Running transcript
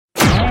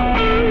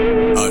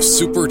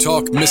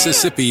SuperTalk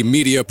Mississippi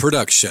media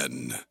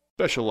production.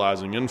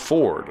 Specializing in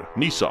Ford,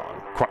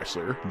 Nissan,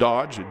 Chrysler,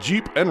 Dodge,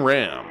 Jeep, and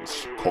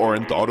Rams.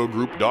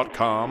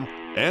 CorinthAutoGroup.com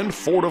and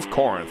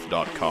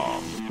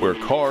FordofCorinth.com, where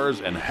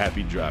cars and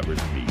happy drivers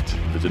meet.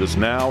 Visit us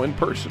now in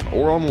person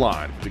or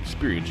online with the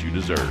experience you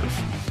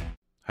deserve.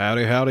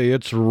 Howdy, howdy,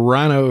 it's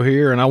Rhino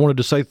here, and I wanted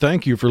to say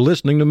thank you for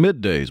listening to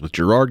MidDays with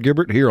Gerard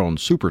Gibert here on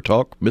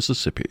SuperTalk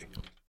Mississippi.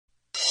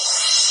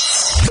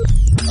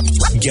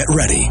 Get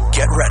ready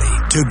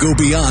to go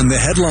beyond the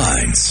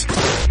headlines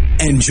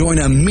and join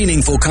a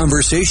meaningful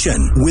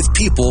conversation with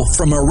people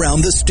from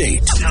around the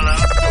state.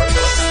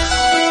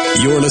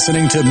 Hello. You're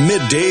listening to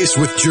MidDays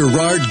with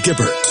Gerard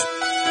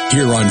Gibert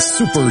here on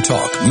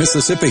SuperTalk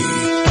Mississippi.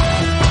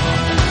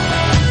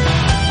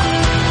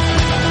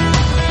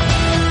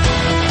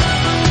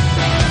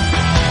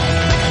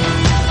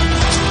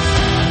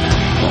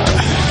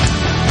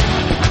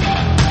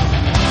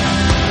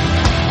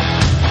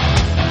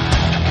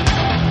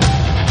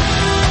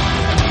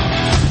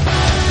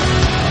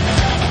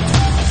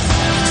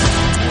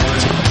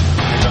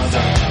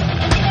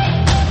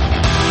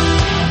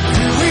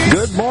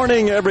 Good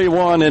morning,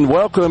 everyone, and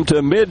welcome to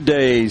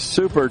MidDays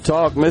Super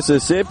Talk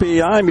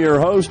Mississippi. I'm your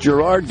host,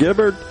 Gerard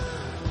Gibert,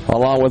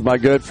 along with my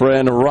good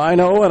friend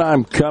Rhino, and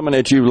I'm coming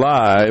at you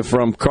live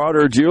from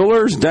Carter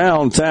Jewelers,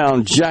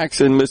 downtown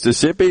Jackson,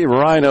 Mississippi.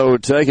 Rhino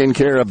taking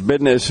care of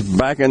business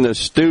back in the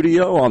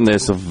studio on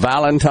this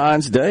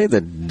Valentine's Day,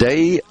 the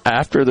day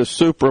after the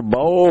Super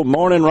Bowl.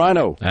 Morning,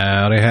 Rhino.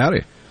 Howdy,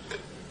 howdy.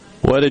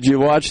 What did you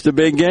watch the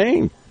big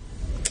game?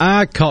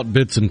 I caught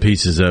bits and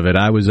pieces of it.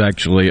 I was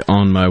actually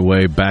on my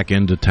way back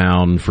into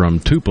town from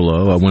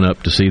Tupelo. I went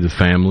up to see the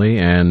family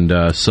and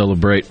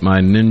celebrate my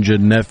ninja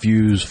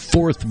nephew's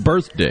 4th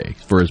birthday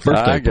for his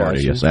birthday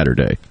party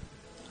Saturday.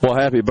 Well,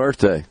 happy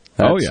birthday.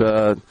 That's,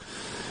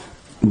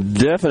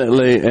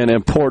 definitely an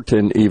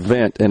important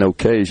event and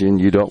occasion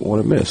you don't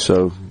want to miss.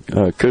 So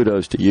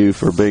kudos to you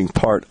for being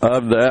part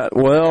of that.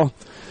 Well,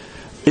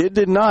 it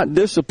did not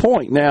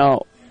disappoint.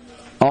 Now,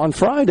 on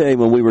Friday,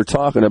 when we were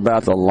talking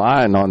about the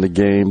line on the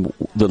game,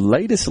 the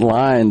latest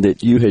line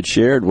that you had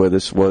shared with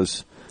us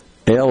was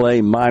LA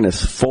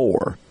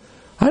 -4.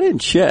 I didn't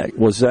check.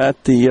 Was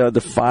that the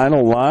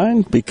final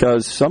line?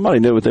 Because somebody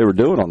knew what they were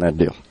doing on that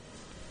deal.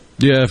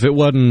 Yeah, if it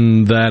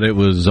wasn't that, it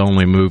was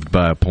only moved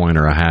by a point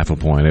or a half a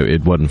point.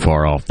 It wasn't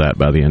far off that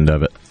by the end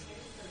of it.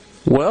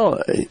 Well,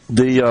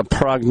 the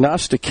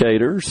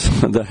prognosticators,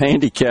 the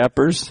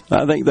handicappers,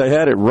 I think they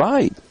had it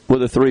right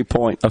with a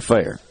 3-point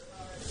affair.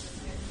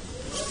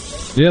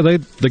 Yeah,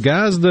 the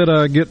guys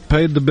that get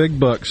paid the big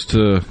bucks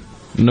to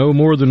know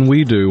more than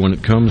we do when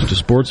it comes to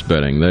sports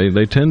betting.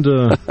 They tend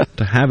to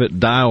have it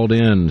dialed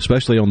in,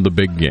 especially on the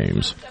big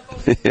games.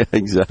 Yeah,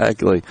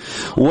 exactly.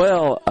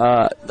 Well,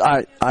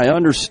 I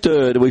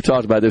understood, we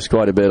talked about this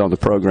quite a bit on the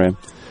program,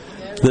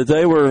 that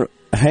they were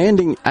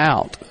handing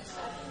out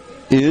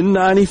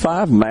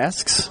N95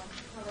 masks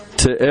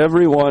to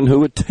everyone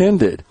who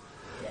attended.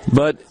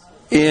 But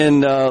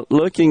in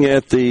looking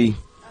at the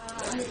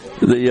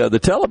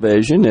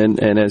television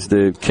and as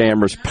the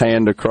cameras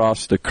panned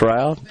across the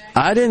crowd,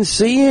 I didn't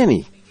see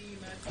any.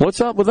 What's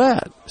up with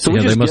that? So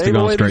yeah, they must have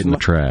gone straight in the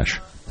trash.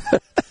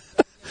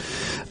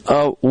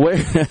 Of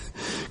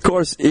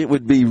course, it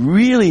would be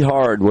really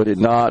hard, would it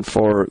not,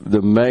 for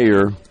the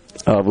mayor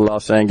of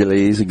Los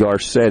Angeles, Eric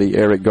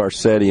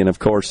Garcetti, and of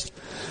course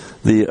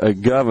the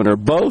governor,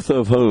 both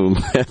of whom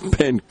have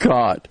been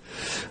caught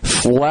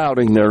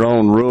flouting their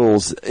own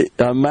rules.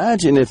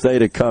 Imagine if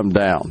they'd have come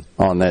down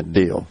on that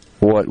deal.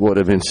 What would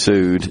have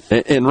ensued,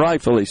 and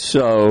rightfully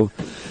so.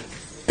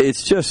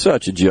 It's just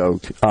such a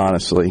joke,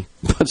 honestly.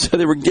 But so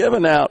they were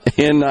giving out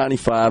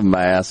N95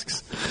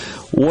 masks.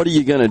 What are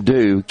you going to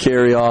do?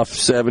 Carry off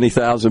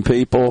 70,000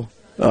 people,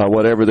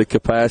 whatever the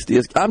capacity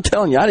is? I'm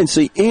telling you, I didn't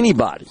see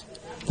anybody.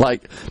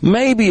 Like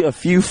maybe a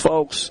few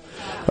folks,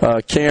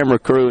 camera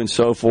crew and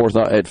so forth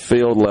at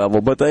field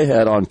level, but they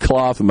had on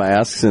cloth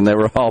masks and they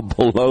were all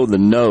below the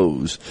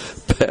nose,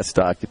 best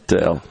I could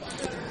tell.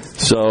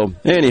 So,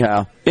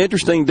 anyhow,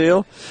 interesting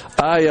deal.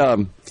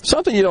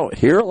 Something you don't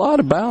hear a lot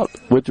about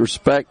with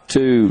respect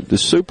to the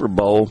Super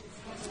Bowl,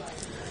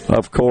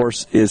 of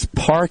course, is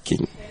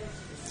parking.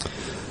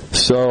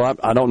 So,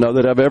 I don't know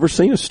that I've ever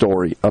seen a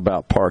story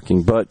about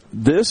parking, but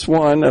this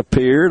one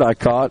appeared, I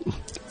caught,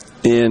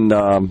 in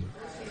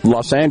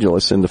Los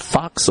Angeles, in the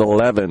Fox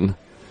 11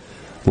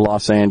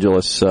 Los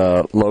Angeles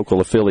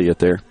local affiliate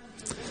there.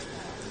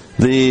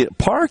 The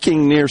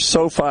parking near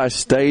SoFi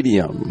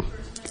Stadium,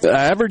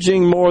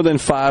 averaging more than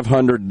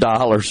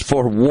 $500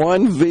 for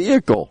one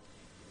vehicle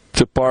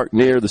to park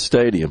near the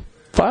stadium.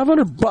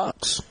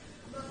 $500.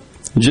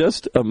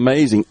 Just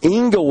amazing.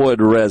 Inglewood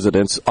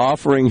residents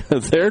offering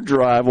their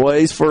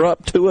driveways for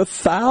up to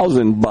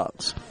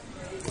 $1,000.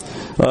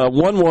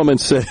 One woman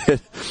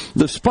said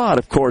the spot,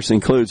 of course,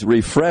 includes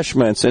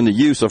refreshments and the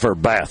use of her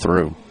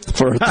bathroom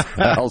for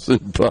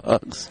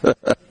 $1,000.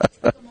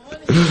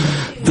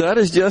 That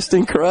is just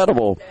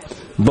incredible.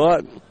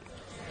 But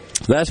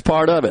that's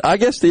part of it. I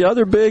guess the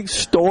other big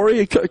story,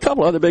 a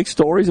couple other big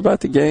stories about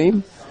the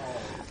game.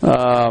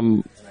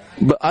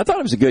 But I thought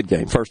it was a good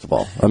game, first of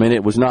all. I mean,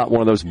 it was not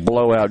one of those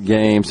blowout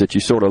games that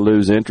you sort of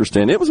lose interest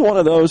in. It was one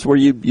of those where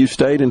you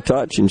stayed in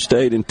touch and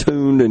stayed in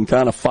tune and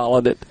kind of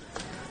followed it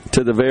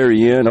to the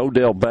very end.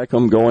 Odell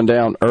Beckham going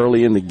down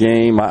early in the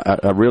game.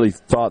 I really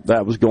thought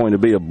that was going to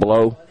be a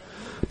blow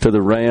to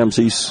the Rams.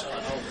 He's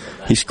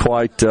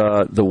quite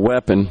the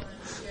weapon,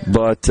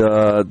 but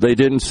they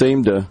didn't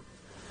seem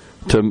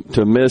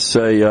to miss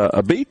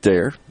a beat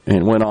there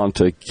and went on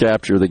to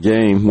capture the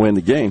game, win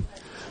the game.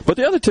 But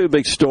the other two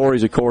big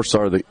stories, of course,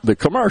 are the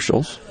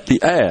commercials,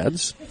 the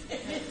ads,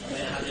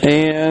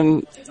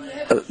 and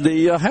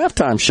the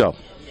halftime show.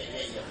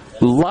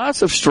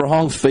 Lots of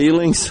strong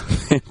feelings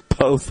in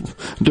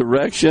both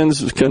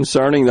directions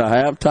concerning the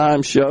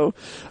halftime show.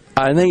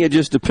 I think it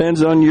just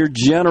depends on your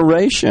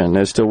generation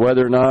as to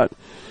whether or not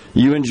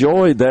you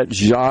enjoyed that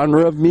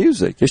genre of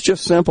music. It's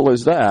just simple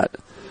as that.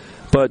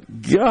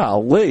 But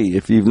golly,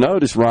 if you've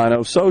noticed,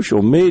 Rhino,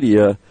 social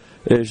media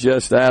is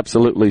just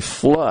absolutely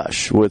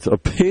flush with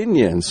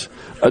opinions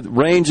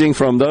ranging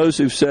from those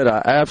who said,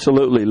 I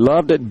absolutely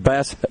loved it,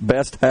 best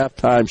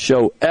halftime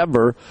show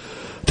ever,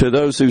 to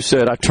those who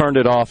said, I turned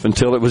it off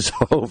until it was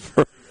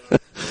over.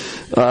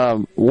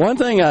 One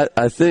thing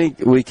I think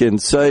we can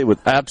say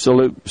with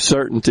absolute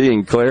certainty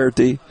and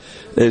clarity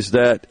is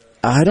that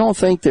I don't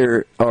think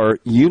there are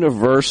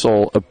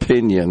universal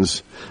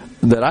opinions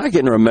that I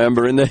can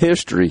remember in the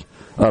history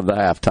of the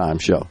halftime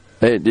show.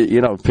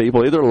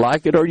 People either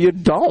like it or you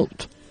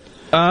don't.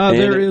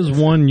 There is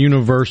one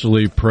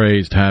universally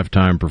praised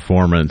halftime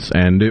performance,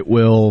 and it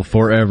will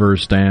forever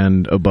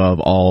stand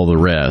above all the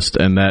rest,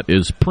 and that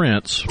is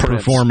Prince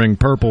performing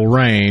Purple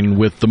Rain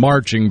with the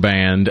marching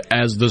band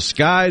as the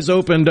skies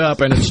opened up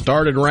and it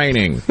started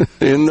raining.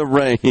 In the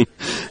rain.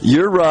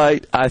 You're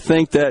right. I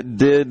think that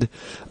did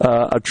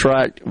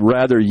attract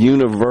rather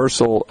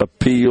universal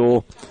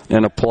appeal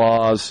and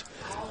applause.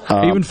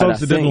 Even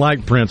folks that didn't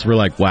like Prince were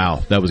like,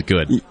 wow, that was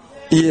good.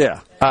 Yeah,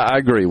 I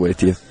agree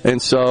with you.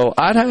 And so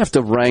I'd have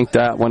to rank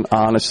that one,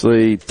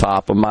 honestly,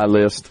 top of my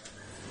list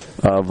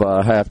of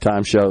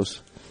halftime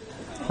shows.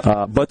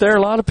 But there are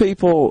a lot of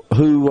people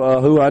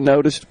who I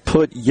noticed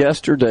put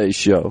yesterday's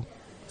show,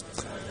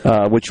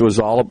 which was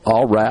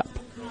all rap,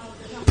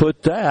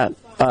 put that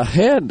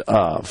ahead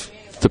of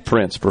the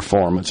Prince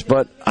performance.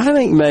 But I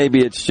think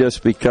maybe it's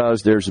just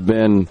because there's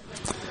been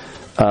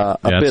a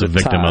bit of time. It's a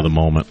victim of the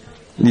moment.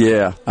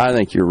 Yeah, I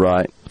think you're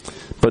right.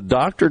 But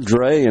Dr.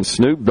 Dre and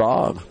Snoop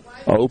Dogg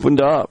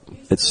opened up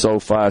at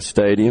SoFi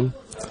Stadium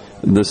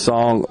the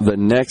song The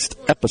Next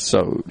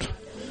Episode.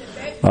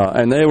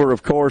 And they were,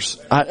 of course,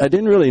 I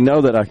didn't really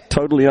know that I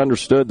totally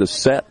understood the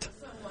set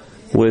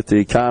with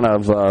the kind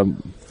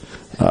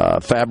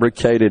of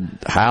fabricated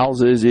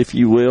houses, if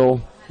you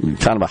will,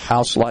 kind of a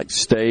house-like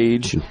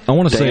stage. I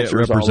want to say it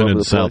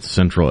represented South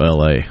Central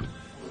L.A.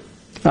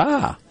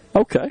 Ah,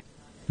 okay.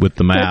 With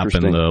the map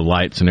and the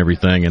lights and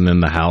everything, and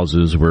then the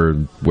houses were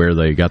where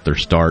they got their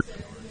start.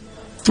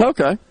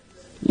 Okay.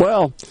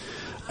 Well,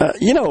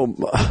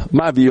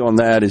 my view on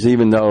that is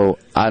even though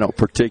I don't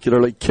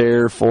particularly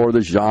care for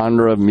the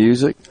genre of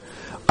music,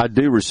 I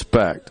do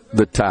respect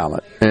the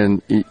talent.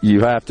 And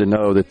you have to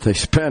know that they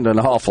spend an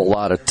awful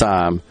lot of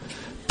time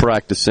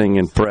practicing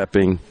and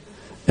prepping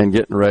and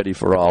getting ready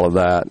for all of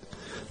that.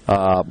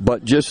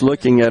 But just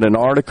looking at an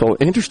article,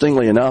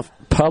 interestingly enough,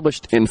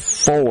 published in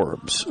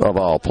Forbes, of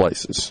all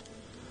places.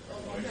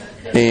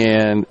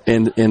 And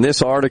in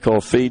this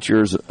article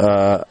features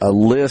a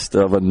list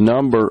of a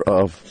number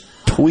of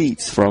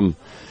tweets from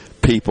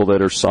people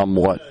that are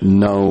somewhat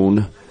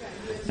known.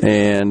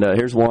 And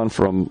here's one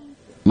from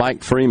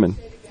Mike Freeman.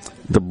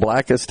 The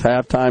blackest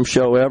halftime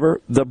show ever,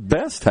 the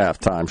best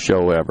halftime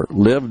show ever.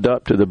 Lived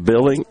up to the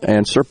billing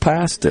and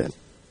surpassed it.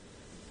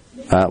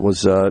 That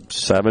was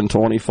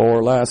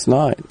 7:24 last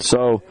night.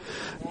 So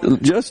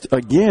just,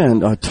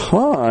 again, a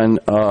ton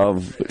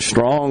of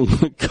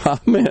strong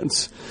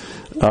comments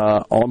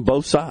on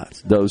both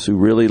sides. Those who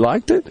really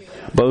liked it,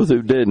 both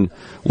who didn't.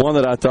 One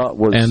that I thought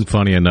was... And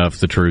funny enough,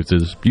 the truth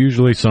is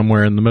usually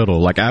somewhere in the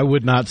middle. Like, I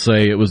would not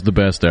say it was the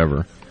best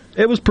ever.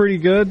 It was pretty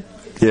good.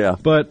 Yeah.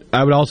 But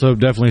I would also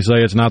definitely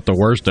say it's not the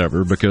worst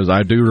ever, because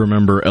I do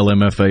remember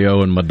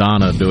LMFAO and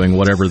Madonna doing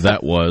whatever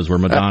that was, where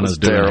Madonna's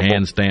doing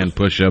handstand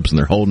push-ups and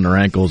they're holding her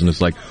ankles, and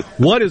it's like,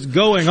 what is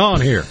going on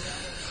here?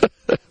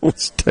 It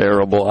was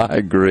terrible. I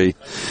agree.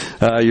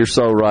 You're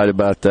so right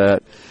about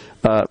that.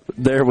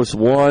 There was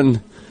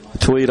one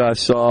tweet I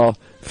saw,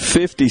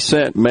 50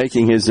 Cent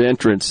making his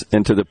entrance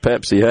into the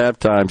Pepsi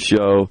halftime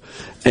show,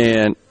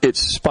 and it's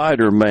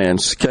Spider-Man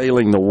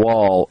scaling the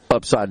wall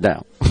upside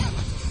down.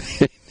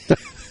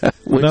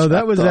 No,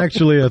 that was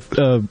actually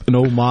an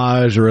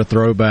homage or a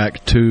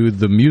throwback to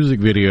the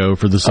music video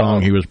for the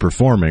song he was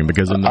performing,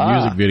 because in the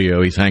music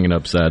video he's hanging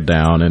upside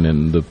down, and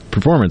in the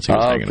performance he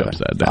was hanging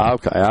upside down.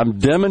 Okay, I'm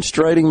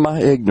demonstrating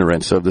my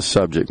ignorance of the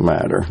subject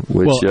matter.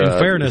 Which, well, in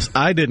fairness,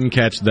 I didn't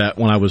catch that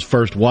when I was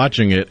first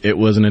watching it. It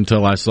wasn't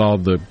until I saw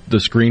the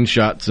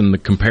screenshots and the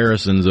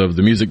comparisons of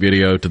the music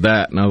video to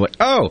that, and I was like,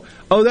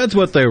 oh, that's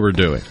what they were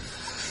doing.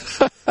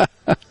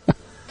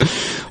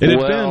 It had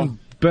been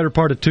better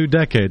part of 2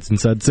 decades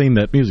since I'd seen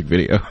that music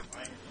video.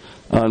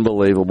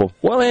 Unbelievable.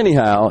 Well,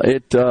 anyhow,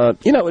 it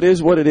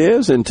is what it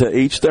is, and to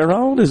each their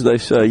own, as they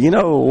say. You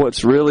know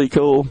what's really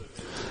cool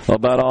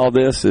about all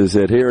this is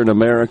that here in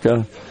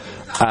America,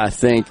 I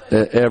think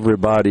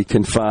everybody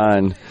can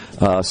find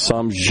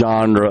some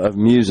genre of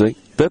music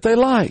that they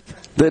like,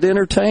 that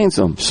entertains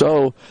them.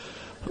 So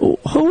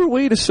who are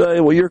we to say,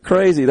 well, you're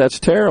crazy, that's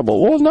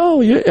terrible? Well,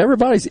 no,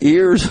 everybody's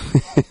ears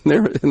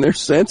and their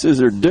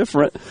senses are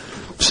different.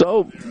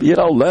 So,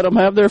 let them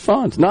have their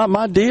fun. It's not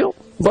my deal,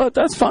 but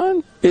that's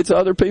fine. It's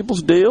other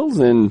people's deals.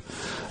 And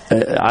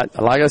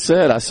like I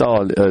said, I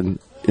saw and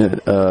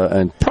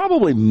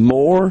probably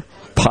more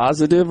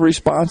positive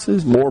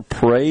responses, more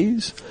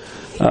praise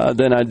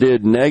than I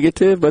did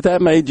negative. But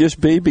that may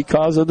just be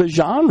because of the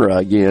genre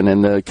again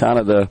and the kind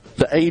of the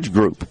age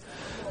group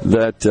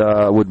that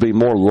would be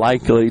more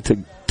likely to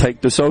take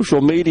to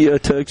social media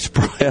to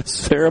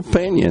express their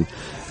opinion.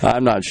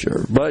 I'm not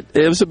sure. But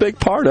it was a big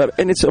part of it.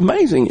 And it's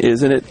amazing,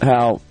 isn't it,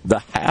 how the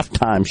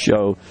halftime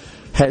show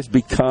has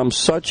become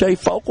such a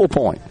focal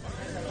point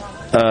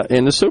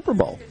in the Super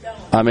Bowl.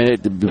 I mean,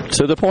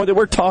 to the point that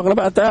we're talking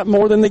about that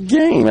more than the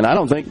game. And I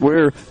don't think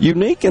we're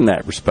unique in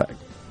that respect.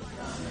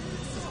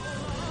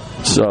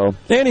 So,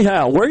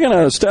 anyhow, we're going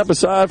to step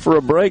aside for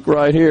a break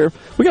right here.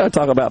 We got to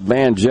talk about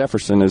Van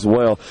Jefferson as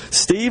well.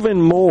 Stephen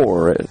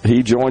Moore,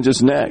 he joins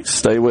us next.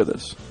 Stay with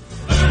us.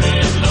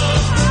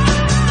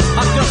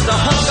 I'm just a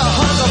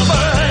hunker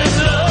burning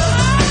love.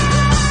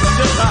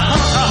 Just a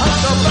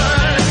hunker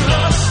burning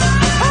love.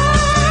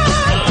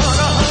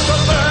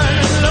 Hunker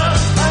burning love.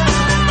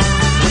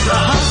 Just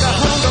a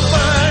hunker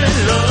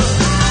burning love.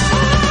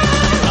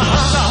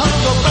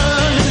 Hunker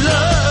burning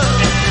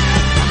love.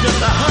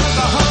 Just a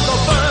hunker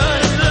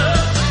burning love.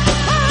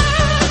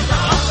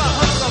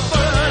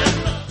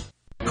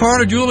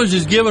 Carter Jewelers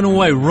is giving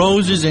away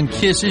roses and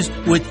kisses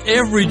with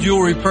every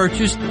jewelry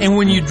purchase, and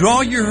when you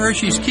draw your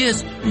Hershey's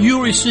Kiss,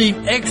 you'll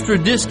receive extra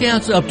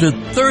discounts up to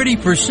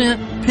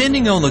 30%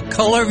 depending on the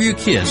color of your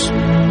kiss.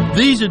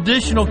 These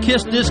additional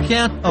Kiss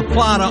discounts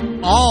apply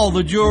to all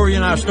the jewelry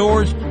in our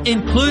stores,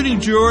 including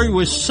jewelry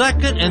with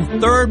second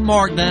and third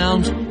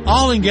markdowns,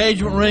 all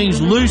engagement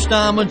rings, loose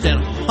diamonds,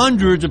 and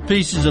hundreds of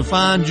pieces of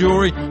fine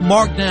jewelry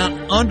marked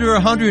down under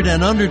 $100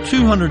 and under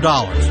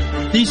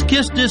 $200. These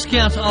Kiss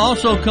discounts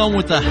also come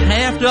with a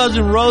half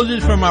dozen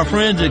roses from our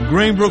friends at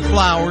Greenbrook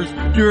Flowers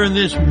during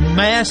this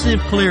massive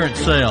clearance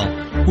sale,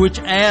 which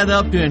add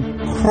up to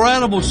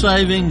incredible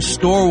savings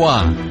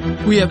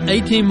store-wide. We have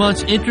 18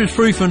 months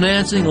interest-free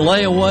financing,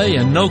 layaway,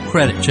 and no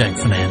credit check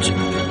financing.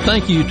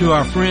 Thank you to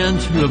our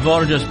friends who have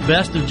voted us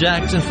Best of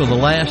Jackson for the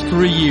last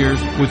 3 years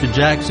with the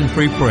Jackson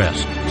Free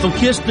Press. So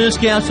Kiss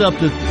discounts up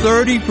to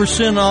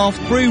 30% off,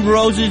 free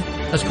roses.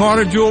 That's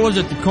Carter Jewelers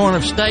at the corner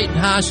of State and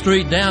High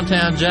Street,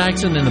 downtown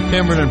Jackson, and the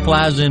Pemberton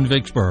Plaza in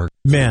Vicksburg.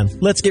 Man,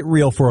 let's get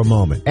real for a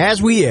moment.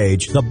 As we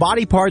age, the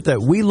body part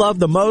that we love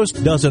the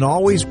most doesn't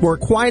always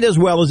work quite as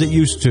well as it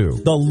used to.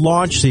 The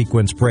launch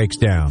sequence breaks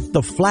down.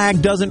 The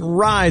flag doesn't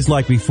rise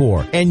like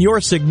before, and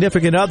your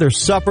significant other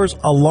suffers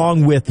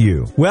along with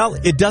you. Well,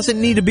 it doesn't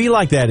need to be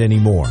like that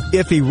anymore.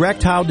 If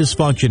erectile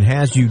dysfunction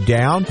has you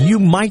down, you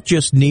might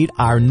just need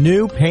our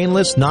new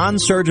painless,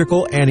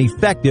 non-surgical, and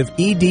effective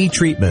ED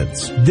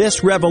treatments.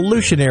 This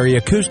revolutionary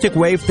acoustic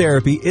wave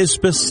therapy is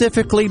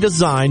specifically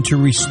designed to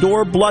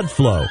restore blood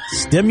flow,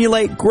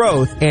 stimulate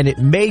growth, and it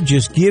may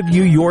just give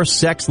you your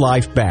sex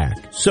life back.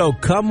 So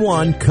come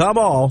one, come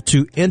all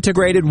to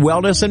Integrated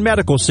Wellness and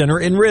Medical Center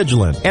in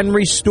Ridgeland and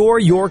restore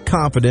your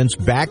confidence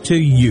back to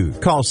youth.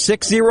 Call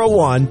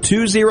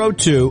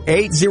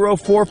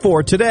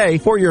 601-202-8044 today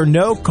for your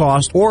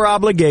no-cost or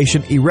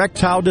obligation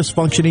erectile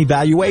dysfunction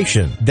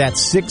evaluation.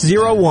 That's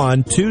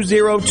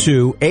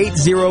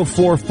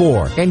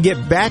 601-202-8044. And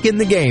get back in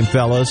the game,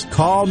 fellas.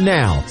 Call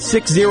now.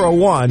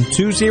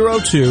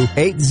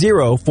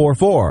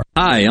 601-202-8044.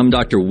 Hi, I'm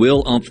Dr.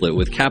 Will Umflett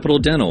with Capital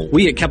Dental.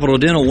 We at Capital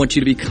Dental want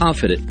you to be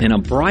confident in a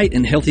bright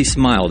and healthy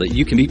smile that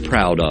you can be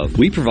proud of.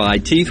 We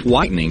provide teeth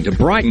whitening to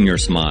brighten your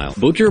smile.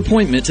 Book your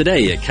appointment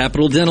today at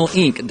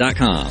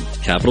CapitalDentalInc.com.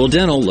 Capital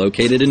Dental,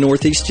 located in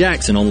Northeast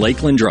Jackson on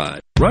Lakeland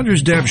Drive.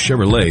 Rogers Dabbs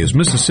Chevrolet is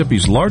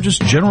Mississippi's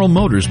largest General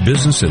Motors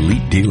business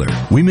elite dealer.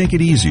 We make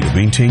it easy to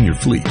maintain your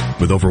fleet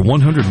with over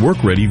 100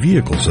 work-ready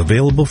vehicles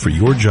available for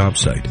your job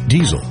site.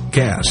 Diesel,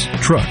 gas,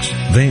 trucks,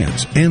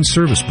 vans, and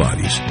service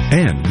bodies.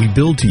 And we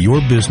build to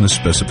your business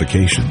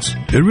specifications.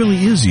 It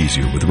really is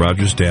easier with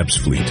Rogers Dabbs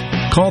Fleet.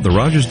 Call the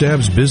Rogers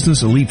Dabbs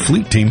Business Elite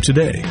Fleet Team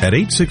today at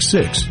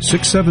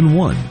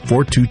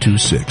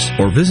 866-671-4226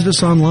 or visit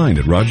us online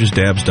at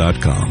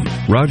rogersdabbs.com.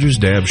 Rogers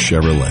Dabbs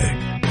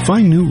Chevrolet.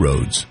 Find new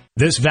roads.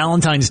 This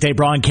Valentine's Day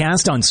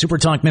broadcast on Super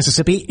Talk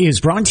Mississippi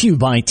is brought to you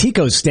by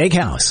Tico's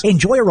Steakhouse.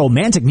 Enjoy a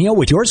romantic meal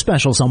with your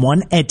special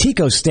someone at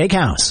Tico's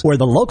Steakhouse, where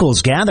the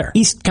locals gather.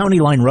 East County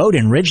Line Road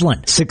in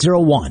Ridgeland,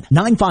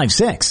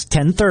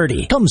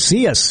 601-956-1030. Come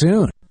see us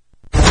soon.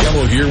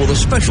 Yellow here with a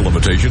special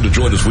invitation to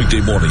join us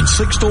weekday morning,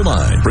 6 to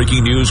 9.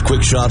 Breaking news,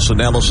 quick shots,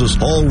 analysis,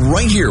 all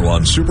right here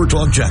on Super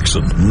Talk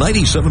Jackson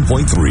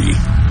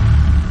 97.3.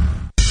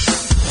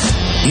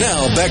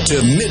 Now back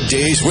to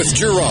Middays with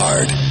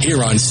Gerard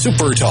here on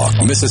Super Talk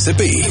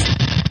Mississippi.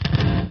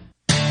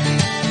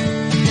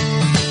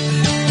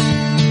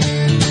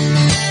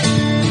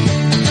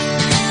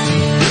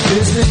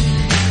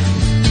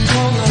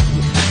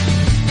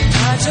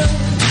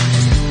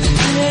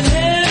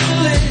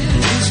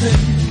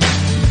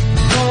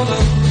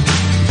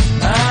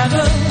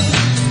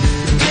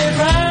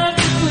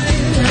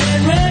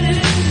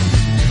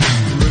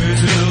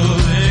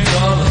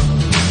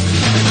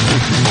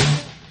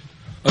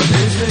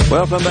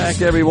 Welcome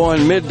back, everyone.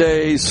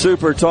 Middays,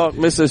 Super Talk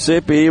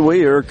Mississippi.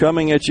 We are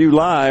coming at you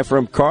live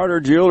from Carter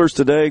Jewelers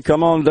today.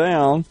 Come on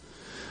down.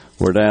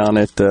 We're down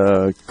at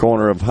the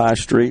corner of High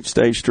Street,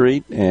 State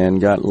Street,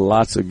 and got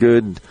lots of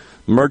good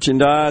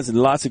merchandise and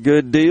lots of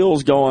good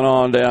deals going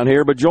on down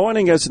here. But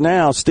joining us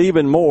now,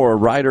 Stephen Moore,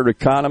 writer,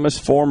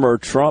 economist, former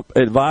Trump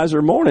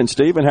advisor. Morning,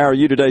 Stephen. How are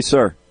you today,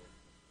 sir?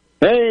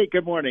 Hey,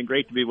 good morning.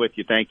 Great to be with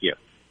you. Thank you.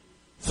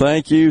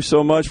 Thank you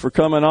so much for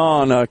coming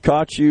on.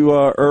 Caught you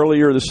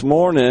earlier this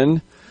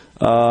morning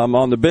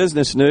on the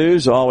business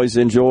news. Always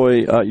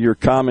enjoy your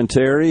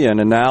commentary and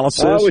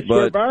analysis. Oh, with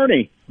Stuart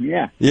Barney.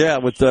 Yeah. Yeah,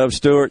 with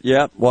Stuart.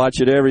 Yep,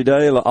 watch it every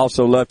day.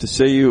 Also love to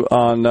see you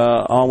on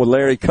with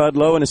Larry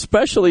Kudlow, and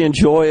especially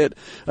enjoy it,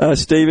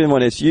 Stephen,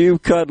 when it's you,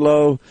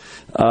 Kudlow,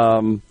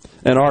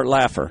 and Art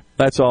Laffer.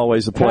 That's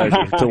always a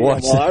pleasure to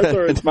watch. Well,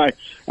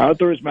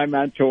 Arthur is my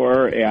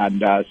mentor,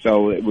 and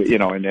so you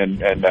know,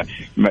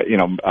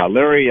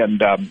 Larry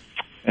and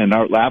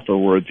Art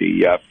Laffer were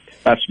the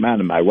best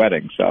men in my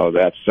wedding. So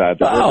that's I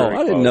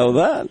didn't know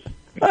that.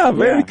 Oh,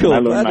 very cool.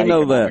 I didn't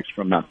know that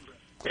from them.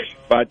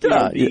 But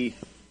the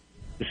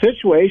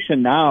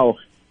situation now,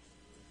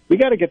 we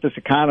got to get this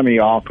economy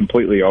all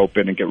completely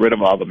open and get rid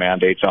of all the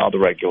mandates, all the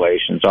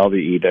regulations, all the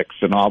edicts,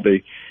 and all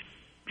the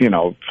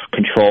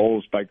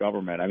controls by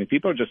government. I mean,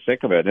 people are just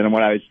sick of it. And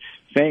what I was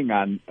saying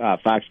on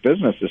Fox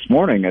Business this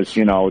morning is,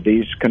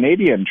 these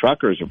Canadian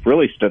truckers have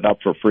really stood up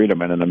for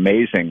freedom in an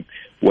amazing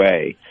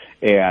way.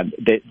 And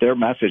their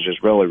message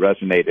has really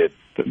resonated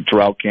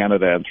throughout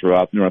Canada and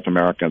throughout North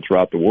America and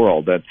throughout the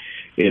world. And,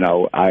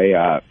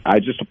 I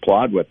just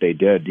applaud what they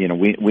did.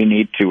 We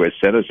need to, as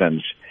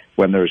citizens,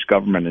 when there's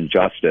government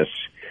injustice,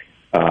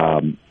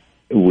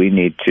 we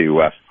need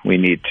to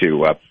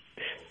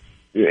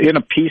in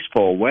a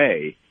peaceful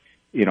way,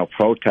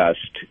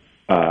 protest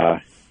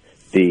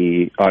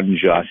the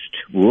unjust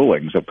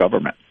rulings of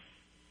government.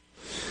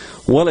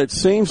 Well, it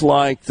seems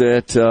like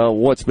that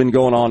what's been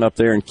going on up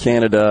there in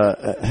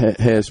Canada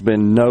has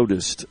been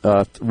noticed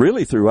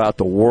really throughout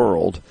the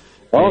world.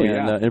 Oh,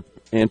 and,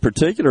 in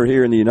particular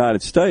here in the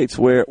United States,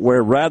 where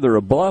rather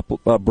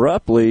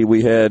abruptly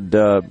we had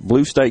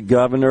blue state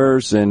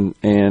governors and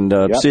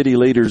city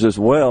leaders as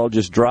well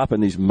just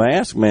dropping these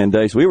mask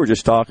mandates. We were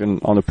just talking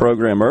on the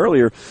program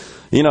earlier,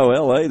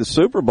 L.A., the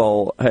Super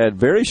Bowl had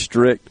very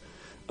strict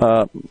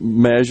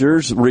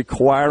measures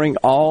requiring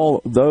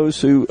all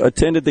those who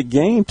attended the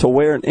game to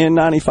wear an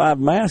N95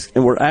 mask,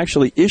 and we're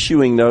actually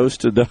issuing those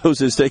to those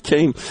as they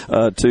came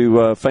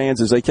to fans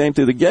as they came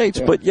through the gates.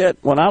 Yeah. But yet,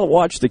 when I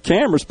watched the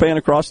cameras pan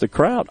across the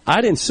crowd,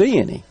 I didn't see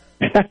any.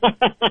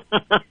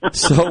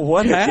 So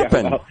what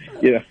happened?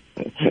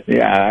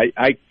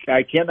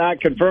 I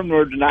cannot confirm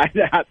nor deny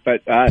that,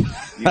 but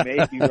you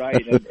may be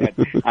right. And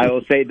I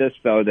will say this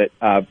though, that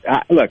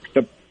look,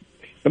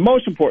 the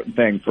most important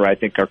thing for, I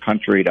think, our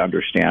country to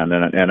understand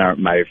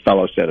and my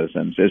fellow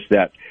citizens is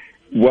that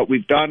what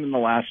we've done in the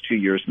last 2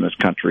 years in this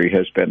country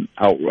has been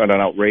an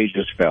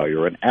outrageous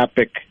failure, an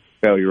epic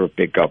failure of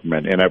big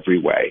government in every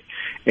way.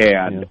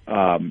 And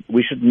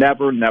we should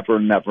never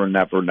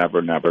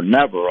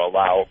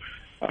allow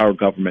our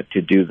government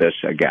to do this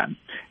again,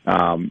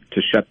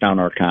 to shut down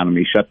our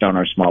economy, shut down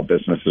our small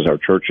businesses, our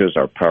churches,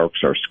 our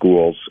parks, our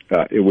schools.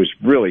 It was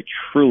really,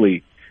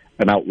 truly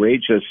an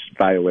outrageous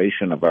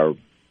violation of our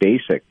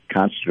basic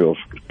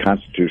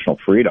constitutional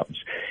freedoms.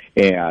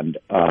 And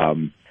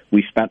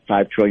we spent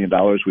 $5 trillion.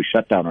 We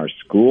shut down our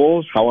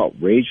schools. How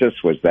outrageous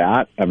was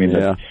that? I mean,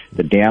 the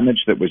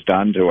damage that was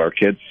done to our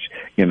kids,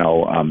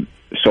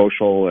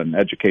 social and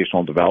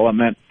educational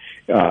development.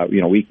 We're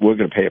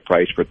going to pay a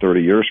price for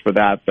 30 years for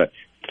that, but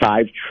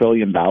 $5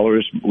 trillion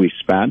we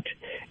spent.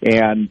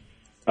 And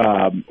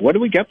what do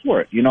we get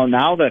for it?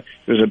 Now that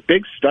there's a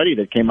big study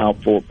that came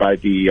out by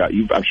the,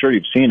 I'm sure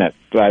you've seen it,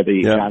 by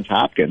the Johns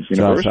Hopkins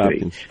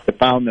University that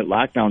found that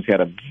lockdowns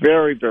had a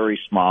very, very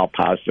small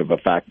positive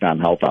effect on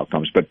health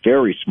outcomes, but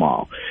very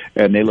small.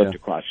 And they looked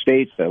across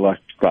states, they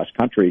looked across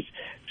countries.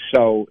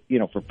 So,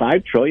 for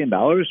 $5 trillion,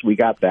 we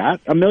got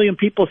that. 1 million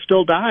people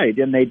still died,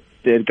 and the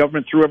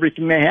government threw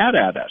everything they had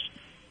at us.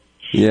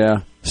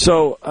 Yeah.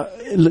 So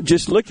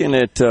just looking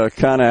at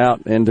kind of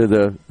out into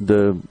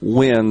the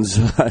winds,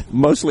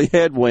 mostly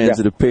headwinds,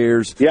 it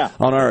appears,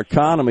 on our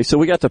economy. So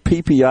we got the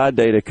PPI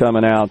data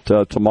coming out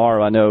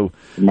tomorrow. I know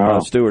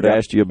Stuart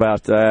asked you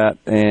about that,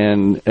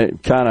 and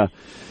it kind of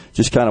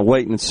just kind of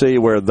waiting and see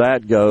where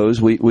that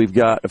goes. We've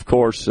got, of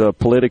course,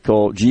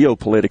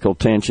 geopolitical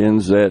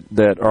tensions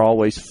that are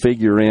always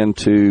figure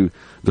into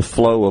the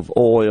flow of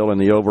oil and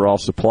the overall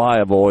supply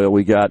of oil.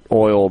 We got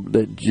oil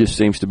that just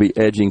seems to be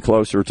edging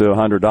closer to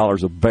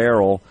 $100 a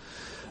barrel,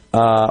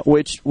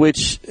 which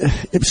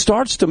it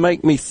starts to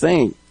make me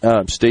think,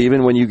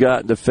 Stephen, when you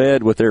got the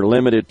Fed with their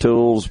limited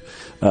tools,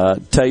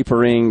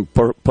 tapering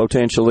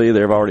potentially,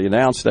 they've already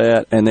announced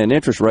that, and then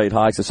interest rate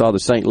hikes. I saw the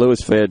St. Louis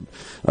Fed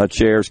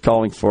chairs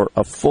calling for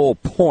a full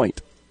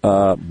point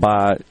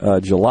by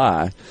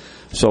July,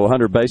 so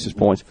 100 basis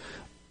points.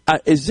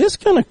 Is this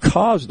going to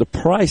cause the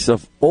price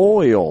of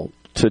oil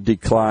to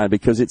decline?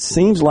 Because it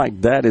seems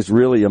like that is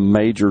really a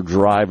major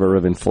driver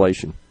of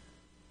inflation.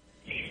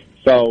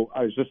 So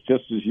I was just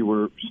as you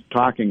were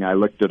talking, I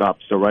looked it up.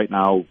 So right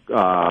now,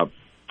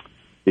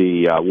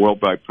 the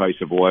worldwide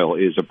price of oil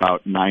is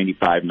about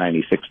 $95,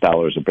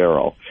 $96 a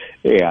barrel,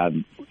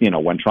 and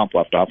when Trump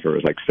left office, it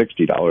was like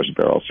 $60 a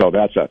barrel. So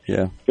that's a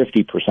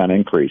 50%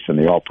 increase in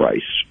the oil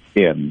price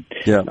in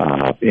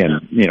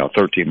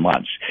 13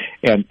 months,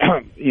 and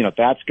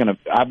that's going to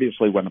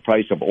obviously, when the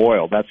price of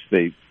oil, that's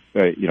the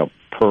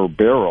per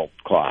barrel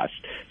cost.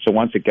 So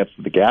once it gets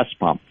to the gas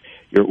pump,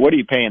 what are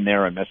you paying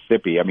there in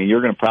Mississippi? I mean,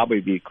 you're going to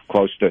probably be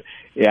close to,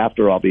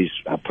 after all these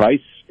price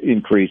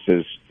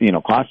increases,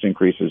 cost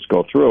increases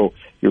go through,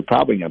 you're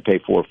probably going to pay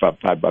 $4 or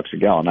 $5 a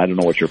gallon. I don't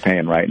know what you're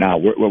paying right now.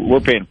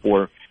 We're paying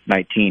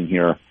 $4.19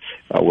 here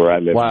where I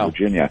live in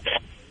Virginia. Wow.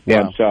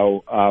 And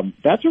so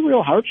that's a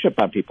real hardship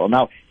on people.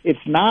 Now, it's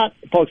not,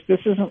 folks,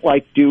 this isn't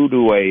like due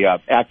to a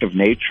act of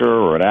nature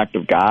or an act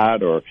of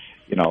God or,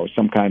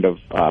 some kind of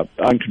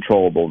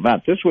uncontrollable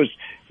event. This was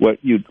what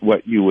you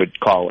would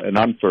call an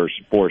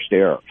unforced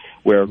error.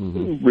 Where, do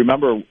you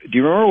remember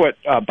what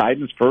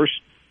Biden's first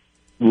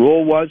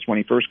rule was when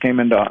he first came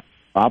into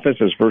office,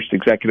 his first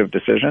executive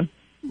decision?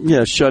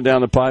 Yeah, shut down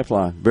the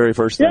pipeline. Very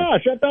first thing. Yeah,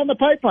 shut down the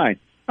pipeline.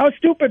 How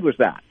stupid was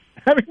that?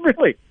 I mean,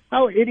 really,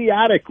 how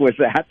idiotic was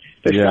that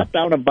to shut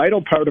down a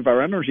vital part of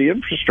our energy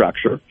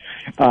infrastructure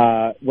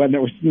when there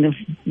was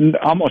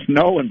almost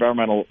no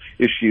environmental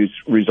issues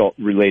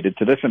related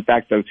to this? In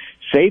fact, the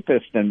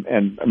safest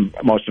and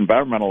most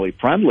environmentally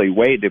friendly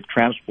way to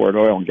transport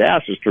oil and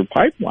gas is through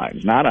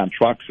pipelines, not on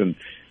trucks and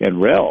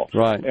rail.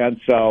 Right.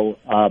 And so,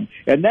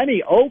 and then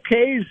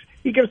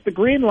he gives the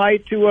green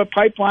light to a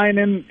pipeline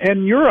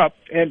in Europe,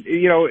 and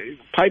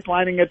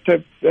pipelining it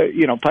to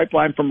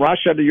pipeline from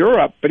Russia to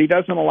Europe, but he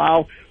doesn't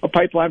allow a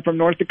pipeline from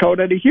North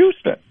Dakota to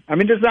Houston. I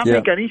mean, does that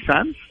make any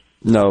sense?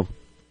 No,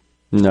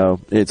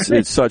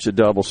 it's such a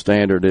double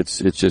standard. It's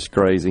just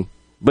crazy.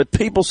 But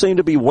people seem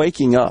to be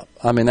waking up.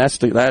 I mean,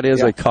 that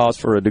is a cause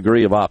for a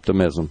degree of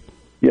optimism.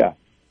 Yeah.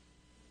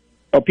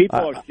 Well, people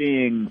are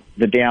seeing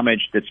the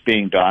damage that's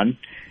being done,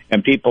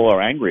 and people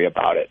are angry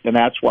about it. And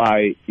that's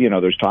why,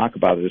 there's talk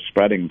about this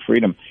spreading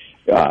freedom,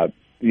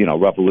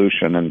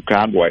 revolution and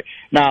convoy.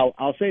 Now,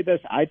 I'll say this.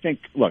 I think,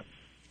 look,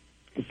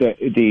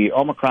 the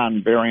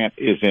Omicron variant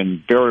is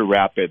in very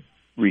rapid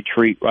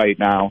retreat right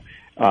now.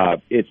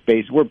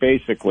 We're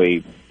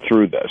basically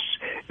through this.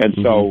 And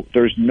so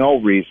there's no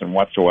reason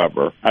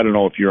whatsoever. I don't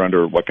know if you're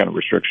under, what kind of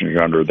restrictions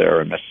you're under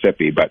there in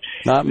Mississippi, but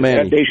not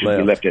many they should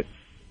be lifted.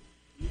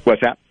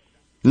 What's that?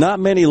 Not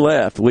many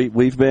left.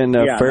 We've been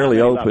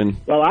fairly open.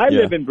 Left. Well, I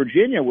live in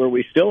Virginia, where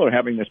we still are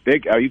having this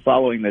big. Are you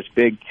following this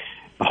big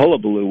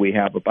hullabaloo we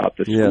have about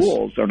the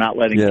schools? They're not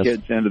letting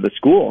kids into the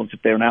schools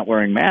if they're not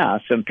wearing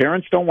masks, and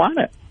parents don't want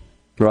it.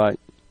 Right.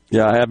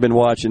 Yeah, I have been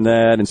watching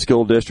that, and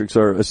school districts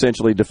are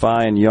essentially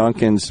defying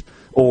Youngkin's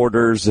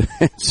orders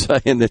and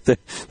saying that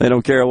they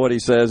don't care what he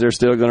says, they're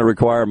still going to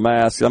require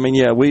masks. I mean,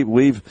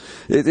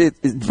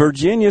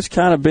 Virginia's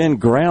kind of been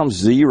ground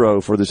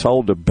zero for this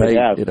whole debate,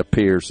 it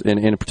appears,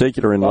 in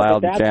particular in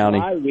Loudoun County.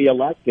 That's why we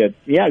elected.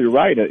 Yeah, you're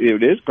right.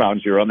 It is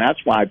ground zero, and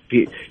that's why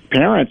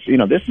parents,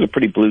 this is a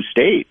pretty blue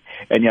state,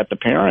 and yet the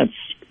parents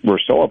were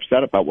so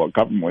upset about what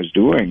government was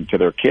doing to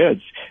their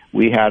kids.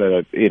 We had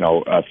a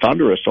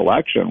thunderous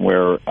election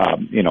where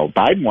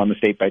Biden won the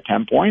state by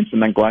 10 points,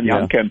 and then Glenn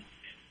Youngkin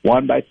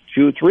won by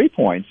 2-3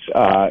 points,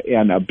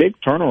 and a big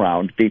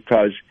turnaround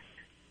because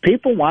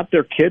people want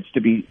their kids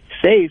to be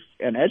safe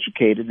and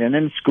educated and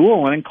in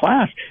school and in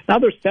class. Now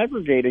they're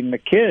segregating the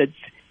kids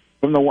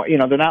from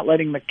they're not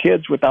letting the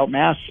kids without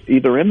masks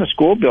either in the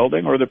school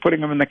building or they're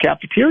putting them in the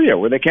cafeteria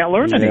where they can't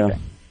learn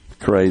anything.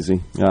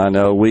 Crazy. I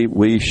know.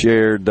 We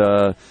shared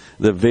the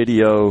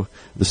video,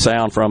 the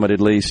sound from it at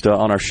least,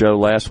 on our show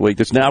last week.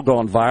 It's now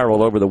gone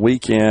viral over the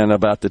weekend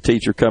about the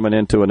teacher coming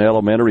into an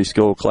elementary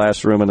school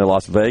classroom in the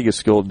Las Vegas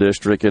school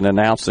district and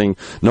announcing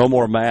no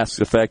more masks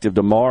effective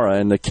tomorrow,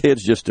 and the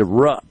kids just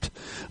erupt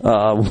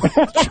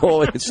with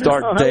joy and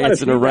start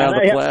dancing around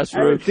the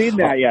classroom. I haven't seen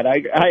that yet.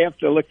 I have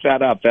to look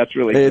that up. That's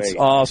really great. It's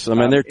awesome,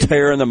 and they're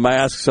tearing the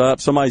masks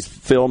up. Somebody's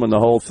filming the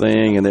whole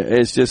thing, and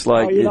it's just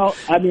like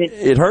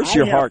it hurts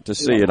your heart to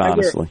see it,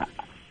 honestly.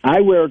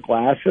 I wear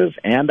glasses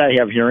and I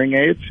have hearing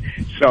aids,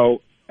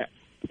 so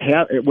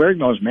wearing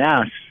those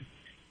masks,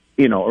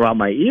 around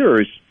my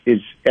ears is,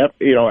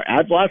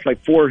 I've lost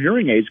like 4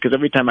 hearing aids because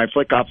every time I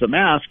flick off the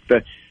mask,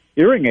 the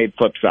hearing aid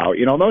flips out.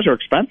 Those are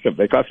expensive.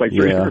 They cost like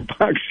 $300.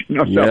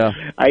 So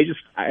I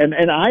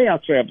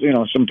also have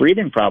some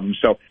breathing problems.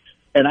 So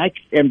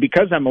and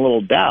because I'm a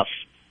little deaf,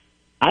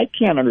 I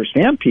can't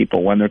understand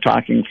people when they're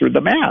talking through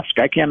the mask.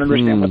 I can't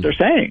understand what they're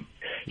saying.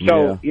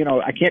 So,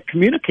 I can't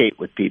communicate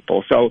with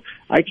people. So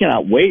I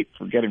cannot wait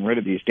for getting rid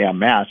of these damn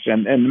masks.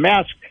 And the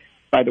masks,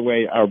 by the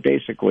way, are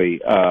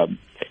basically a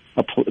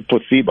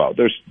placebo.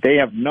 They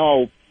have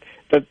the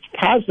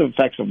positive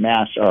effects of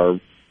masks are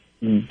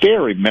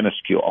very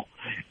minuscule.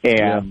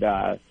 And,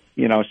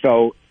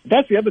 so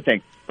that's the other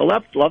thing. The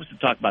left loves to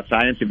talk about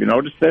science. Have you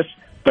noticed this?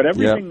 But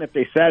everything that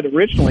they said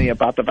originally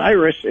about the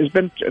virus has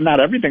been, not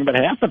everything, but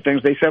half the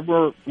things they said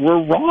were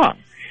wrong.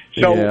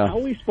 So how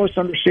are we supposed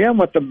to understand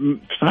what the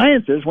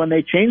science is when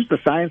they change the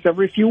science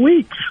every few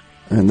weeks?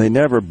 And they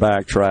never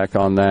backtrack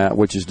on that,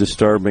 which is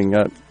disturbing.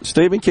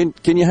 Stephen,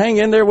 can you hang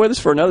in there with us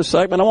for another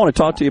segment? I want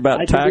to talk to you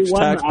about tax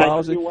policy. I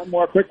can do one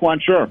more quick one,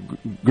 sure.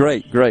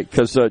 Great,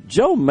 because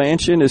Joe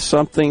Manchin is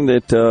something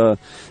that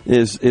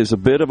is a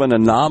bit of an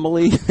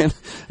anomaly,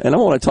 and I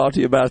want to talk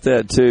to you about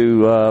that,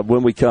 too,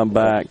 when we come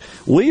back.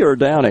 We are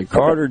down at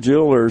Carter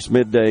Jewelers.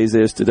 Middays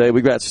is today.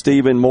 We've got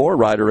Stephen Moore,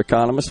 writer,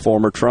 economist,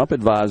 former Trump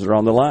advisor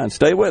on the line.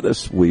 Stay with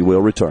us. We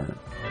will return.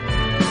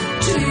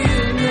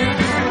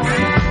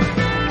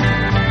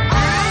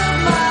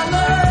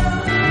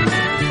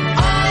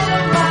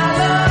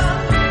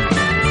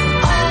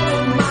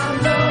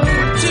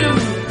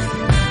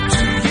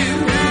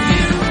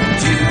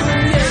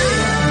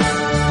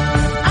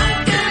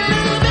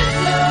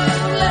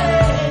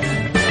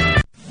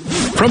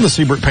 From the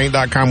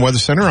SeabrookPaint.com Weather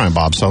Center, I'm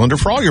Bob Sullender.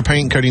 For all your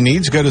paint and coating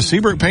needs, go to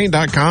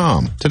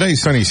SeabrookPaint.com.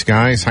 Today's sunny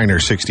skies, high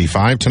near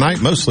 65.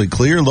 Tonight, mostly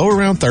clear, low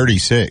around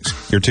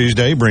 36. Your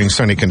Tuesday brings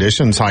sunny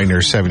conditions, high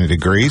near 70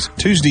 degrees.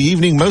 Tuesday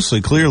evening, mostly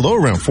clear, low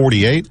around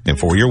 48. And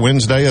for your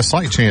Wednesday, a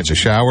slight chance of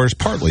showers,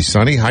 partly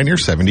sunny, high near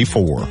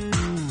 74.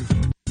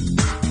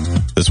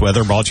 This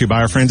weather brought to you by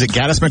our friends at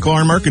Gaddis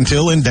McLaurin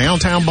Mercantile in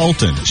downtown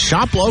Bolton.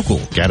 Shop local.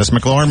 Gaddis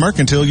McLaurin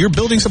Mercantile, your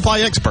building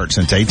supply expert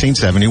since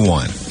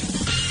 1871.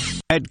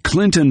 At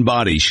Clinton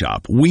Body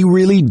Shop, we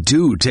really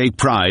do take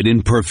pride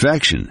in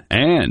perfection,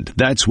 and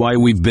that's why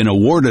we've been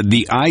awarded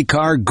the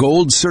ICAR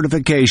Gold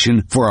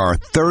certification for our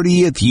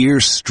 30th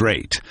year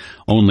straight.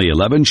 Only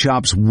 11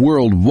 shops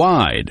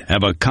worldwide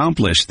have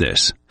accomplished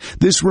this.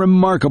 This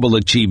remarkable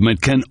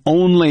achievement can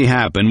only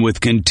happen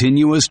with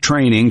continuous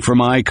training from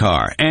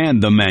ICAR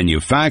and the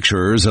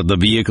manufacturers of the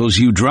vehicles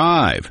you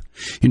drive.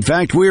 In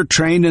fact, we're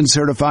trained and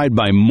certified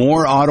by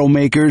more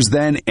automakers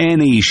than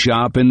any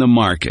shop in the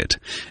market.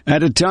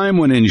 At a time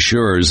when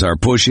insurers are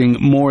pushing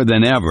more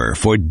than ever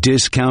for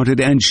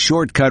discounted and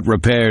shortcut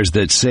repairs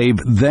that save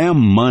them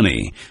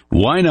money,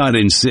 why not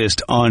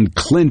insist on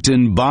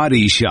Clinton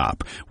Body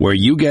Shop, where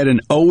you get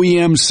an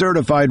OEM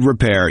certified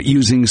repair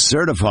using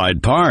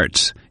certified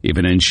parts? If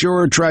an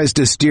insurer tries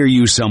to steer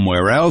you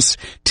somewhere else,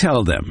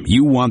 tell them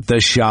you want the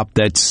shop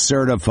that's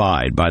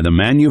certified by the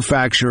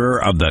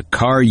manufacturer of the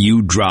car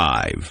you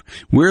drive.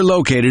 We're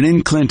located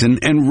in Clinton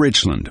and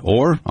Richland,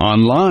 or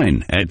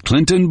online at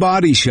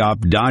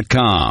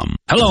ClintonBodyShop.com.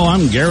 Hello,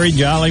 I'm Gary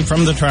Jolly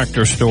from the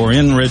Tractor Store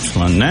in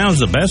Richland. Now's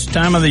the best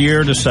time of the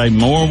year to save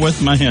more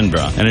with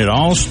Mahindra, and it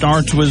all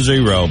starts with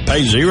zero.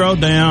 Pay zero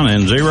down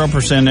and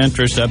 0%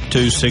 interest up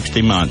to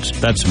 60 months.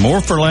 That's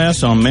more for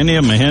less on many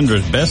of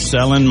Mahindra's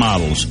best-selling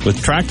models,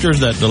 with tractors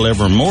that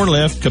deliver more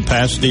lift,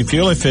 capacity,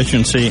 fuel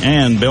efficiency,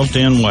 and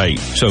built-in weight.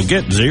 So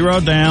get zero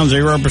down,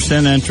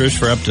 0% interest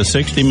for up to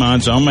 60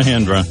 months on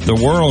Mahindra, the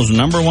world's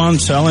 #1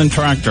 selling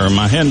tractor,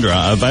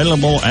 Mahindra,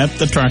 available at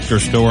the Tractor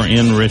Store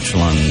in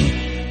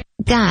Richland.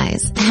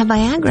 Guys, have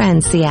Viagra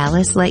and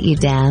Cialis let you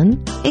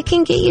down? It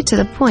can get you to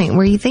the point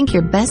where you think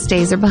your best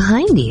days are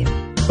behind you.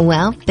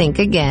 Well, think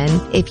again.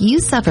 If you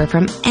suffer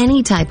from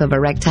any type of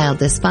erectile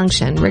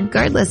dysfunction,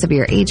 regardless of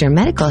your age or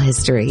medical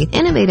history,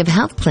 Innovative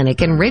Health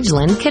Clinic in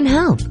Ridgeland can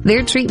help.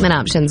 Their treatment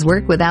options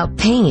work without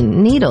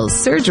pain, needles,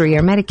 surgery,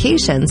 or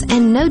medications,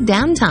 and no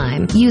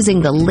downtime,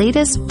 using the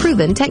latest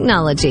proven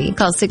technology.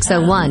 Call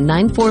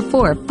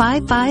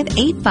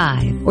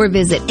 601-944-5585 or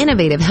visit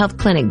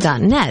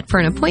innovativehealthclinic.net for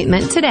an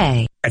appointment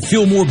today. At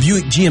Fillmore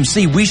Buick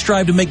GMC, we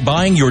strive to make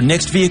buying your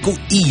next vehicle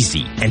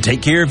easy and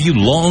take care of you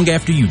long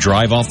after you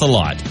drive off the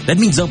lot. That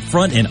means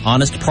upfront and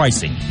honest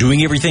pricing,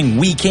 doing everything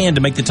we can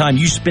to make the time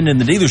you spend in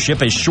the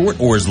dealership as short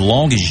or as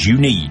long as you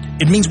need.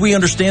 It means we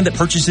understand that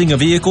purchasing a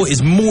vehicle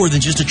is more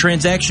than just a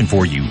transaction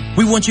for you.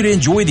 We want you to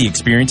enjoy the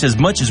experience as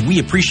much as we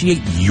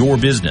appreciate your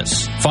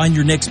business. Find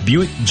your next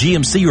Buick,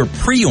 GMC, or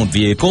pre-owned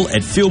vehicle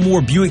at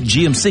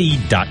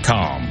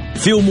FillmoreBuickGMC.com.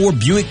 Fillmore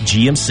Buick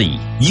GMC.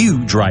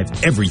 You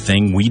drive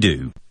everything we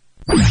do.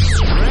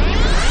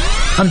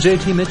 I'm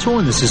JT Mitchell,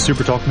 and this is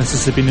Super Talk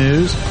Mississippi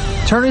News.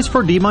 Attorneys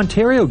for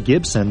DeMontario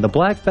Gibson, the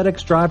black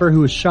FedEx driver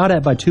who was shot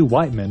at by 2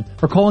 white men,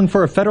 are calling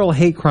for a federal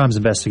hate crimes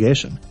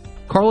investigation.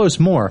 Carlos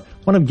Moore,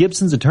 one of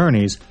Gibson's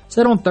attorneys,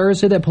 said on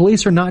Thursday that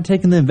police are not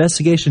taking the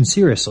investigation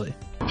seriously.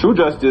 True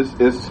justice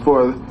is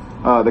for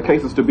the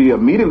cases to be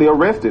immediately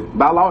arrested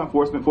by law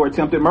enforcement for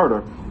attempted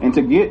murder and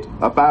to get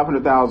a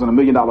 $500,000, $1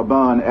 million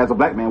bond as a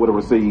black man would have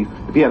received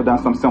if he had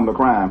done some similar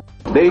crime.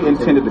 They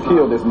intended to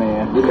kill this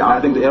man.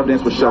 I think the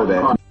evidence would show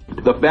that.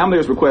 The family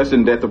is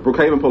requesting that the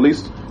Brookhaven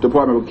Police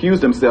Department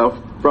recuse themselves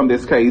from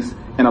this case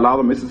and allow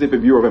the Mississippi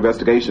Bureau of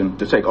Investigation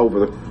to take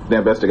over the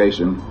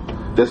investigation.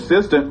 The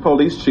assistant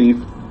police chief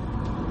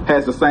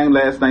has the same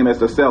last name as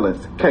the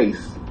assailant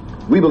case.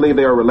 We believe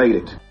they are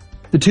related.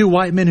 The two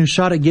white men who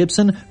shot at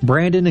Gibson,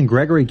 Brandon and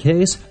Gregory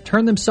Case,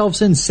 turned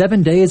themselves in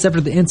 7 days after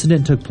the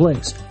incident took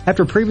place.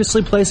 After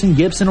previously placing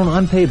Gibson on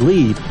unpaid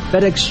leave,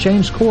 FedEx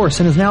changed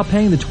course and is now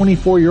paying the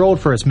 24-year-old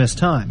for his missed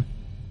time.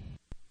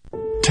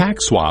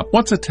 Tax swap?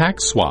 What's a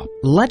tax swap?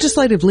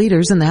 Legislative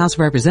leaders in the House of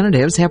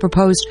Representatives have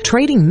proposed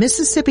trading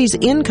Mississippi's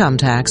income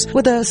tax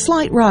with a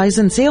slight rise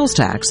in sales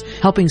tax,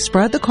 helping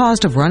spread the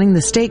cost of running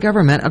the state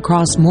government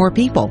across more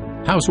people.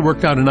 How's it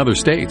worked out in other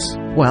states?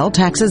 Well,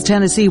 Texas,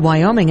 Tennessee,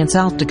 Wyoming, and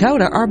South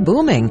Dakota are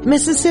booming.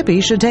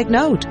 Mississippi should take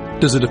note.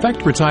 Does it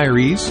affect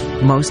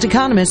retirees? Most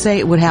economists say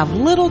it would have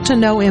little to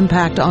no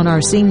impact on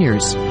our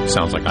seniors.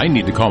 Sounds like I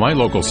need to call my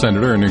local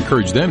senator and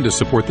encourage them to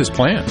support this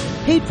plan.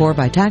 Paid for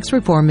by Tax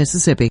Reform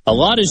Mississippi. A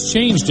lot has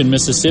changed in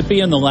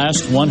Mississippi in the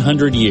last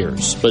 100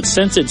 years, but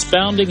since its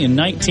founding in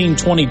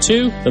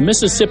 1922, the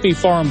Mississippi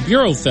Farm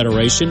Bureau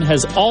Federation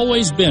has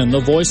always been the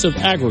voice of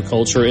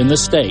agriculture in the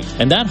state,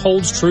 and that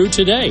holds true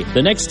today.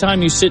 The next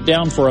time you sit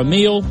down for a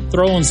meal,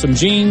 throw on some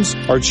jeans,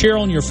 or cheer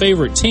on your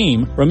favorite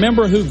team,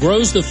 remember who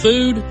grows the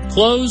food,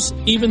 clothes,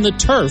 even the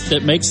turf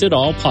that makes it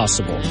all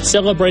possible.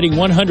 Celebrating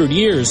 100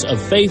 years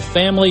of Faith,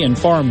 Family, and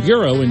Farm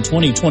Bureau in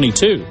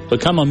 2022.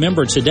 Become a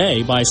member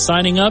today by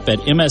signing up at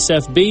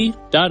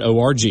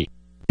msfb.org.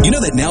 You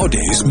know that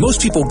nowadays,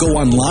 most people go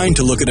online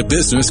to look at a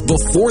business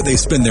before they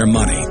spend their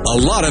money. A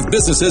lot of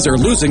businesses are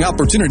losing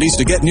opportunities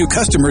to get new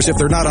customers if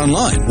they're not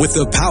online. With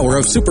the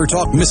power of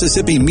SuperTalk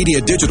Mississippi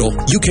Media Digital,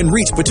 you can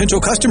reach potential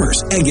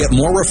customers and get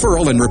more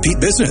referral and repeat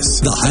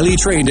business. The highly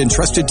trained and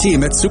trusted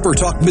team at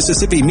SuperTalk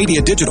Mississippi Media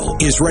Digital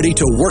is ready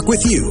to work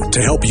with you to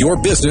help your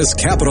business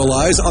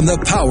capitalize on the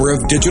power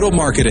of digital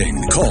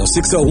marketing. Call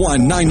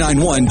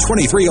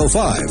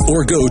 601-991-2305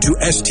 or go to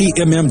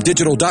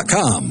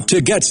stmmdigital.com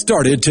to get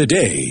started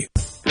today.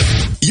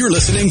 You're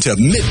listening to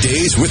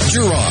Middays with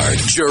Gerard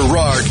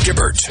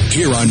Gibert,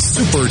 here on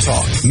Super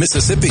Talk,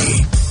 Mississippi.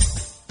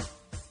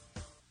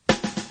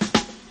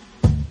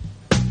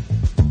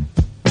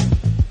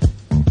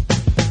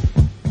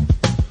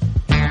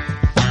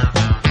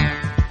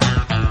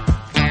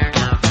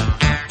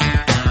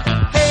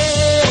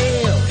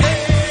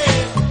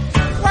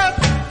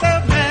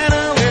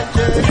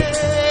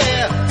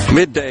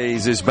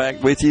 MidDays is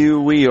back with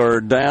you. We are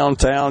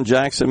downtown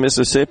Jackson,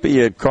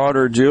 Mississippi at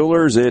Carter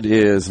Jewelers. It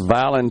is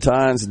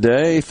Valentine's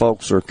Day.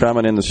 Folks are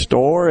coming in the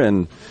store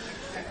and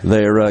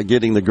they're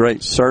getting the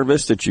great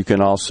service that you can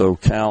also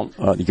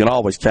you can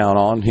always count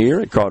on here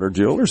at Carter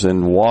Jewelers,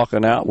 and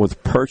walking out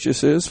with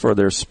purchases for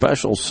their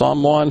special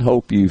someone.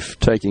 Hope you've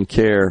taken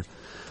care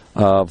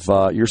of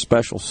your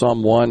special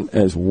someone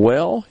as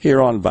well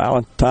here on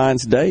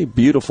Valentine's Day.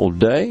 Beautiful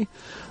day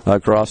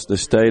across the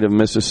state of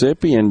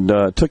Mississippi, and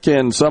took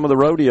in some of the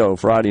rodeo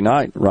Friday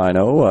night.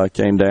 Rhino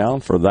came down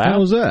for that. How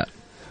was that?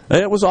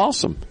 It was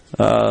awesome.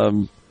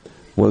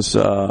 Was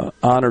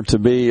honored to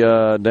be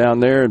down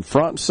there in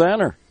front and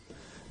center,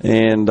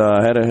 and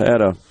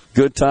had a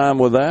good time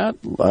with that.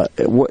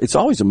 It's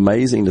always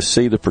amazing to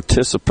see the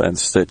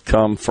participants that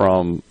come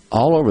from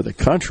all over the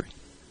country.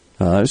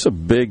 It's a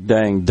big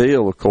dang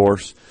deal, of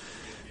course,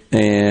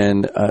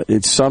 and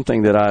it's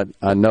something that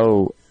I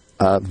know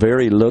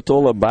very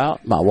little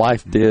about. My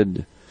wife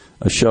did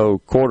a show,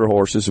 quarter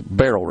horses,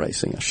 barrel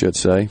racing, I should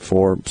say,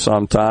 for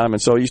some time,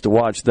 and so I used to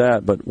watch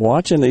that. But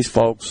watching these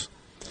folks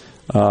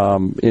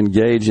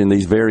engage in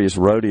these various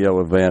rodeo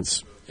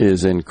events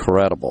is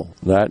incredible.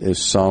 That is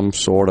some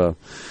sort of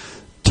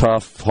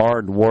tough,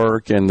 hard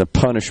work, and the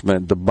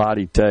punishment the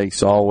body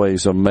takes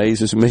always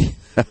amazes me.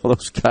 How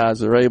those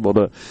guys are able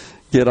to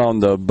get on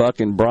the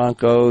bucking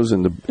broncos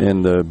and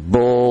the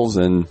bulls,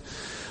 and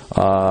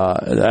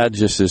that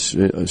just is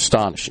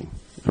astonishing,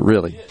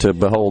 really, to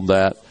behold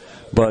that.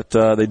 But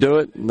they do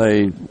it, and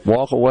they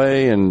walk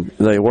away, and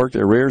they work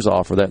their rears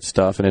off for that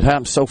stuff, and it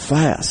happens so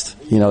fast.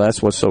 You know,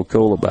 that's what's so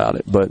cool about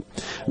it. But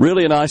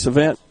really a nice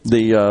event.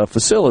 The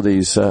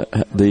facilities,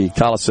 the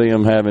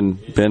Coliseum having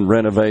been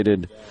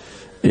renovated,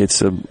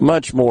 it's a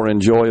much more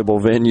enjoyable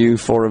venue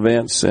for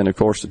events. And, of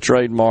course, the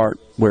Trade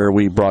Mart, where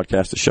we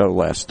broadcast the show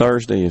last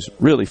Thursday, is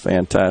really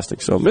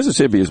fantastic. So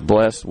Mississippi is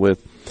blessed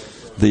with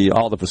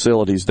all the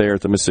facilities there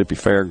at the Mississippi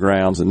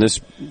Fairgrounds, and this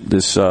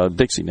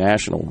Dixie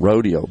National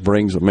Rodeo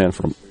brings them in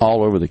from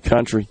all over the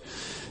country,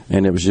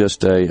 and it was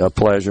just a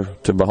pleasure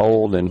to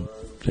behold and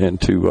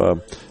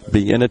to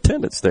be in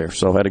attendance there.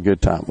 So I had a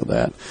good time with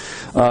that.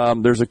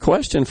 There's a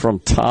question from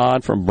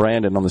Todd from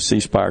Brandon on the C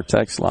Spire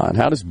text line.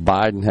 How does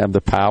Biden have the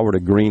power to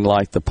green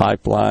light the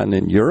pipeline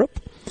in Europe?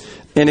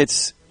 And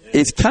it's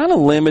It's kind of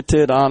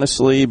limited,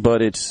 honestly,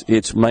 but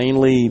it's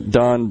mainly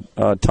done,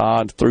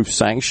 Todd, through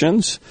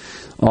sanctions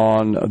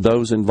on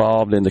those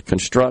involved in the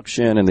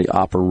construction and the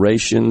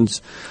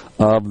operations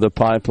of the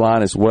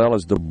pipeline, as well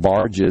as the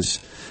barges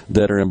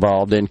that are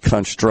involved in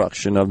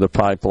construction of the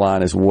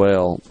pipeline as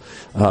well,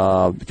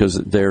 because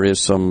there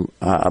is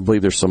I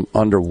believe there's some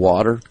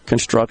underwater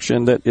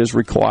construction that is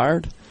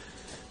required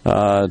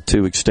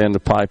to extend the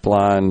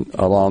pipeline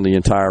along the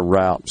entire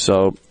route.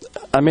 So,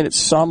 I mean, it's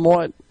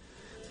somewhat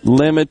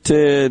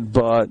limited,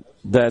 but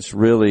that's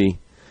really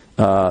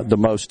the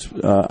most,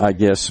 I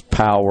guess,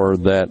 power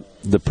that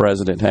the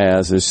president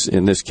has is,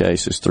 in this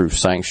case, is through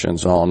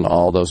sanctions on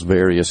all those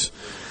various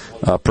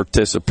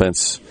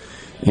participants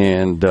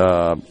and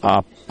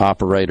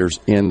operators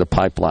in the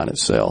pipeline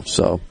itself.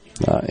 So,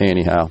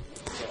 anyhow,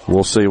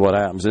 we'll see what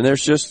happens. And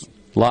there's just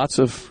lots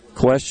of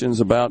questions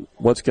about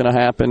what's going to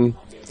happen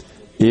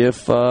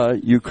if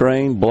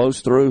Russia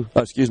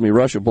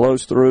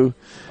blows through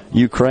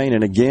Ukraine.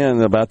 And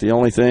again, about the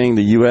only thing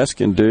the U.S.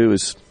 can do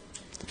is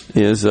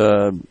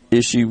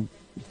issue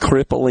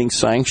crippling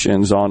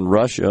sanctions on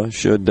Russia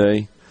should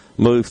they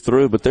move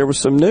through. But there was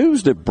some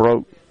news that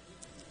broke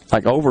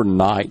like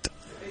overnight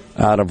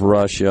out of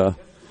Russia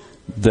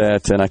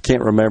that, and I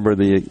can't remember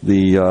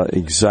the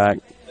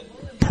exact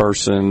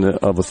person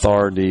of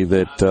authority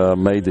that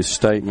made this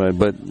statement,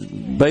 but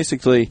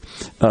basically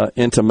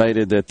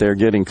intimated that they're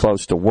getting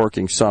close to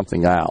working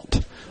something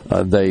out,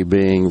 they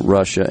being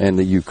Russia and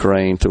the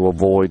Ukraine, to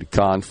avoid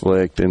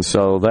conflict. And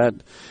so that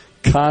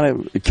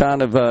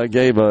kind of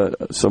gave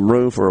some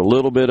room for a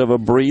little bit of a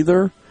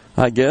breather,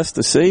 I guess,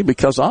 to see,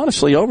 because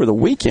honestly, over the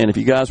weekend, if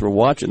you guys were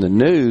watching the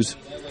news,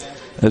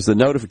 as the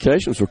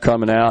notifications were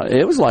coming out,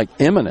 it was like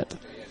imminent.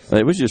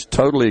 It was just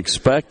totally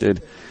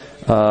expected.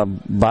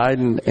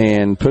 Biden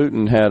and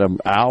Putin had an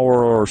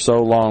hour or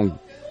so long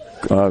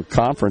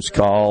conference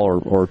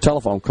call or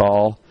telephone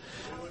call,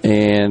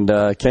 and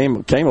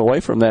came away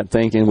from that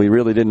thinking we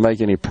really didn't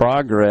make any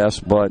progress.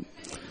 But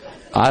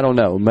I don't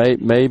know.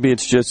 Maybe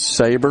it's just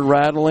saber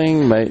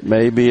rattling.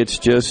 Maybe it's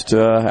just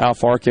how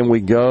far can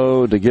we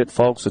go to get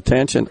folks'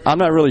 attention. I'm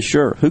not really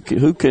sure.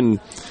 Who can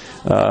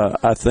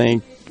I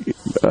think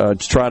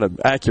try to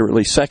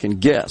accurately second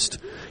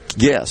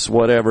guess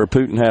whatever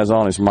Putin has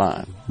on his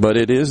mind. But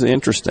it is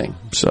interesting.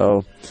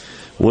 So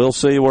we'll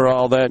see where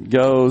all that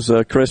goes.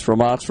 Chris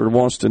from Oxford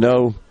wants to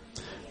know,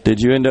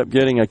 did you end up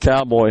getting a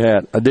cowboy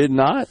hat? I did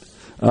not.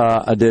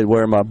 I did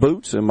wear my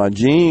boots and my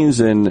jeans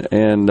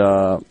and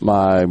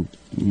my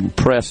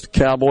pressed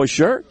cowboy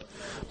shirt,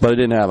 but I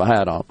didn't have a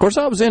hat on. Of course,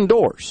 I was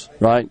indoors,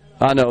 right?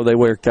 I know they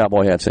wear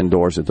cowboy hats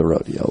indoors at the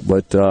rodeo,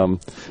 but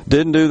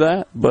didn't do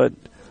that. But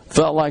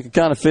felt like it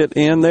kind of fit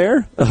in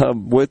there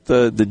with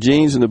the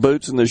jeans and the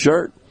boots and the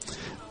shirt.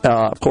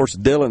 Of course,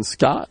 Dylan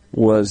Scott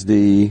was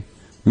the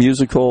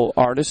musical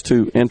artist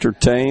who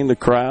entertained the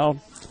crowd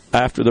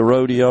after the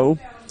rodeo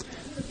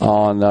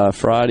on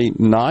Friday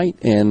night,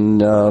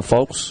 and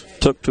folks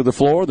took to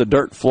the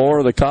dirt floor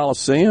of the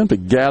Coliseum to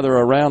gather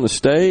around the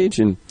stage.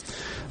 And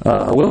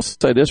I will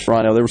say this,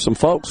 Rhino, there were some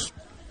folks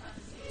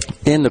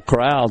in the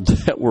crowd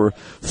that were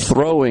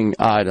throwing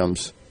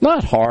items,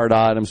 not hard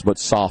items, but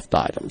soft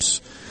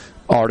items,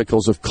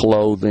 articles of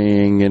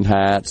clothing and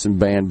hats and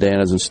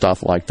bandanas and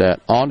stuff like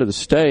that onto the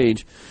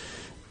stage.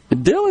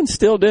 Dylan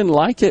still didn't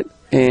like it,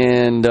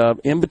 and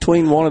in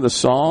between one of the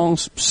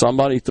songs,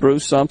 somebody threw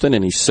something,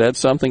 and he said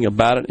something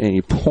about it, and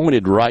he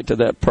pointed right to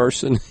that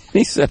person.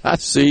 He said, I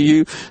see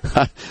you.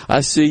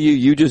 I see you.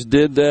 You just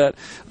did that.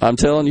 I'm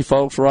telling you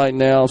folks right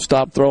now,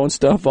 stop throwing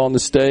stuff on the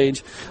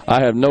stage.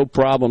 I have no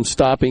problem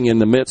stopping in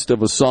the midst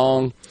of a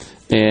song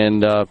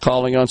and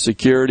calling on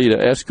security to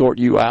escort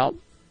you out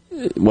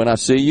when I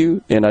see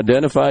you and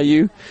identify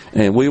you,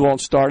 and we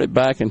won't start it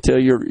back until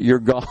you're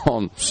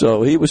gone.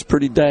 So he was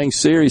pretty dang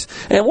serious.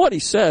 And what he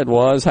said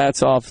was,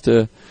 hats off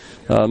to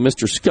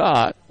Mr.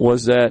 Scott,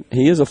 was that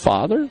he is a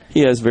father.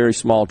 He has very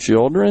small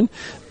children,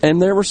 and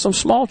there were some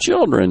small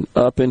children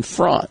up in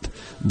front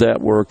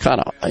that were kind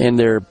of in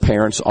their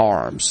parents'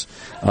 arms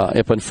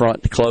up in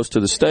front close to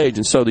the stage.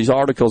 And so these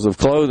articles of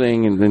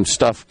clothing and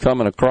stuff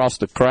coming across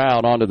the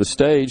crowd onto the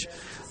stage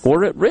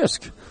were at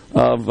risk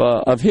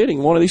of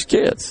hitting one of these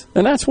kids.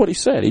 And that's what he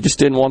said. He just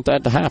didn't want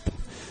that to happen.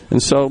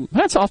 And so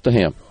hats off to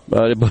him.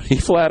 But he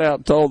flat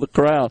out told the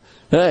crowd,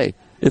 hey,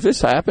 if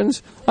this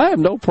happens, I have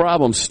no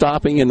problem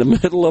stopping in the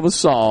middle of a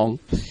song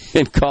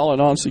and calling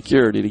on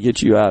security to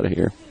get you out of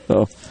here.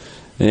 So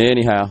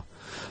anyhow,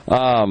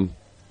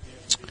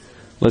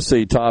 let's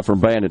see, Todd from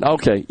Bandit.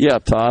 Okay, yeah,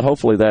 Todd,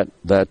 hopefully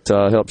that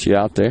helps you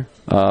out there.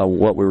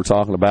 What we were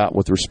talking about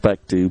with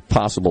respect to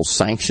possible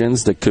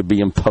sanctions that could be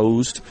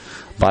imposed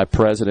by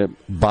President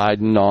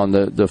Biden on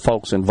the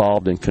folks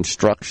involved in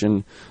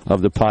construction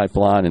of the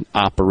pipeline and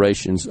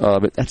operations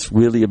of it. That's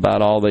really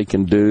about all they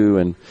can do,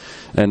 and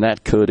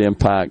that could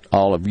impact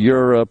all of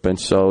Europe. And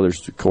so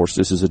there's, of course,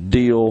 this is a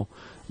deal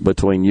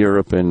between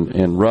Europe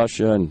and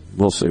Russia, and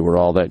we'll see where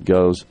all that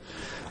goes.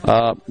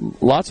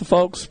 Lots of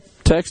folks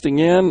texting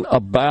in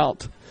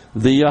about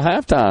the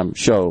halftime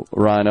show,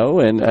 Rhino,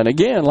 and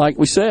again, like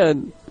we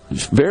said,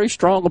 very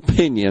strong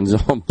opinions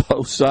on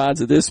both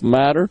sides of this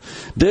matter.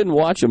 Didn't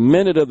watch a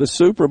minute of the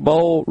Super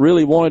Bowl.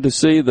 Really wanted to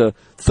see the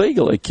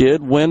Thiegle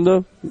kid win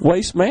the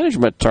Waste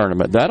Management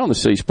Tournament. That on the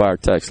C Spire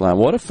text line.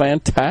 What a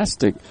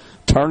fantastic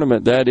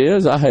tournament that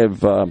is. I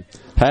have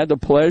had the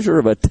pleasure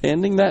of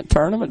attending that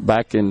tournament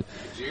back in,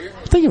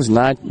 I think it was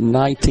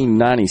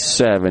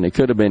 1997. It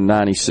could have been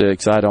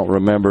 96. I don't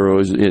remember. It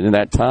was in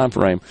that time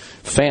frame.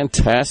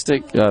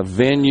 Fantastic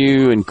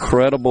venue,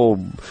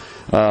 incredible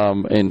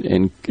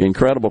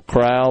incredible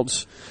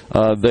crowds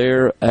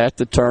there at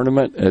the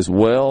tournament as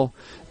well.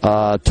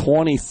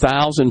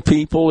 20,000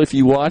 people, if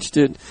you watched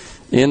it,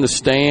 in the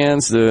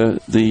stands. The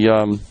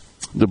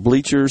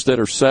bleachers that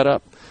are set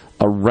up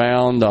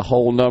around the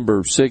hole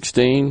number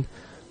 16.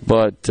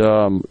 But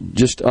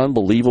just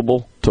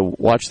unbelievable to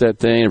watch that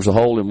thing. There was a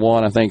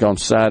hole-in-one, I think, on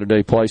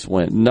Saturday. Place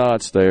went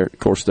nuts there. Of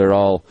course, they're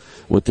all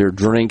with their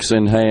drinks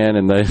in hand,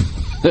 and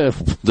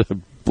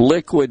the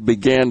liquid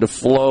began to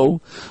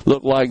flow,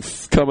 looked like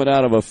coming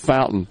out of a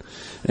fountain.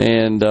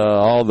 And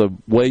all the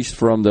waste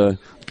from the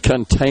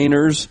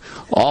containers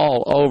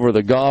all over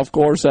the golf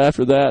course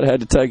after that. Had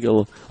to take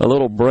a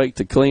little break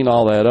to clean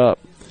all that up.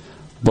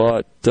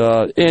 But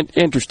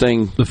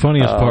interesting. The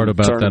funniest part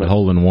about tournament. that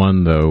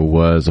hole-in-one, though,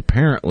 was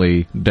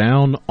apparently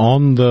down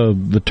on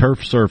the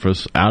turf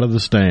surface out of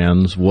the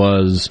stands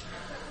was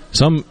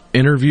some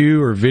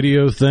interview or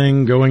video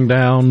thing going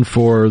down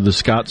for the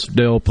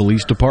Scottsdale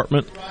Police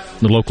Department,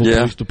 the local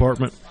police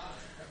department.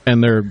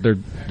 And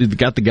they've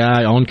got the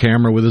guy on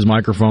camera with his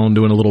microphone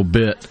doing a little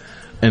bit,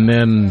 and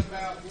then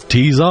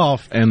tees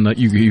off, and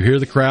you hear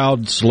the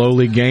crowd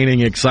slowly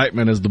gaining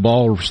excitement as the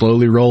ball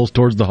slowly rolls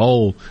towards the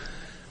hole.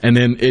 And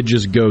then it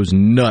just goes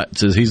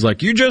nuts as he's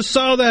like, "You just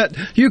saw that.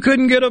 You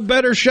couldn't get a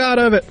better shot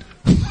of it."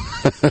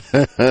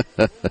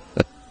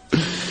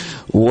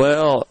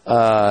 Well,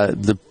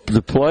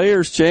 the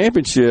Players'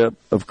 Championship,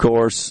 of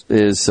course,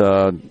 is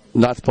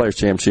not the Players'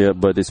 Championship,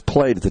 but it's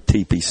played at the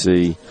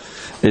TPC.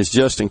 It's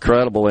just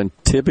incredible and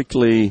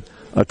typically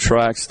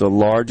attracts the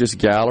largest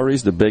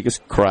galleries, the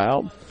biggest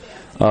crowd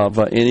of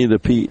any of the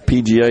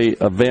PGA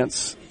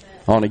events.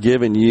 On a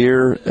given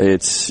year,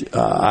 it's,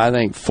 I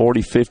think,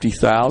 40,000,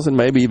 50,000,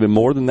 maybe even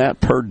more than that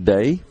per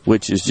day,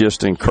 which is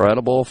just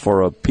incredible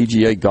for a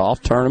PGA golf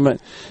tournament.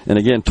 And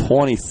again,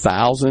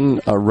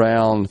 20,000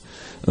 around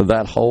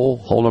that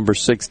hole number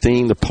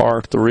 16, the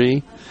par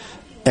 3.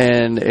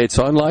 And it's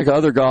unlike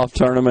other golf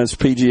tournaments,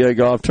 PGA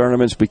golf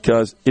tournaments,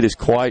 because it is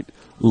quite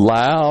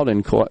loud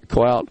and quite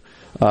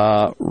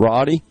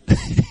rowdy,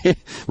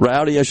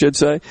 I should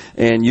say,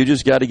 and you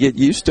just got to get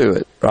used to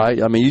it,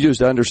 right? I mean, you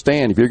just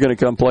understand if you're going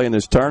to come play in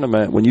this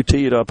tournament, when you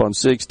tee it up on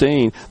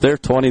 16, there are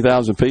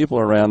 20,000 people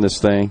around this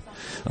thing,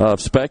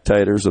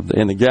 spectators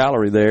in the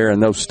gallery there,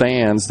 and those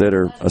stands that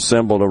are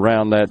assembled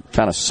around that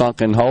kind of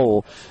sunken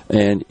hole,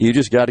 and you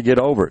just got to get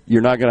over it.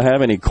 You're not going to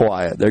have any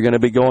quiet. They're going to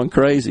be going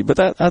crazy, but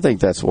I think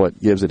that's what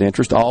gives it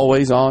interest.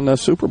 Always on the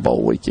Super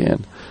Bowl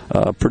weekend.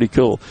 Pretty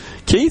cool.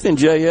 Keith in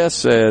JS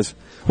says,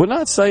 would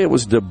not say it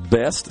was the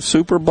best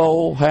Super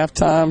Bowl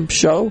halftime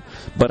show,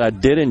 but I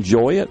did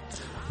enjoy it,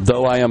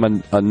 though I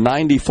am a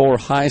 94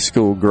 high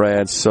school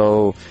grad,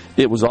 so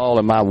it was all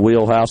in my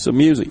wheelhouse of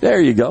music. There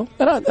you go.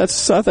 And I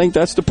think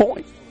that's the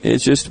point.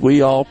 It's just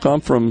we all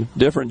come from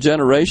different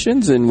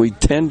generations, and we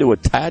tend to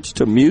attach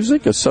to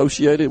music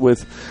associated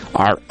with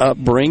our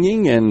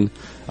upbringing and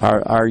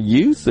our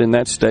youth, and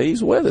that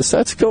stays with us.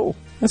 That's cool.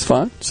 That's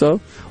fine. So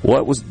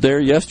what was there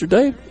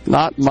yesterday?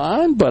 Not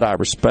mine, but I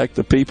respect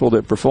the people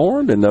that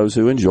performed and those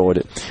who enjoyed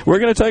it. We're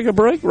going to take a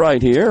break right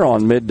here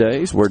on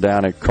Middays. We're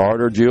down at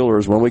Carter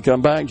Jewelers. When we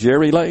come back,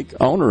 Jerry Lake,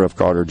 owner of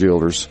Carter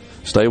Jewelers.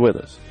 Stay with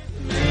us.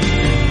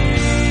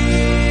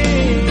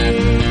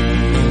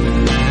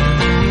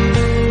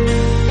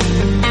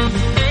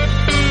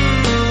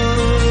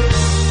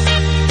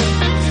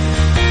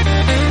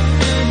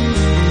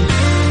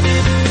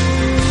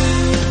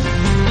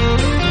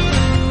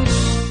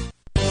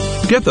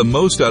 Get the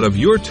most out of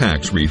your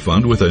tax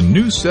refund with a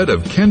new set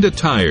of Kenda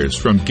tires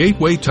from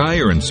Gateway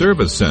Tire and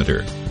Service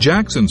Center,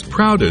 Jackson's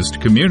proudest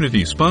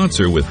community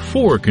sponsor with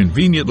 4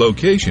 convenient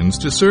locations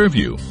to serve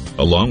you.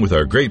 Along with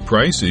our great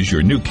prices,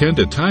 your new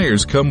Kenda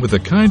tires come with a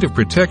kind of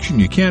protection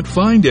you can't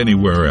find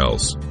anywhere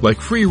else, like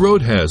free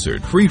road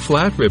hazard, free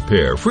flat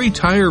repair, free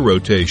tire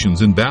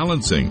rotations and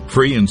balancing,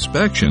 free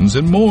inspections,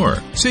 and more.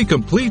 See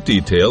complete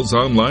details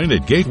online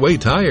at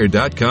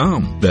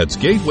gatewaytire.com. That's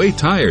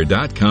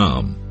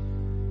gatewaytire.com.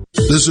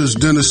 This is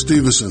Dennis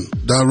Stevenson,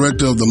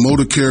 Director of the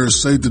Motor Carrier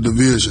Safety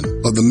Division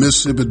of the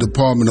Mississippi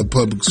Department of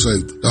Public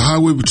Safety. The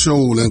Highway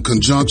Patrol, in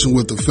conjunction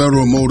with the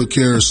Federal Motor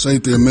Carrier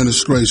Safety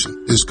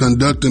Administration, is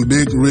conducting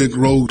big rig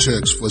road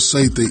checks for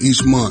safety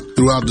each month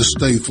throughout the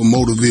state for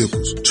motor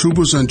vehicles.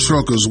 Troopers and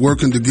truckers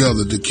working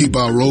together to keep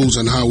our roads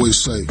and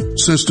highways safe.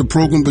 Since the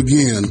program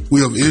began,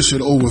 we have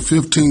issued over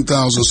 15,000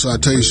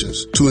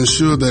 citations to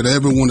ensure that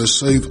everyone is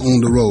safe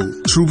on the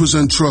road. Troopers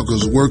and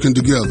truckers working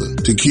together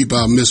to keep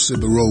our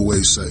Mississippi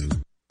roadways safe.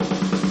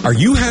 Are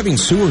you having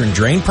sewer and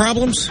drain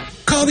problems?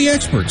 Call the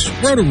experts,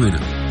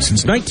 Roto-Rooter.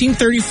 Since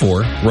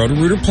 1934,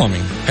 Roto-Rooter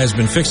Plumbing has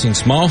been fixing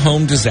small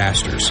home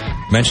disasters.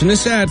 Mention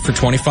this ad for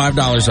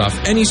 $25 off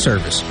any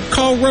service.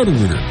 Call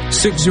Roto-Rooter,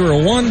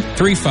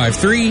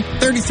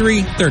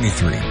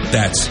 601-353-3333.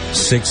 That's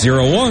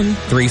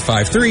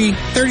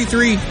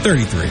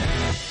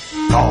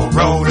 601-353-3333. Call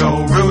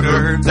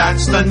Roto-Rooter,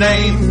 that's the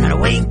name. And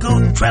away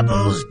go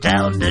troubles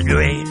down the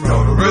drain.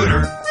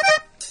 Roto-Rooter.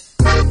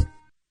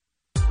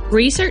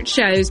 Research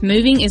shows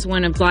moving is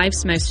one of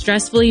life's most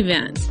stressful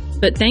events,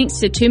 but thanks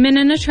to 2 Men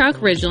in a Truck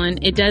Ridgeland,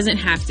 it doesn't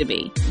have to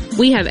be.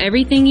 We have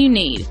everything you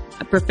need.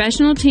 A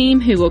professional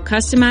team who will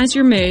customize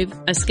your move,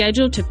 a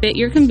schedule to fit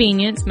your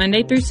convenience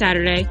Monday through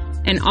Saturday,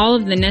 and all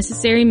of the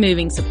necessary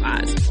moving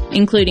supplies,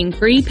 including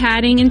free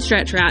padding and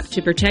stretch wrap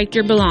to protect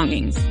your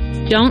belongings.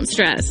 Don't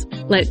stress.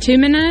 Let 2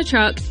 Men in a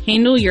Truck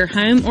handle your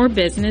home or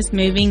business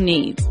moving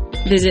needs.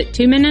 Visit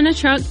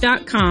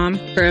 2meninatruck.com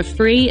for a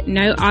free,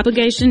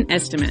 no-obligation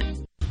estimate.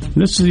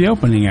 This is the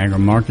opening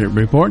agri-market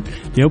report.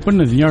 The open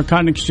of the New York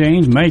Cotton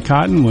Exchange, May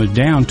cotton was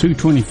down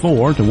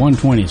 $2.24 to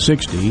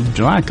 $120.60.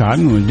 July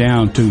cotton was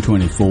down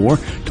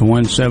 $2.24 to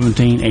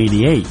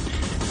 $117.88.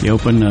 The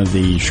open of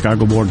the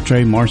Chicago Board of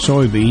Trade, March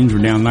soybeans were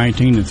down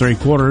 19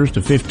 3/4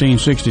 to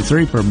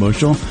 $15.63 per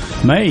bushel.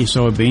 May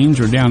soybeans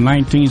were down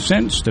 19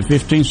 cents to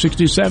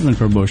 $15.67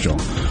 per bushel.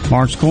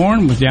 March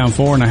corn was down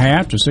 4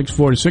 1/2 to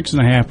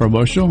 $6.46 per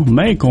bushel.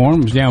 May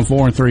corn was down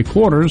 4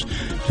 3/4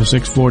 to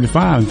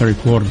 $6.45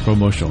 3/4 per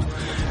bushel.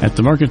 At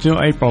the Mercantile,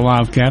 April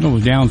live cattle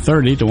was down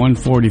 30 to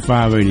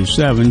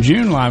 $145.87.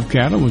 June live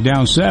cattle was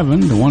down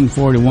 7 to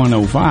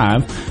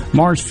 $141.05.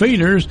 March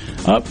feeders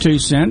up 2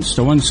 cents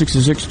to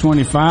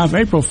 $166.25.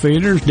 April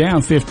feeders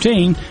down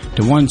 15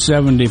 to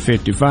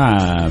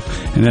 $170.55.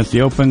 And at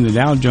the open, the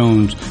Dow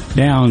Jones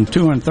down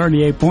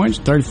 238 points,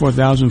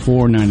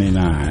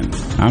 34,499.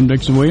 I'm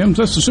Dixon Williams.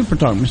 That's the Super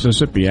Talk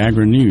Mississippi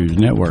Agri News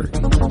Network.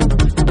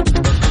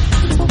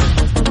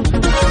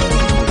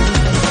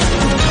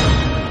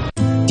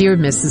 Dear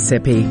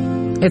Mississippi,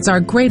 it's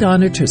our great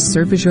honor to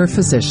serve as your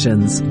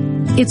physicians.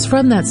 It's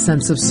from that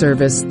sense of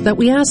service that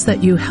we ask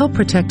that you help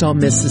protect all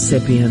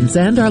Mississippians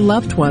and our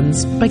loved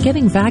ones by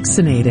getting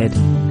vaccinated.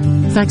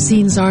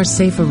 Vaccines are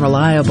safe and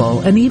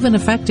reliable and even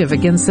effective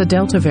against the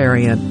Delta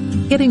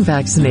variant. Getting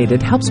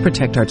vaccinated helps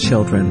protect our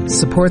children,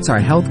 supports our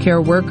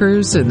healthcare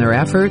workers in their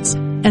efforts,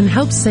 and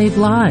helps save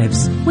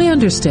lives. We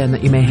understand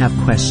that you may have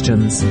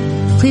questions.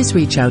 Please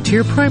reach out to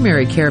your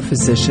primary care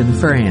physician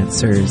for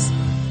answers.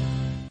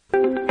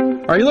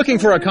 Are you looking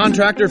for a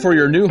contractor for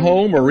your new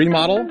home or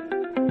remodel?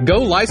 Go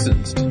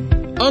licensed.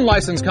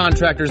 Unlicensed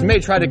contractors may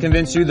try to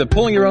convince you that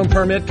pulling your own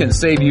permit can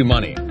save you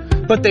money,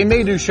 but they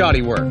may do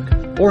shoddy work,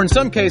 or in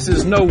some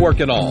cases no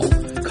work at all,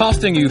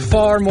 costing you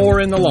far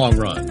more in the long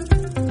run.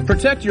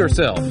 Protect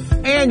yourself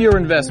and your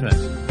investment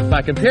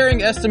by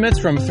comparing estimates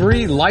from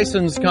 3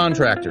 licensed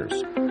contractors.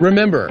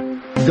 Remember,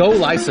 go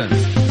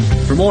licensed.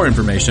 For more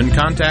information,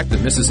 contact the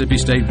Mississippi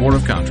State Board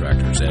of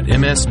Contractors at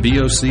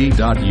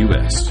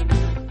msboc.us.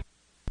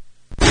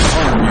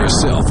 Arm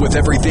yourself with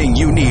everything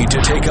you need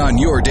to take on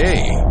your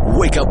day.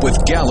 Wake up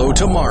with Gallo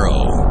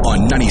tomorrow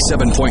on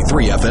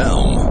 97.3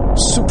 FM.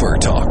 Super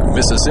Talk,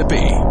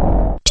 Mississippi.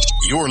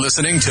 You're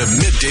listening to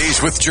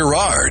Middays with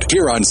Gerard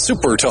here on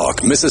Super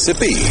Talk,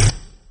 Mississippi.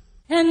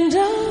 And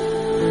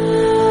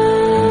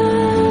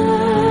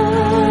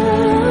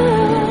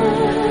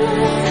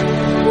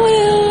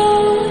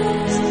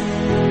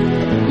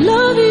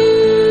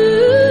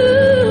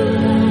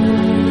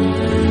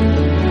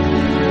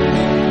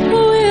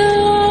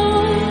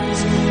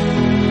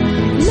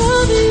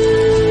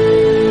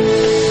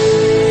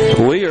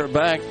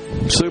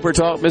Super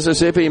Talk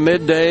Mississippi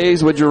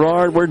Middays with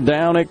Gerard. We're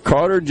down at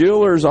Carter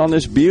Jewelers on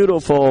this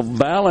beautiful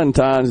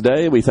Valentine's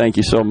Day. We thank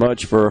you so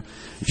much for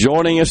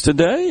joining us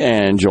today,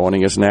 and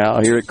joining us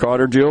now here at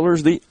Carter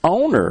Jewelers, the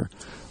owner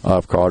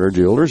of Carter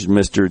Jewelers,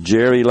 Mr.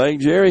 Jerry Lake.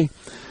 Jerry,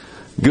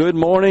 good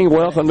morning.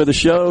 Welcome to the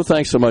show.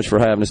 Thanks so much for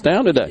having us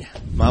down today.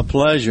 My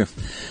pleasure.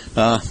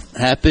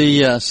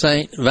 Happy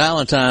St.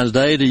 Valentine's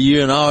Day to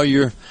you and all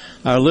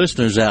our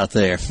listeners out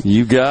there.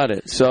 You got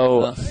it.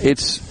 So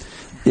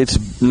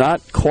It's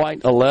not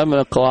quite 11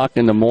 o'clock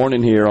in the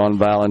morning here on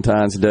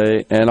Valentine's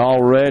Day, and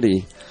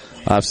already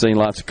I've seen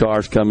lots of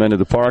cars come into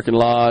the parking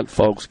lot,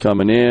 folks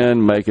coming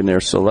in, making their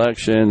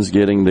selections,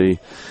 getting the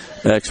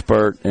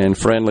expert and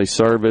friendly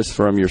service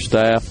from your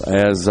staff,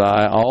 as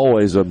I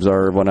always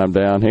observe when I'm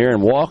down here,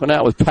 and walking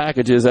out with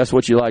packages. That's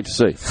what you like to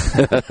see.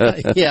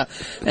 Yeah,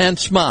 and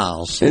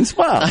smiles. And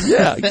smiles,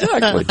 yeah,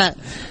 exactly.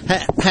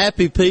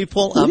 Happy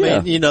people. I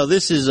mean, you know,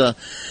 this is a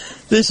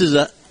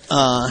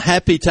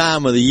happy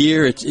time of the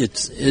year.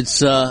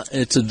 It's a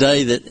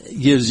day that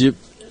gives you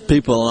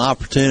people an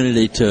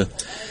opportunity to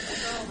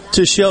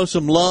show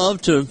some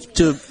love to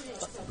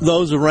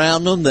those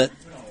around them that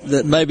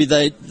maybe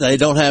they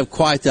don't have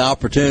quite the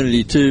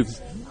opportunity to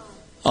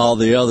all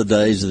the other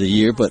days of the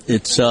year. But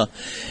it's a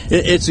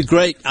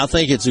great, I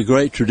think it's a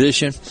great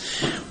tradition.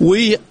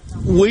 We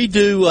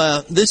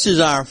do this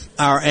is our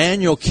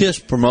annual KISS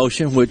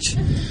promotion, which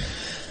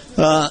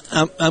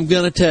I'm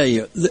going to tell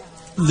you.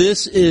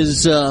 This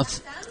is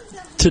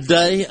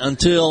today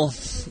until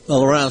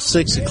around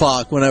 6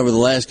 o'clock, whenever the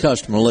last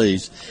customer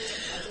leaves,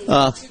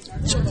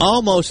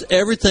 almost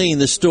everything in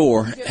the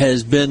store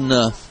has been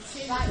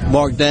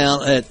marked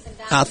down at,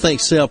 I think,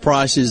 sale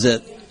prices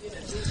that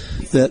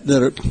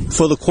are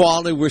for the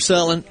quality we're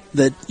selling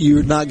that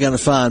you're not going to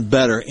find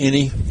better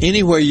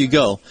anywhere you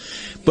go.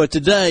 But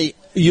today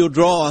you'll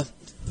draw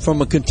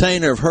from a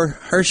container of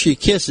Hershey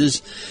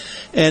Kisses,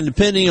 and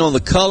depending on the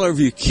color of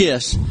your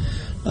kiss,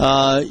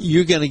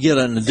 you're going to get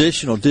an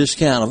additional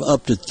discount of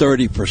up to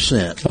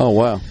 30%. Oh,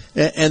 wow.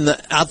 And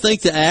I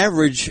think the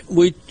average,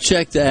 we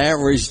checked the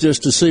average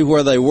just to see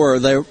where they were.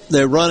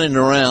 They're running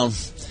around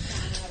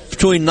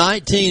between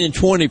 19 and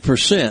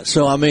 20%.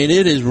 So, I mean,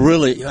 it is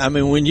really, I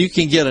mean, when you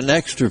can get an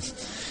extra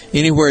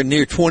anywhere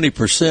near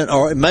 20%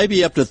 or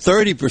maybe up to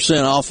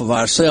 30% off of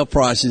our sale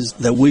prices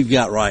that we've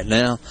got right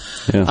now,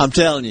 I'm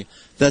telling you,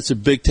 that's a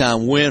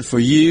big-time win for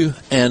you.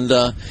 And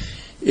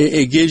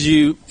it gives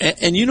you,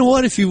 and you know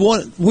what, if you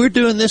want, we're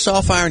doing this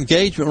off our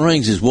engagement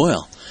rings as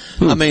well.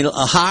 I mean, a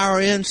higher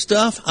end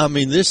stuff. I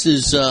mean, this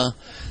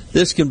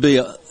can be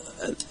a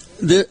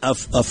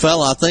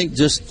fella, I think,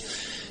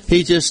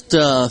 he just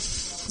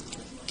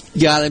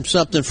got him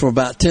something for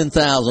about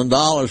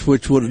 $10,000,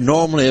 which would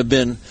normally have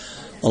been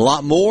a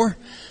lot more.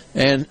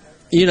 And,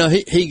 you know,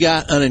 he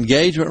got an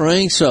engagement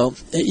ring. So,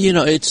 you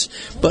know,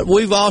 but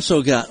we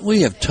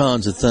have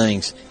tons of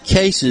things.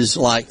 Cases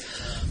like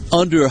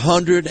under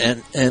 100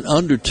 and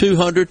under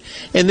 200.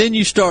 And then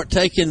you start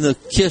taking the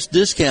KISS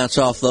discounts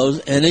off those,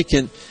 and it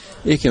can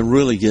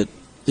really get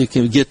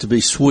to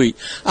be sweet.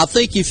 I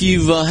think if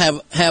you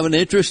have an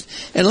interest,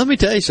 and let me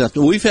tell you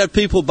something, we've had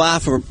people buy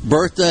for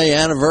birthday,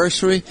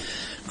 anniversary,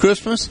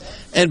 Christmas,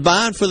 and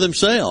buying for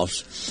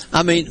themselves.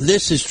 I mean,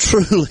 this is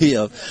truly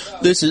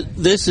this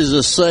is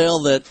a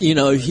sale that, you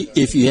know,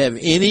 if you have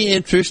any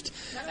interest,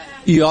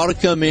 you ought to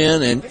come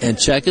in and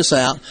check us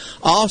out.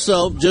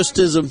 Also, just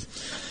as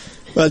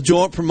a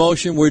joint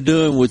promotion we're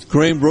doing with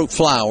Greenbrook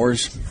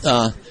Flowers,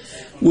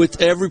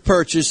 with every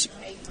purchase,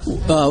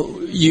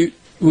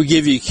 we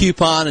give you a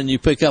coupon and you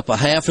pick up a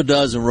half a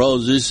dozen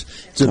roses.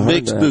 It's a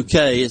big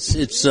bouquet.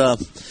 It's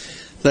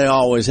they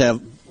always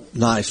have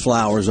nice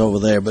flowers over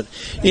there. But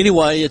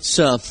anyway,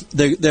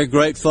 they're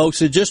great folks.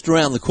 They're just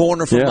around the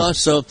corner from us.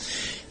 So,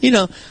 you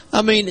know,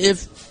 I mean,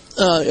 if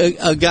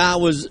a guy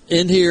was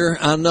in here,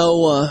 I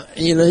know,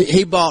 you know,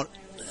 he bought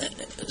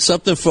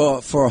something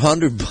for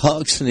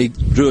 $100 and he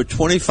drew a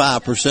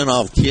 25%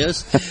 off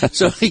KISS,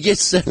 so he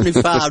gets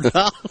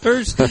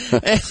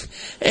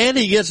 $75 and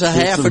he gets a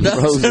half a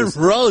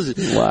dozen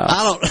roses.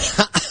 Wow.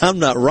 I'm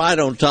not right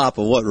on top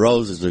of what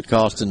roses are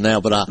costing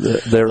now, but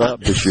they're up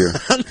this year.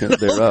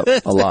 They're up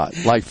a lot,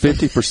 like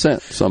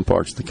 50% some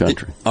parts of the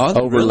country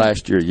over really?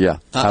 Last year. Yeah,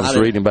 I was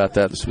reading about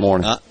that this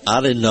morning.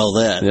 I didn't know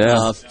that.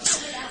 Yeah,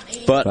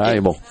 but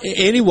valuable.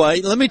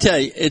 Anyway, let me tell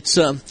you, it's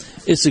a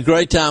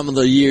great time of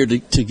the year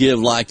to give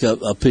like a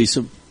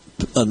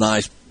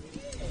nice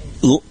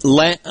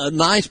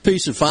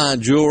piece of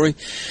fine jewelry,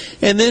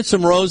 and then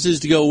some roses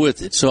to go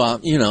with it. So I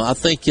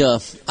think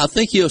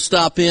you'll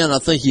stop in. I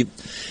think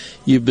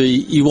you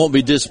won't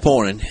be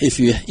disappointed if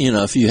you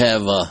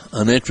have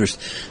an interest.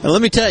 And let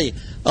me tell you,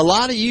 a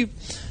lot of you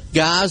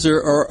guys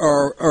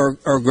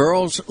or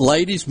girls,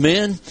 ladies,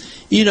 men,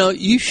 you know,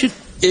 you should,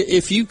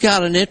 if you've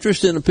got an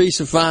interest in a piece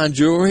of fine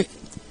jewelry,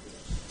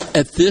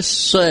 at this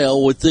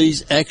sale with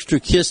these extra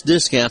KISS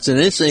discounts, and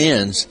this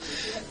ends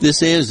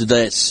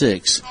today at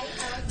 6.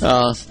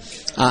 I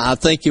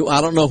think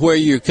I don't know where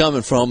you're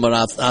coming from, but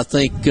I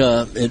think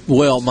it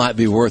might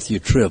be worth your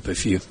trip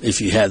if you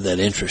have that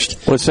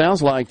interest. Well, it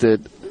sounds like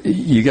that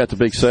you got the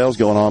big sales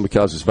going on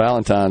because it's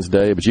Valentine's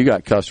Day, but you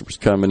got customers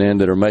coming in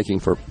that are making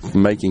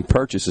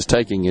purchases,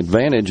 taking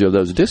advantage of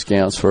those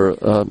discounts for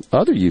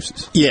other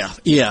uses. Yeah,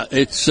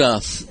 it's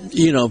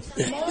you know,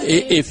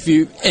 if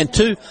you and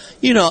two,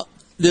 you know.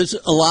 There's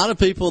a lot of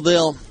people,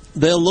 they'll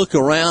look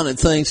around at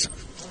things,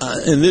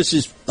 and this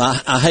is,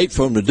 I hate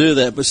for them to do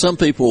that, but some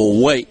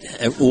people will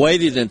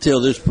waited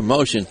until this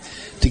promotion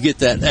to get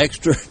that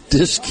extra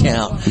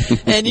discount.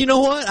 And you know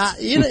what?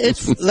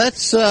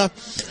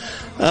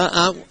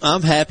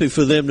 I'm happy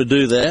for them to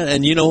do that.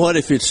 And you know what?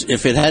 If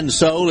it hadn't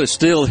sold, it's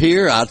still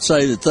here. I'd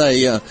say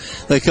that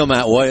they come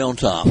out way on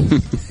top.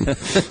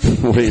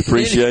 We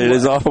appreciate it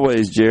as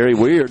always, Jerry.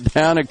 We are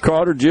down at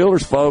Carter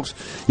Jewelers, folks.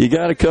 You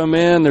got to come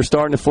in. They're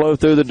starting to flow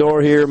through the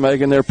door here,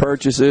 making their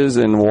purchases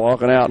and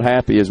walking out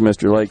happy, as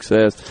Mr. Lake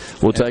says.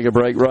 We'll take a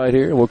break right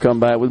here. We'll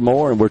come back with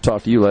more, and we'll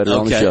talk to you later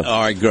on the show.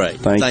 All right, great.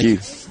 Thank you.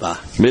 Bye.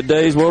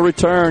 Middays will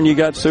return. You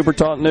got Super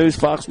Talk News,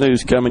 Fox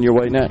News coming your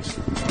way next.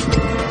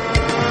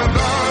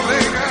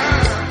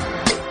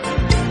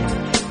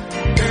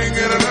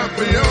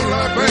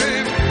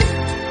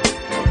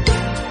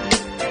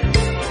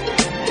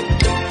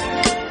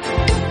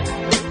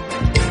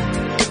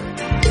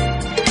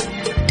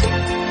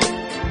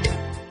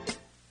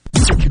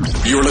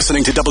 You're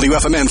listening to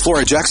WFMN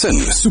Flora Jackson,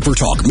 Super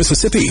Talk,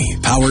 Mississippi,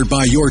 powered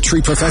by your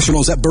tree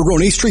professionals at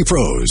Barone's Tree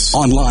Pros.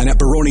 Online at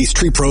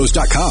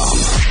baronestreepros.com.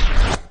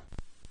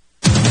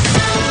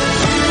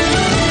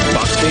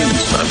 Fox 10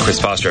 I'm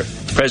Chris Foster.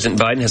 President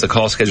Biden has a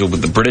call scheduled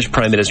with the British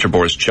Prime Minister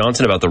Boris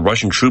Johnson about the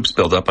Russian troops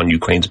buildup on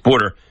Ukraine's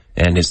border.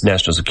 And his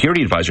national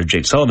security advisor,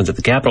 Jake Sullivan's at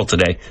the Capitol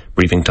today,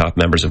 briefing top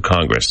members of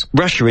Congress.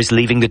 Russia is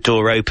leaving the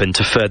door open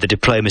to further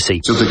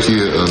diplomacy.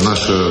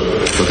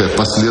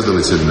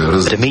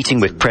 At a meeting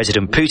with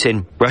President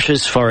Putin,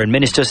 Russia's Foreign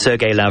Minister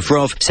Sergei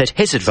Lavrov said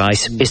his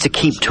advice is to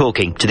keep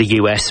talking to the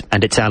US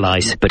and its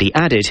allies. But he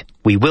added,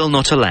 we will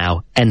not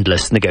allow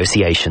endless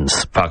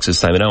negotiations. Fox's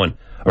Simon Owen.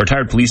 A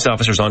retired police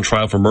officer is on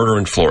trial for murder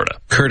in Florida.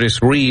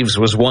 Curtis Reeves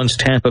was once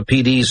Tampa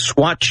PD's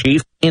SWAT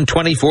chief. In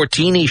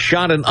 2014, he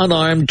shot an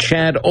unarmed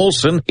Chad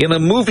Olson in a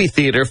movie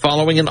theater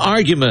following an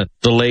argument.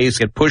 Delays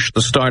had pushed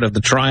the start of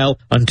the trial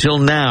until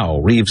now.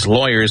 Reeves'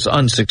 lawyers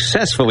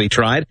unsuccessfully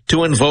tried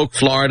to invoke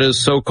Florida's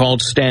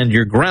so-called Stand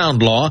Your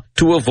Ground law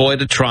to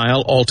avoid a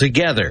trial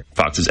altogether.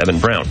 Fox's Evan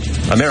Brown.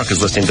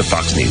 America's listening to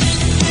Fox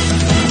News.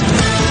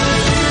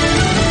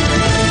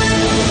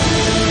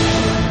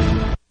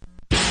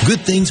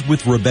 Good Things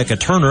with Rebecca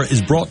Turner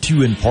is brought to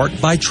you in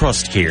part by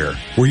TrustCare,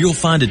 where you'll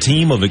find a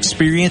team of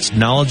experienced,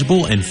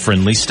 knowledgeable, and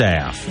friendly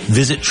staff.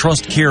 Visit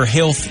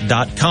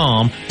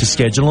TrustCareHealth.com to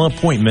schedule an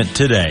appointment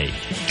today.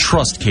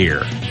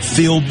 TrustCare.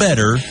 Feel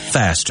better,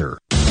 faster.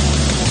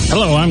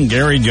 Hello, I'm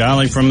Gary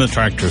Jolly from the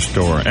Tractor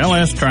Store.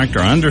 LS Tractor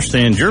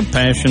understands your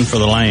passion for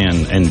the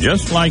land, and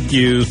just like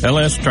you,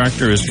 LS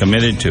Tractor is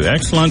committed to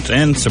excellence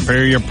and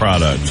superior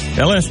products.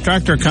 LS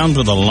Tractor comes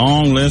with a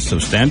long list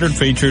of standard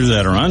features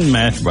that are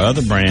unmatched by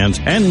other brands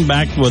and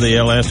backed with the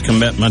LS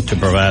commitment to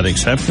provide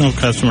exceptional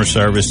customer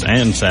service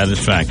and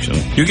satisfaction.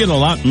 You get a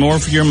lot more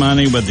for your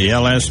money with the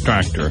LS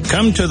Tractor.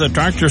 Come to the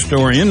Tractor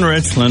Store in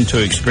Richland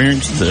to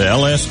experience the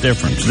LS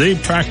difference. The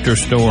Tractor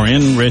Store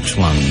in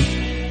Richland.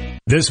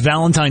 This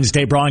Valentine's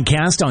Day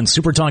broadcast on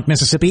Supertalk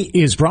Mississippi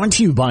is brought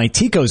to you by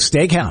Tico's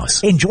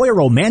Steakhouse. Enjoy a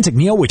romantic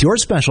meal with your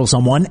special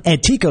someone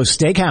at Tico's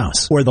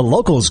Steakhouse, where the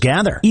locals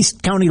gather.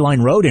 East County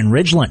Line Road in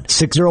Ridgeland,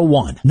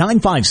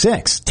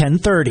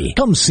 601-956-1030.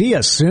 Come see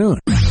us soon.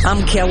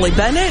 I'm Kelly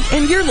Bennett,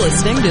 and you're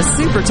listening to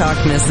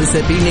Supertalk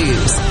Mississippi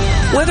News.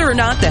 Whether or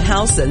not the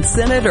House and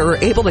Senate are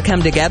able to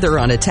come together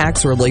on a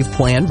tax relief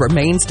plan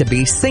remains to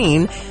be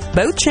seen.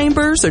 Both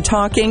chambers are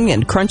talking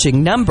and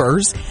crunching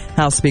numbers.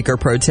 House Speaker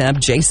Pro Tem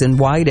Jason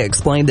White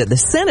explained that the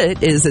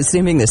Senate is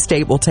assuming the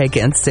state will take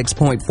in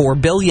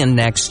 $6.4 billion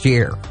next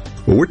year.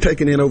 Well, we're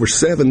taking in over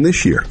 7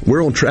 this year.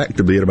 We're on track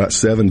to be at about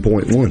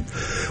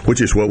 7.1, which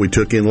is what we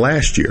took in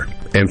last year.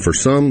 And for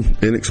some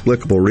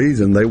inexplicable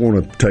reason, they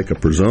want to take a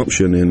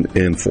presumption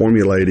in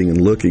formulating and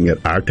looking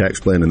at our tax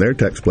plan and their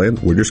tax plan.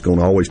 We're just going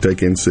to always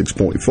take in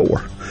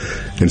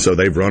 6.4. And so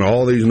they've run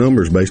all these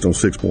numbers based on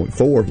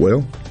 6.4.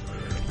 Well,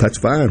 that's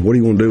fine. What do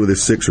you want to do with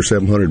this $600 or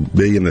 $700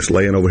 billion that's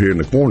laying over here in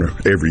the corner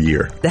every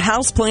year? The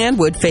House plan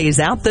would phase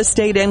out the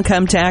state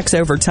income tax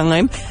over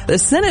time. The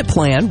Senate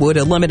plan would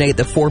eliminate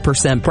the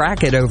 4%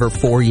 bracket over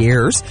 4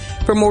 years.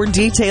 For more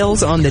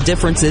details on the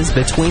differences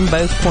between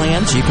both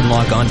plans, you can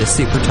log on to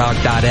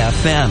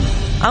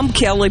supertalk.fm. I'm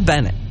Kelly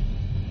Bennett.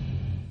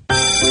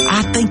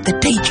 I think the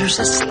teacher's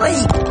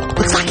asleep.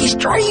 Looks like he's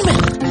dreaming.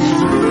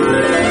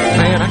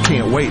 Man, I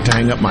can't wait to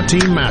hang up my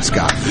team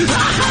mascot.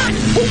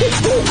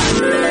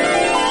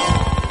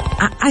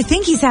 I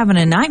think he's having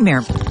a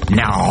nightmare.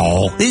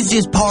 No, this is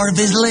just part of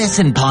his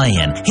lesson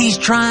plan. He's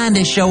trying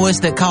to show us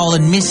that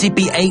calling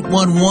Mississippi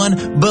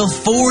 811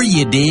 before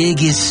you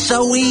dig is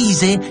so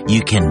easy,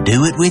 you can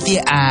do it with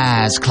your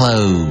eyes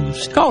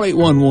closed. Call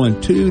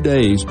 811 2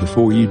 days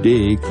before you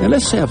dig, and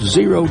let's have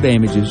 0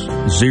 damages,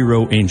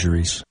 0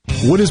 injuries.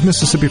 What is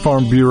Mississippi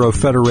Farm Bureau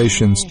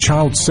Federation's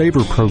Child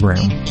Saver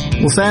Program?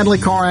 Well, sadly,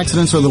 car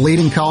accidents are the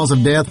leading cause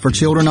of death for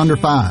children under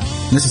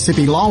 5.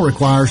 Mississippi law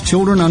requires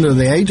children under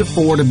the age of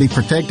 4 to be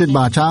protected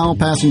by child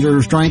passenger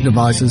restraint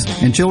devices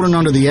and children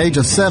under the age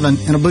of 7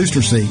 in a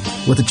booster seat.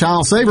 With the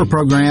Child Saver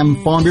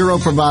Program, Farm Bureau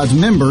provides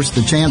members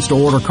the chance to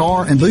order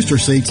car and booster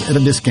seats at a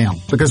discount.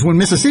 Because when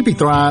Mississippi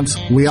thrives,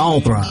 we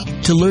all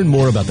thrive. To learn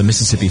more about the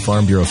Mississippi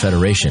Farm Bureau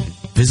Federation,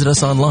 visit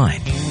us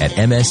online at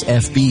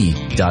msfb.org.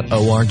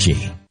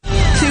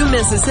 2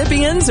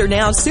 Mississippians are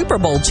now Super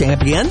Bowl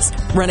champions.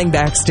 Running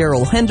backs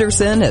Darrell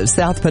Henderson of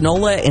South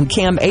Panola and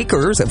Cam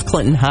Akers of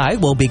Clinton High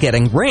will be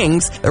getting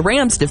rings. The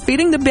Rams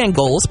defeating the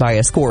Bengals by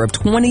a score of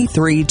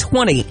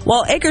 23-20.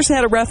 While Akers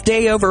had a rough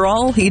day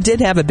overall, he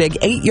did have a big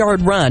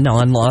 8-yard run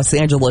on Los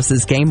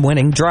Angeles'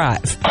 game-winning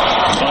drive.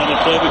 Final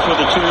play before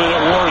the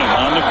 2-minute warning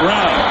on the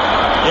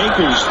ground.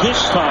 Akers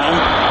this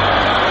time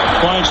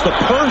finds the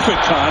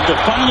perfect time to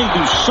finally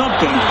do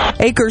something.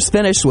 Akers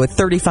finished with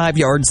 35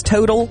 yards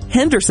total.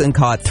 Henderson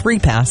caught 3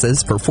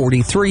 passes for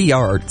 43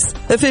 yards.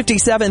 The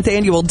 57th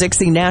annual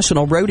Dixie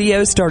National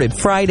Rodeo started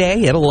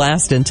Friday. It'll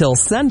last until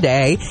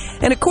Sunday.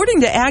 And according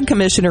to Ag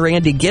Commissioner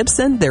Andy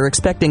Gibson, they're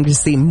expecting to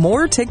see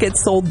more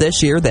tickets sold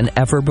this year than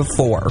ever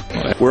before.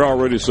 We're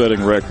already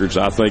setting records.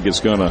 I think it's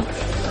going to,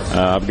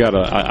 I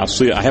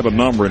have a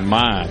number in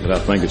mind that I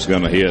think it's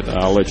going to hit.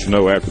 I'll let you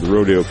know after the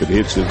rodeo if it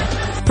hits it.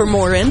 For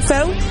more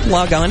info,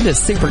 log on to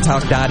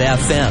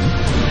supertalk.fm.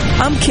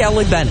 I'm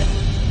Kelly Bennett.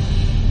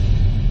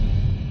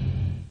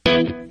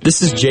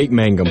 This is Jake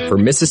Mangum for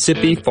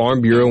Mississippi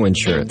Farm Bureau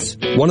Insurance.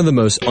 One of the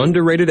most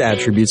underrated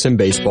attributes in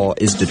baseball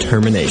is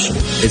determination.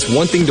 It's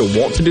one thing to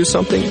want to do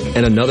something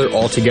and another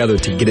altogether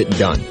to get it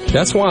done.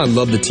 That's why I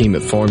love the team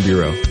at Farm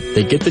Bureau.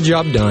 They get the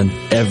job done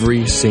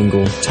every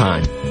single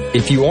time.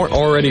 If you aren't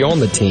already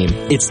on the team,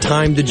 it's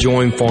time to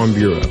join Farm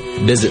Bureau.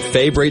 Visit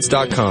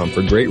favrates.com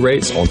for great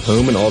rates on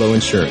home and auto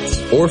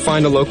insurance, or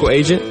find a local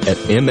agent at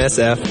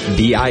msfbins.com.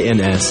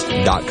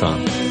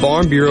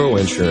 Farm Bureau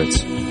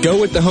Insurance. Go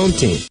with the home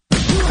team.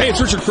 Hey,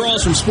 it's Richard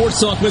Cross from Sports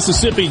Talk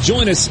Mississippi.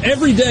 Join us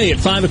every day at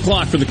 5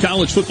 o'clock for the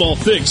College Football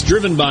Fix,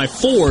 driven by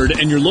Ford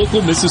and your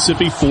local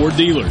Mississippi Ford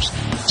dealers.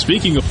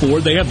 Speaking of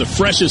Ford, they have the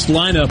freshest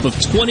lineup of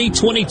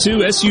 2022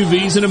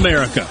 SUVs in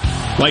America,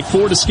 like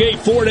Ford Escape,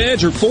 Ford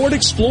Edge, or Ford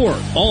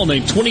Explorer, all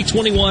named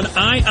 2021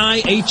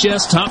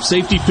 IIHS Top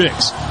Safety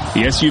Picks.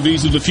 The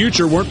SUVs of the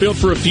future weren't built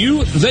for a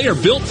few, they are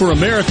built for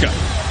America.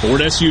 Ford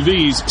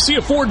SUVs. See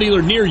a Ford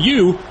dealer near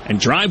you and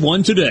drive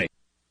one today.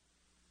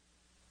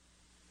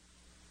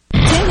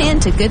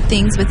 To Good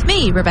Things with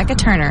me, Rebecca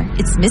Turner.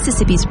 It's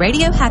Mississippi's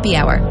Radio Happy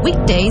Hour,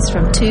 weekdays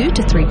from 2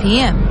 to 3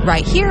 p.m.,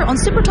 right here on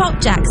Super Talk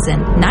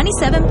Jackson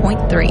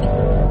 97.3.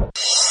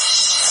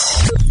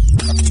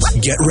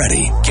 Get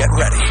ready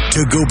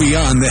to go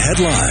beyond the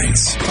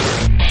headlines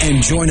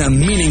and join a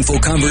meaningful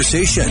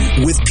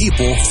conversation with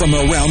people from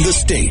around the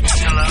state.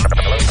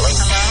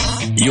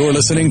 Hello. You're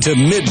listening to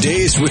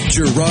Middays with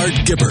Gerard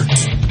Gibert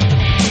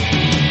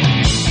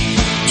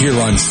here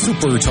on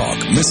Super Talk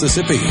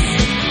Mississippi.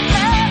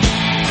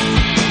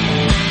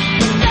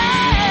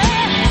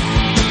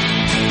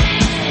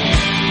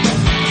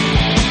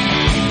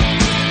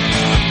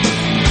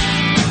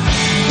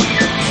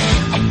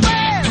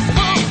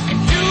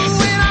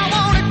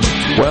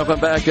 Welcome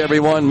back,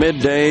 everyone.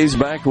 Middays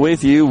back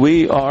with you.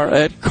 We are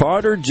at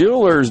Carter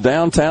Jewelers,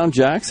 downtown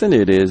Jackson.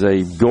 It is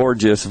a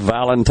gorgeous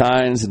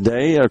Valentine's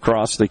Day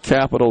across the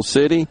capital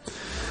city,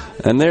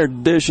 and they're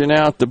dishing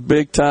out the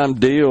big-time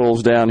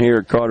deals down here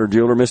at Carter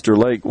Jeweler. Mr.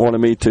 Lake wanted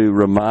me to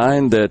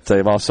remind that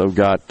they've also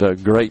got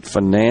great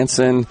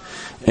financing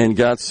and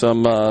got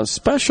some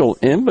special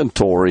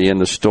inventory in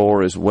the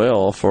store as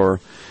well for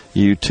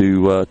you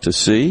to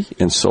see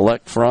and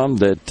select from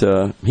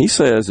that he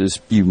says is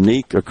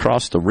unique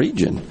across the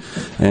region.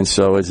 And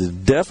so it's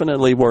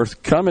definitely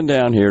worth coming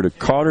down here to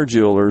Carter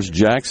Jewelers,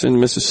 Jackson,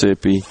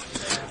 Mississippi,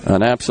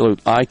 an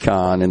absolute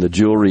icon in the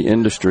jewelry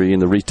industry, in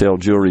the retail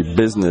jewelry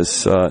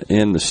business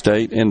in the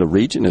state, in the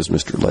region, as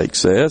Mr. Lake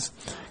says.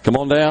 Come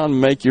on down,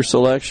 make your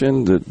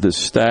selection. The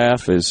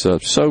staff is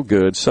so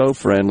good, so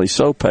friendly,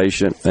 so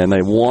patient, and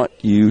they want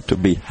you to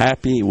be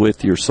happy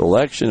with your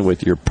selection,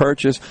 with your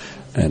purchase.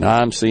 And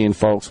I'm seeing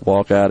folks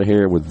walk out of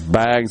here with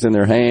bags in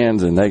their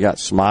hands, and they got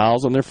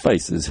smiles on their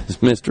faces, as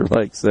Mr.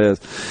 Lake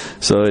says.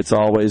 So it's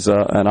always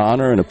an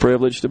honor and a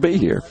privilege to be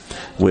here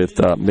with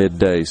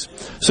Middays.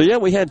 So, yeah,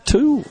 we had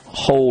 2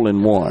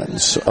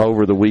 hole-in-ones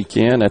over the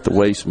weekend at the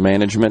Waste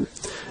Management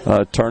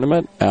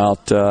Tournament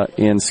out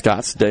in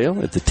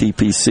Scottsdale at the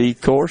TPC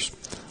course.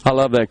 I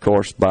love that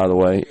course, by the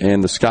way.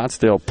 And the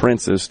Scottsdale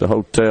Princess, the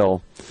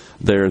hotel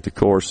there at the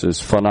course,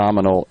 is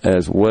phenomenal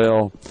as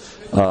well.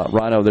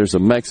 Rhino, there's a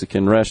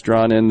Mexican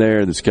restaurant in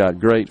there that's got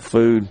great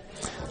food.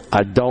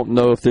 I don't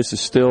know if this is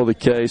still the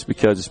case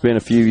because it's been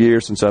a few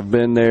years since I've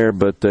been there,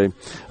 but they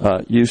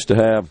used to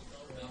have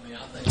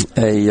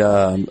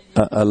a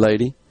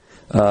lady,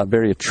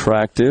 very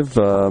attractive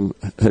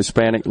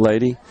Hispanic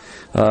lady,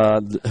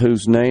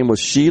 whose name was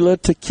Sheila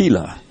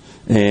Tequila,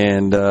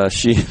 and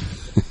she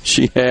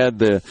had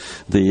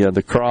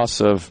the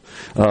cross of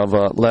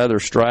leather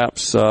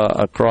straps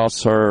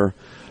across her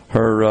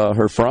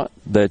front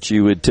that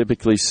you would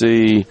typically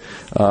see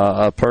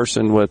a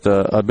person with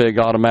a big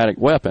automatic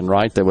weapon,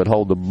 right, that would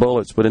hold the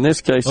bullets. But in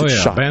this case, it's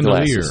shot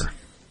glasses.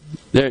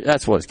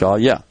 That's what it's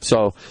called, yeah.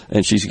 So,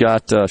 and she's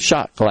got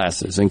shot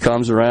glasses and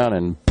comes around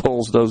and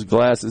pulls those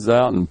glasses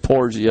out and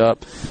pours you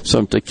up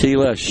some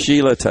tequila,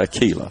 Sheila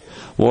Tequila.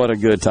 What a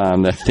good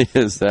time that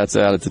is. That's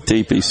out at the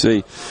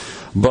TPC.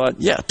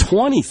 But, yeah,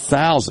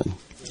 20,000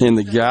 in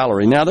the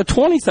gallery. Now, the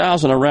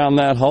 20,000 around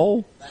that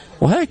hole,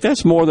 well, heck,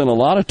 that's more than a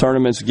lot of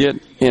tournaments get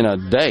in a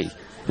day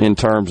in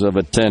terms of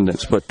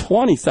attendance. But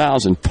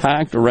 20,000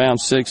 packed around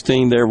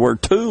 16. There were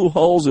 2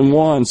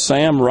 holes-in-one.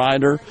 Sam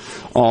Ryder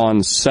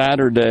on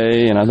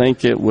Saturday, and I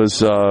think it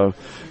was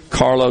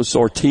Carlos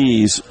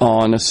Ortiz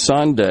on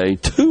Sunday.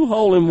 2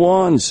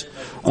 hole-in-ones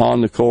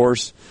on the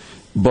course.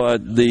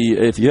 But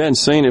if you hadn't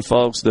seen it,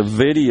 folks, the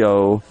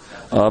video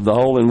of the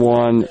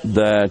hole-in-one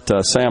that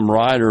Sam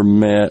Ryder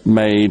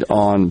made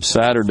on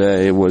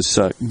Saturday was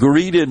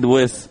greeted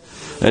with,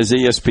 as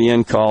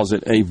ESPN calls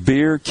it, a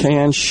beer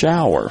can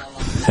shower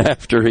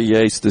after he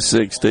aced the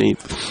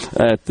 16th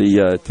at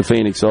the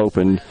Phoenix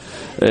Open.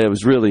 It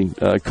was really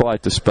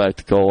quite the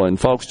spectacle, and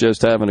folks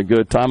just having a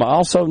good time. I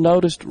also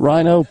noticed,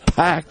 Rhino,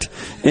 packed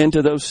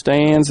into those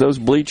stands, those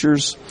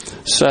bleachers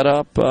set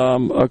up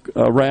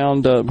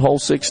around hole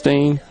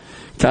 16,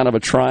 kind of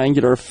a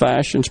triangular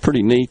fashion. It's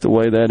pretty neat the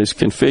way that is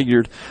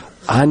configured.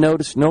 I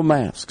noticed no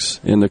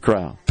masks in the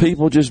crowd.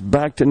 People just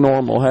back to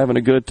normal, having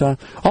a good time.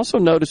 Also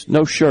noticed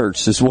no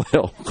shirts as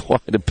well,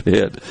 quite a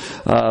bit.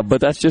 But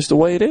that's just the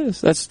way it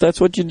is.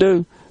 That's what you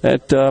do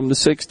at the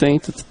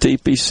 16th at the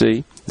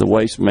TPC, the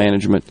Waste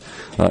Management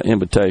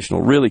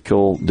Invitational. Really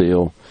cool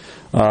deal.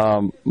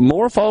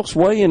 More folks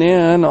weighing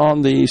in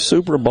on the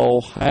Super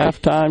Bowl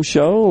halftime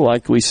show.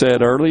 Like we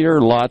said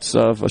earlier, lots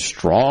of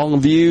strong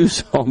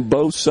views on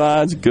both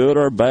sides, good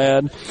or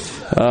bad,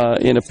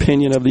 in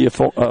opinion of the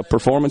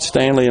performance.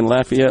 Stanley in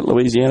Lafayette,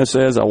 Louisiana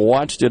says, I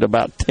watched it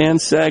about 10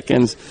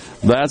 seconds.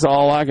 That's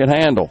all I could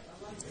handle.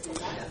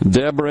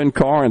 Deborah in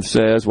Corinth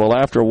says, well,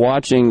 after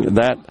watching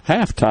that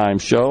halftime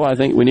show, I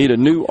think we need a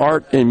new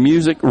art and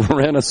music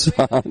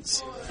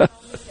renaissance.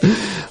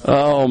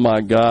 Oh,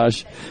 my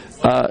gosh.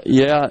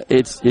 Yeah,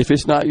 if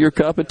it's not your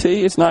cup of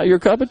tea, it's not your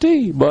cup of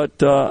tea.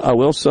 But I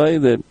will say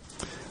that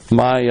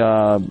my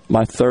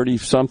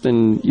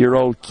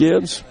 30-something-year-old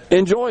kids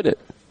enjoyed it,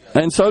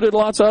 and so did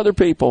lots of other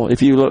people.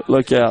 If you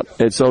look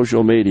out at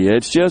social media,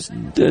 it's just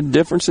a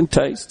difference in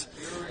taste,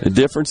 a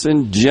difference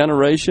in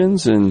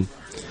generations, and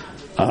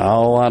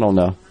I don't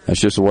know. That's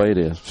just the way it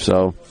is.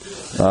 So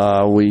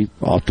we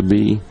ought to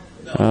be.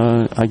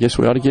 I guess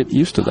we ought to get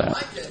used to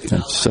that.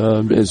 That's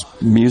as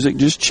music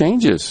just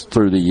changes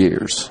through the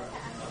years.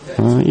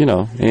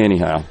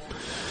 Anyhow.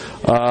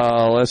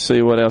 Let's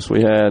see what else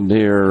we had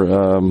here.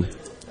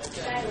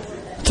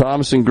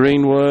 Thomas in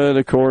Greenwood,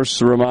 of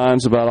course,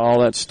 reminds about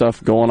all that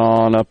stuff going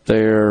on up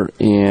there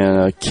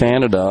in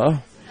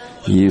Canada.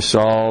 You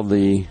saw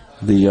the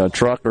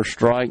trucker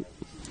strike.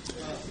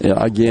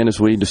 Again, as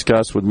we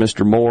discussed with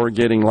Mr. Moore,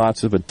 getting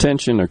lots of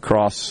attention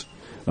across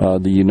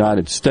the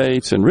United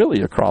States and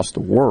really across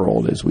the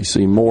world as we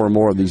see more and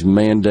more of these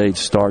mandates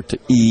start to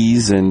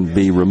ease and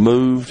be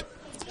removed,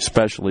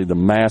 especially the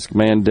mask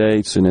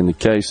mandates. And in the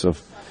case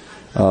of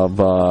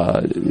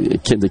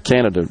the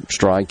Canada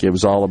strike, it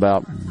was all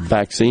about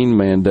vaccine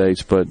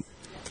mandates. But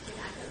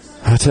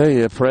I tell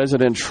you,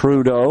 President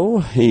Trudeau,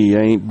 he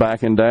ain't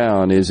backing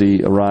down, is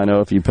he,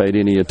 Rhino? If you paid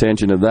any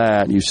attention to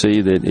that, you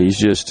see that he's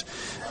just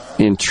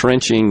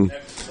entrenching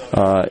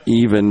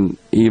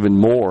even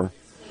more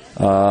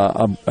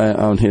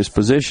on his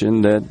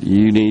position that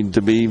you need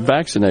to be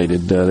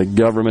vaccinated. The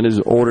government is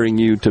ordering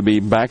you to be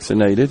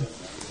vaccinated,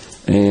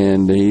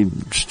 and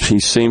he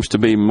seems to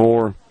be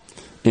more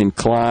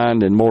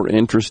inclined and more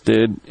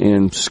interested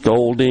in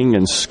scolding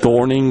and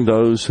scorning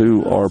those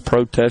who are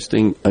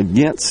protesting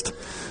against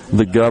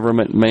the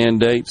government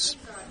mandates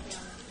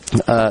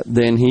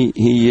than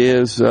he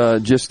is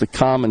just the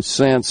common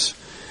sense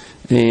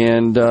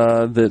and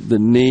the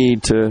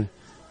need to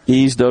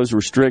ease those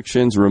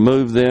restrictions,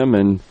 remove them,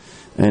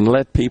 and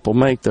let people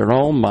make their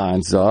own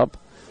minds up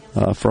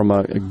from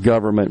a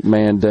government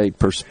mandate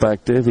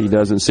perspective. He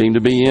doesn't seem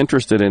to be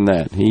interested in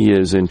that. He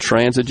is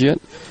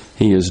intransigent.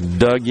 He is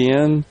dug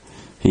in.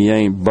 He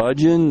ain't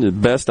budging, the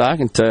best I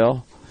can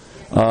tell.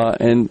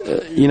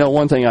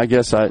 One thing I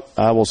guess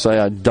I will say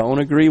I don't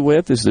agree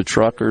with is the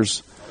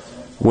truckers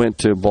went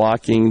to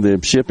blocking the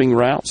shipping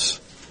routes.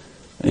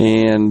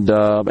 And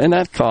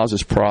that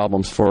causes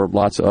problems for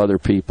lots of other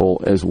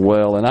people as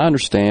well. And I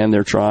understand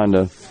they're trying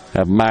to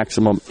have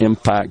maximum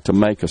impact to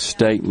make a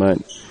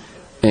statement.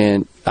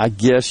 And I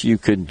guess you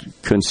could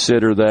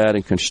consider that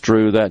and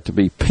construe that to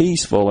be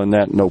peaceful and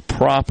that no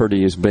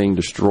property is being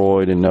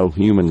destroyed and no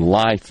human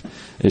life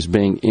is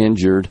being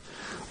injured.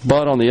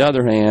 But on the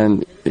other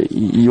hand,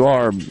 you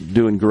are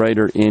doing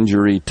greater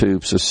injury to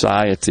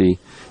society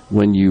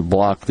when you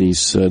block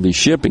these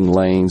shipping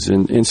lanes.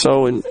 And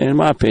so, in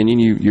my opinion,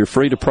 you're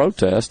free to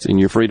protest, and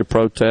you're free to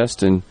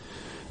protest and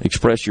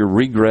express your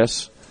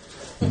regress,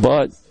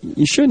 but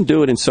you shouldn't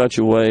do it in such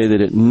a way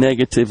that it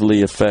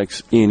negatively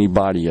affects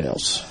anybody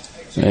else.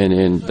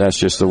 And that's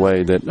just the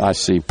way that I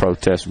see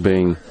protests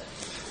being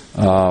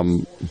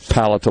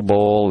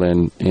palatable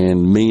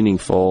and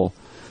meaningful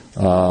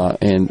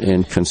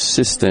and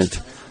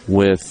consistent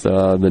with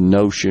the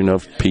notion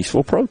of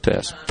peaceful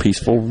protest,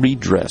 peaceful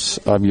redress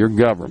of your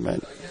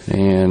government.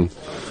 And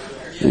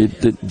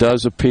it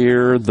does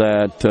appear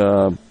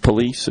that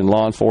police and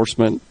law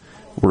enforcement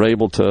were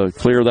able to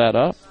clear that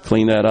up,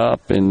 clean that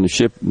up, and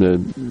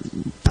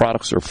the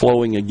products are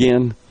flowing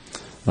again,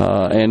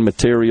 and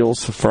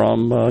materials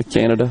from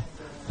Canada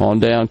on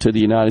down to the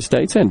United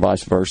States and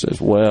vice versa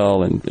as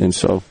well. And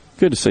so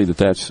good to see that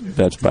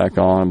that's back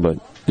on. But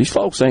these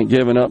folks ain't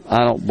giving up.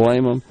 I don't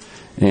blame them.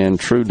 And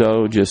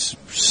Trudeau just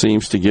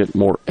seems to get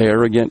more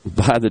arrogant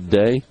by the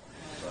day,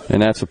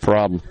 and that's a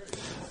problem.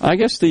 I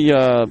guess something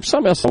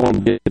else I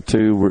want to get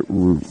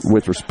to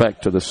with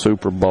respect to the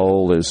Super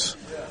Bowl is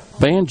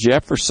Van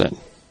Jefferson,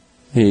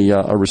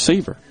 a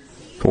receiver,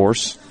 of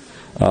course,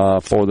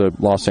 for the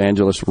Los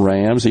Angeles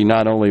Rams. He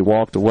not only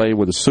walked away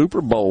with a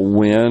Super Bowl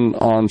win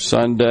on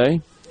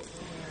Sunday,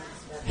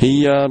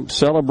 he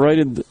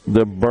celebrated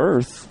the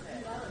birth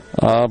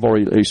or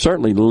he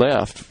certainly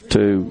left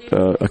to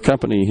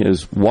accompany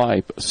his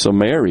wife,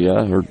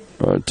 Samaria,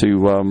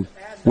 to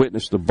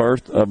witness the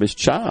birth of a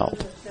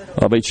child.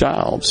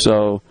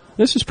 So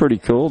this is pretty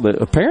cool.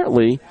 That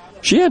apparently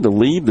she had to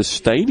leave the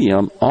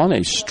stadium on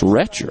a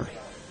stretcher.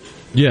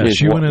 Yeah,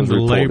 she went into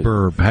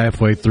labor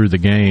halfway through the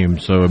game,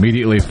 so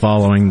immediately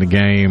following the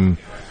game,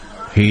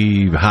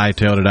 he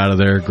hightailed it out of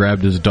there,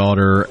 grabbed his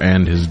daughter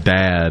and his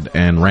dad,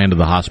 and ran to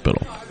the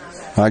hospital.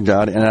 I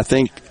got it, and I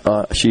think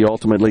she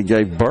ultimately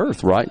gave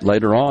birth, right,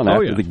 later on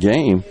after the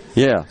game.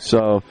 Yeah,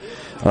 so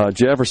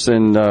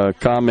Jefferson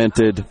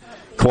commented,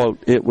 quote,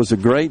 "It was a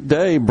great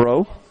day,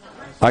 bro.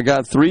 I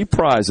got 3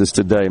 prizes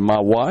today, my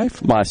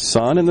wife, my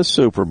son, and the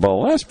Super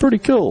Bowl." That's pretty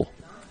cool.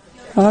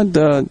 I'd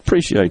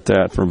appreciate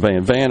that from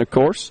Van. Van, of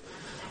course,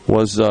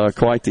 was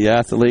quite the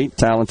athlete,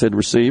 talented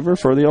receiver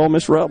for the Ole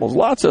Miss Rebels.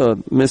 Lots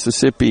of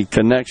Mississippi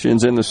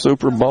connections in the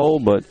Super Bowl,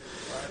 but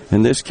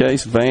in this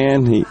case,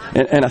 Van,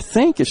 and I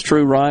think it's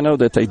true, Rhino,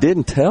 that they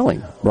didn't tell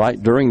him, right,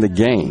 during the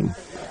game.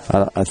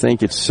 I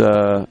think it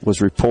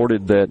was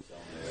reported that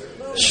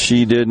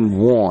she didn't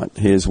want,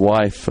 his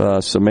wife,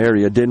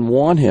 Samaria, didn't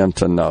want him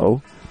to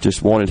know,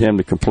 just wanted him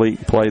to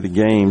play the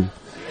game.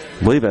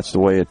 I believe that's the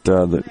way it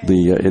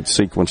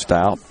sequenced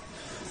out,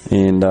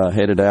 and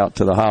headed out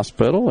to the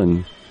hospital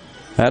and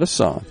had a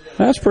son.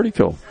 That's pretty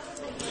cool.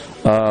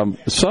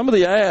 Some of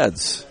the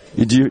ads.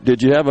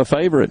 Did you have a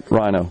favorite,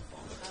 Rhino?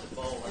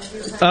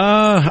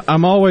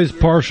 I'm always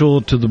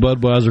partial to the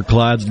Budweiser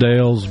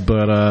Clydesdales,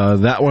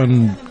 but that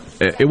one,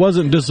 it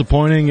wasn't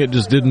disappointing. It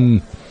just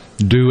didn't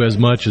do as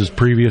much as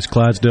previous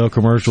Clydesdale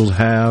commercials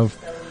have.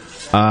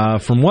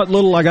 From what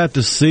little I got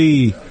to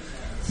see,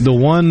 the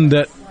one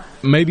that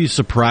maybe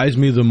surprised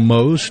me the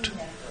most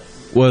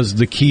was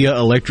the Kia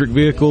electric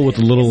vehicle with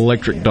the little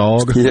electric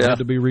dog that had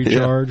to be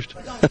recharged.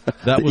 Yeah.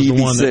 That was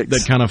the one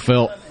that kind of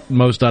felt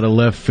most out of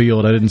left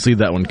field. I didn't see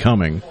that one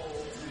coming.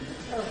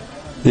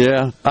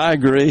 Yeah, I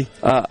agree.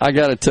 I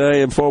got to tell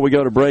you, before we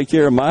go to break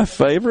here, my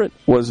favorite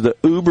was the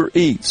Uber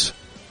Eats.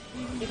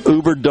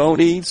 Uber don't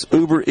eats,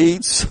 Uber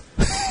eats.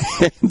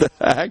 And the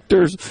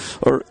actors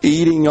are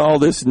eating all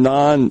this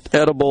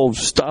non-edible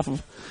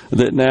stuff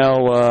that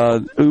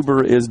now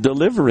Uber is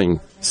delivering.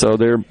 So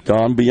they're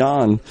gone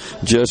beyond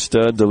just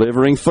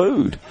delivering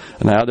food.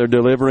 Now they're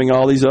delivering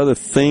all these other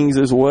things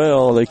as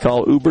well. They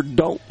call Uber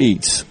don't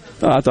eats.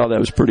 I thought that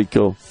was pretty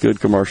cool.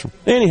 Good commercial.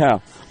 Anyhow,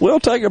 we'll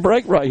take a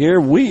break right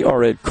here. We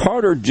are at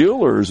Carter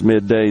Jewelers,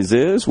 Middays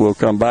is. We'll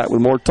come back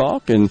with more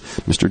talk, and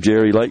Mr.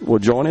 Jerry Lake will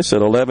join us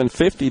at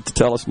 11:50 to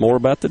tell us more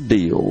about the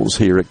deals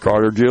here at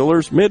Carter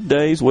Jewelers.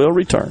 Middays will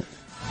return.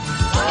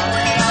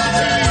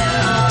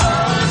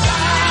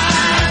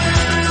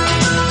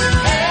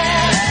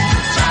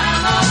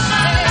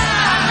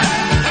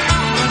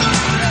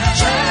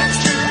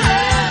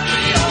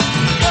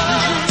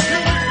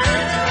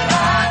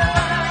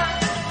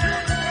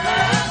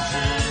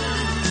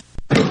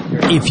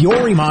 If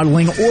you're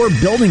remodeling or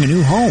building a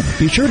new home,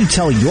 be sure to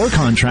tell your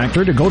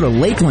contractor to go to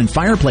Lakeland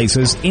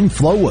Fireplaces in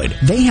Flowood.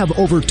 They have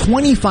over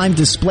 25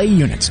 display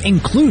units,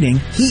 including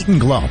heat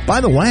and glow.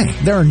 By the way,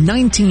 there are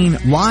 19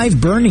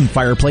 live burning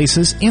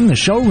fireplaces in the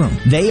showroom.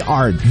 They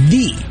are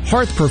the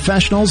hearth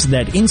professionals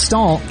that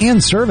install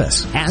and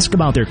service. Ask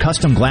about their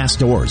custom glass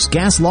doors,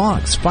 gas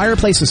logs,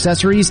 fireplace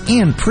accessories,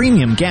 and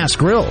premium gas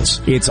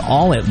grills. It's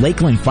all at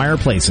Lakeland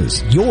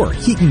Fireplaces, your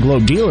heat and glow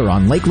dealer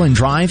on Lakeland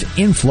Drive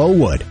in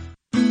Flowood.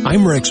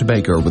 I'm Rex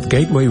Baker with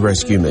Gateway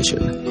Rescue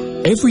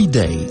Mission. Every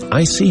day,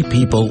 I see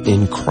people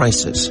in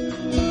crisis.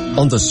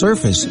 On the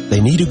surface, they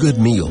need a good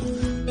meal.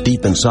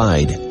 Deep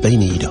inside, they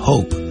need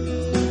hope.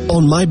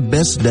 On my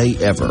best day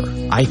ever,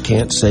 I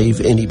can't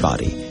save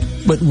anybody,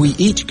 but we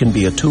each can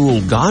be a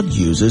tool God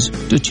uses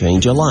to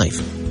change a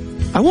life.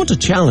 I want to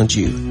challenge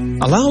you.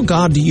 Allow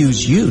God to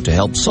use you to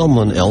help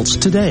someone else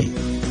today.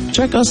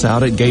 Check us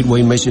out at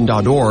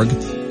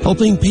gatewaymission.org,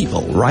 helping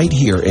people right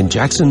here in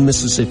Jackson,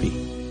 Mississippi.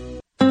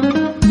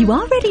 You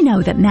already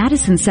know that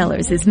Madison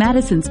Cellars is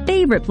Madison's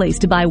favorite place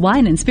to buy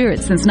wine and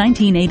spirits since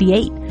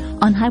 1988.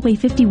 On Highway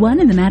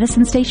 51 in the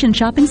Madison Station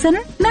Shopping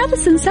Center,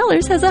 Madison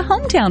Cellars has a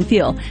hometown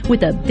feel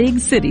with a big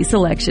city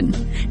selection.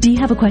 Do you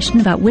have a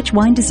question about which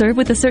wine to serve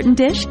with a certain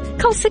dish?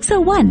 Call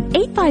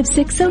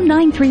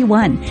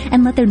 601-856-0931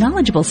 and let their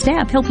knowledgeable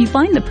staff help you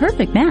find the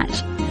perfect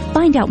match.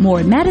 Find out more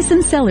at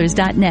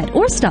MadisonCellars.net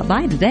or stop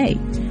by today.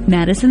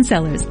 Madison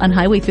Cellars on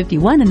Highway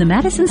 51 in the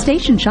Madison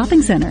Station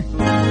Shopping Center.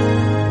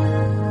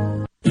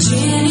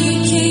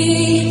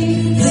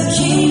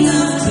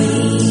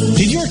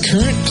 Did your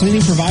current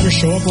cleaning provider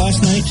show up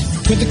last night?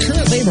 With the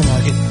current labor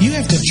market, you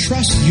have to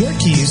trust your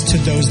keys to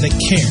those that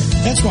care.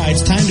 That's why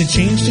it's time to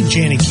change to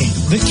Jani King,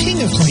 the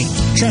king of clean.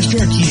 Trust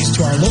your keys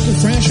to our local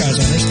franchise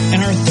owners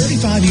and our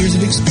 35 years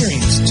of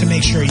experience to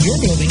make sure your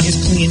building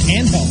is clean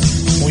and healthy.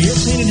 For your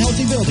clean and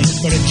healthy building,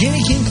 go to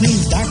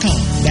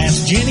JaniKingCleans.com.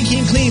 That's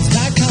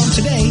JaniKingCleans.com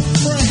today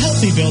for a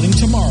healthy building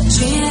tomorrow.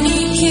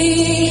 Jani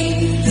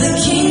King, the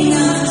king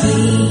of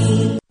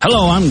clean.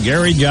 Hello, I'm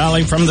Gary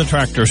Jolly from the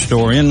Tractor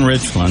Store in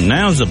Richland.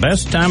 Now's the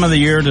best time of the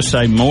year to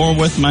save more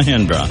with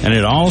Mahindra, and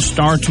it all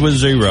starts with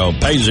zero.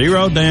 Pay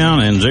zero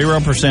down and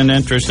 0%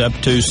 interest up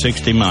to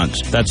 60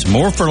 months. That's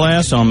more for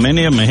less on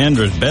many of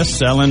Mahindra's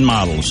best-selling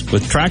models,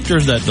 with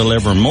tractors that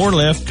deliver more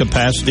lift,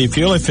 capacity,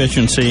 fuel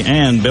efficiency,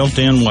 and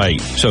built-in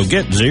weight. So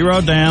get zero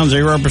down,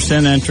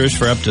 0% interest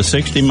for up to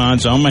 60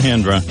 months on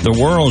Mahindra, the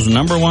world's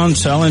 #1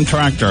 selling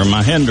tractor,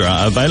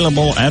 Mahindra,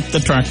 available at the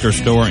Tractor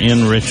Store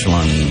in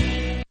Richland.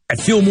 At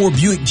Fillmore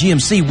Buick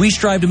GMC, we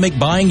strive to make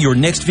buying your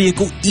next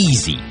vehicle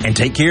easy and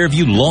take care of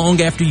you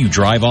long after you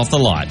drive off the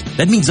lot.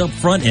 That means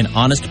upfront and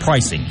honest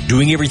pricing,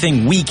 doing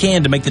everything we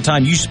can to make the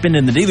time you spend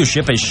in the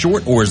dealership as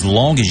short or as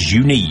long as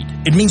you need.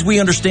 It means we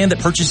understand that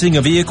purchasing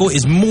a vehicle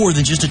is more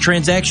than just a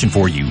transaction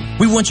for you.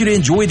 We want you to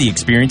enjoy the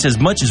experience as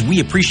much as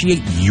we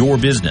appreciate your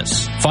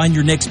business. Find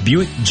your next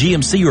Buick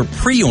GMC or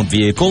pre-owned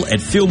vehicle at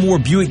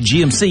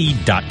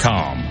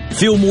FillmoreBuickGMC.com.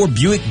 Fillmore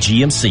Buick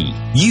GMC.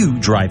 You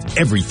drive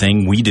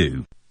everything we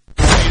do.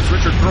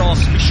 Richard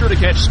Cross. Be sure to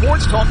catch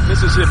Sports Talk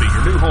Mississippi,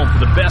 your new home for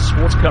the best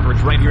sports coverage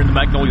right here in the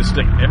Magnolia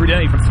State. Every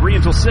day from 3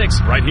 until 6,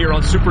 right here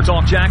on Super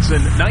Talk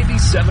Jackson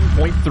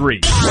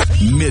 97.3.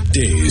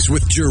 Middays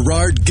with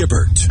Gerard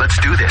Gibert. Let's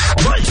do this.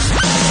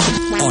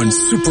 On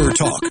Super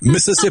Talk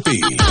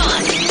Mississippi.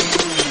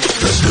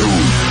 Let's go.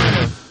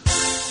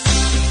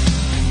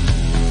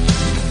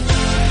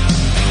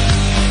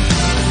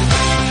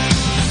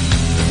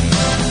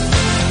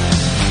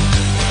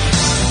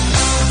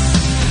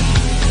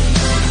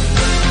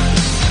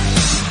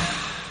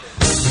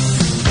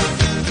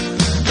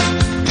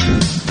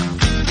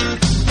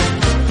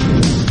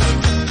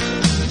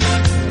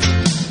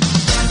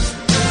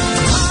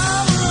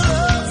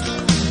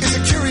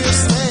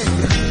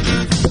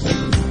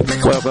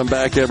 Welcome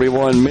back,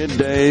 everyone.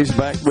 Middays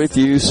back with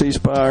you.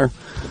 C-Spire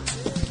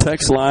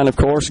text line, of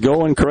course,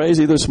 going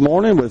crazy this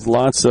morning with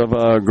lots of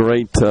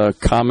great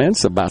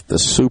comments about the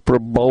Super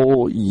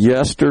Bowl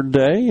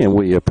yesterday, and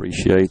we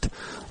appreciate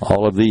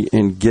all of the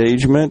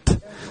engagement.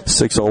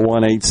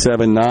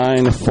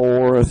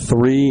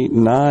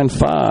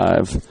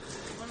 601-879-4395.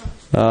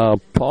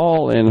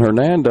 Paul in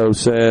Hernando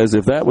says,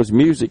 if that was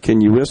music,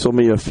 can you whistle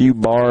me a few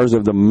bars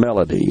of the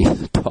melody?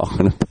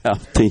 Talking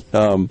about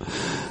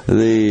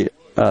the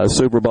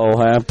Super Bowl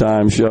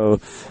halftime show.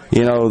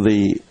 You know,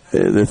 the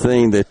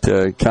thing that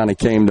kind of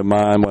came to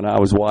mind when I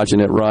was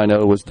watching it,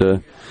 Rhino, was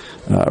the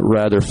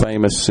rather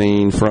famous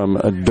scene from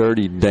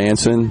Dirty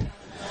Dancing,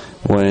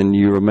 when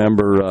you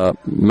remember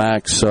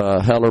Max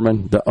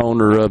Hellerman, the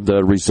owner of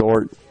the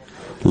resort,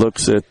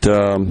 looks at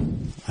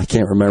I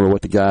can't remember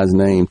what the guy's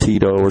name,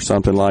 Tito or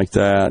something like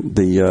that,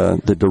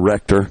 the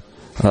director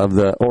of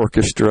the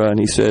orchestra, and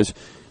he says,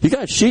 "You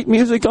got sheet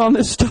music on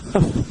this stuff?"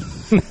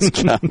 That's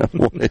kind of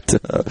what it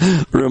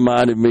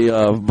reminded me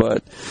of.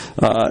 But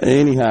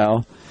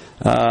anyhow,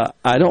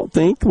 I don't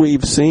think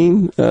we've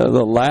seen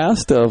the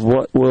last of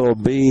what will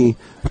be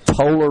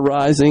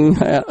polarizing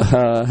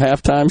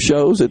halftime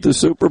shows at the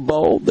Super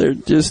Bowl. They're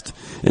just,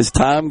 as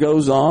time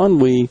goes on,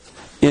 we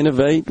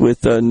innovate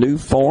with new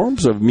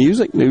forms of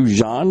music, new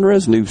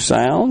genres, new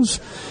sounds,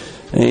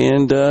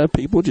 and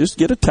people just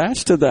get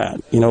attached to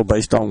that, you know,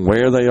 based on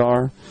where they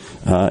are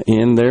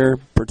in their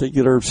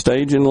particular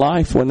stage in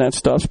life when that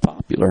stuff's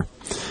popular.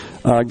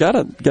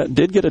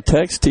 Did get a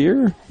text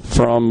here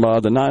from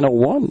the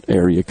 901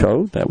 area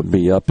code. That would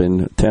be up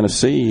in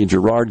Tennessee.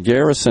 Gerard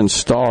Garrison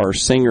Starr,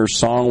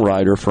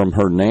 singer-songwriter from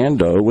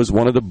Hernando, was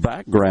one of the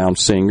background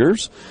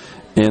singers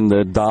in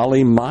the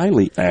Dolly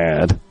Miley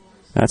ad.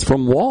 That's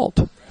from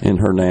Walt in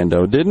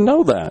Hernando. Didn't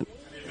know that.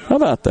 How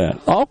about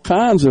that? All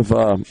kinds of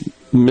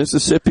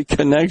Mississippi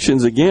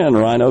connections again,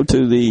 Rhino,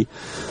 to the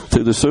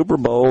Super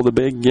Bowl, the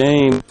big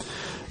game.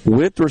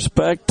 With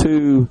respect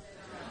to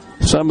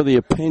some of the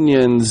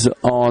opinions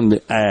on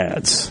the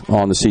ads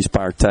on the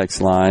C-Spire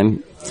text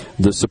line,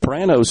 the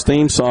Sopranos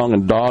theme song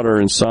and daughter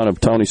and son of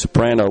Tony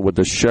Soprano with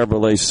the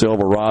Chevrolet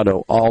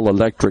Silverado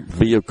all-electric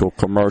vehicle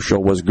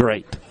commercial was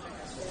great.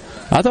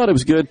 I thought it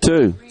was good,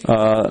 too.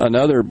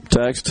 Another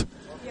text.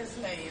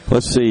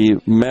 Let's see.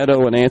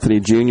 Meadow and Anthony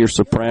Jr.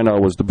 Soprano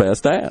was the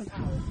best ad.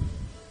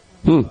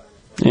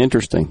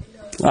 Interesting.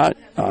 I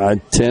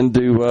tend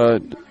to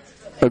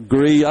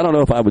agree. I don't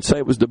know if I would say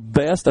it was the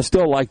best. I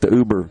still like the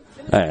Uber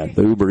ad,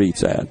 the Uber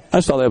Eats ad. I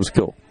just thought that was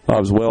cool. I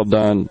was well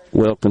done,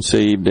 well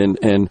conceived,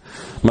 and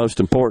most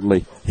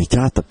importantly, he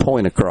got the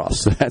point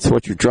across. That's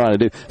what you're trying to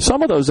do.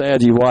 Some of those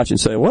ads you watch and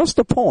say, what's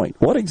the point?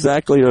 What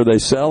exactly are they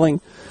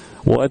selling?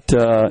 What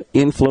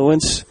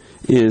influence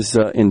is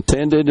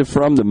intended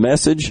from the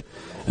message?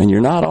 And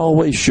you're not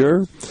always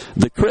sure.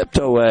 The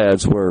crypto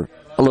ads were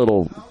a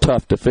little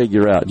tough to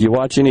figure out. Did you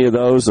watch any of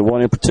those? The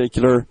one in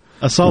particular?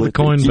 I saw the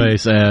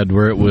Coinbase ad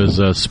where it was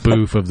a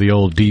spoof of the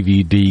old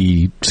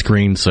DVD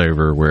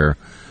screensaver, where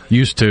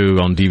used to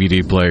on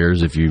DVD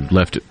players, if you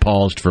left it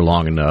paused for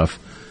long enough,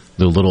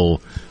 the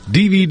little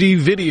DVD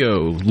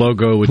video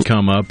logo would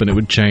come up and it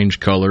would change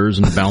colors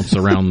and bounce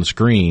around the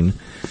screen.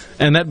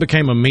 And that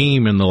became a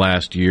meme in the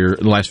last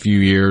few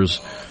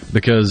years,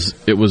 because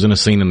it was in a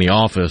scene in The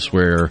Office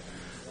where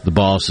the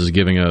boss is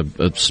giving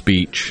a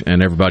speech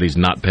and everybody's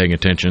not paying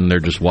attention. They're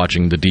just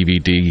watching the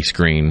DVD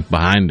screen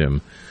behind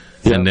him.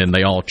 Yep. And then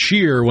they all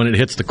cheer when it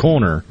hits the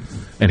corner.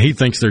 And he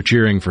thinks they're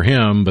cheering for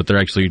him, but they're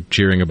actually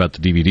cheering about the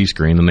DVD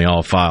screen, and they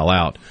all file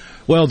out.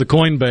 Well, the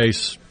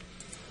Coinbase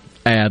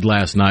ad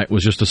last night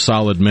was just a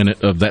solid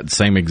minute of that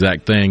same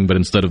exact thing, but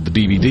instead of the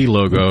DVD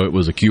logo, it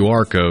was a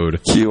QR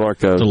code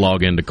to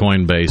log into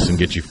Coinbase and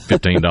get you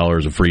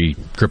 $15 of free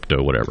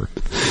crypto, whatever.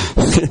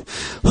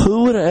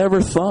 Who would have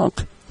ever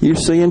thunk you're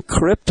seeing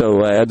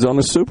crypto ads on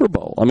the Super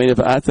Bowl? I mean,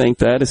 I think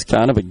that is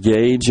kind of a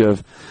gauge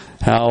of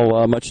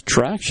how much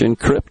traction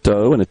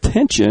crypto and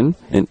attention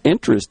and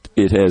interest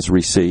it has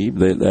received,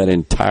 that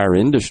entire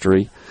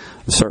industry,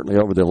 certainly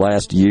over the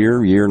last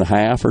year and a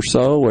half or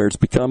so, where it's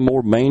become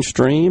more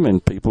mainstream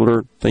and people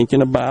are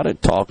thinking about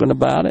it, talking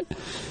about it,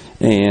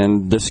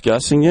 and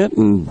discussing it,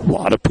 and a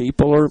lot of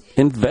people are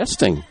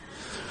investing.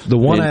 The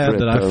one ad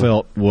that I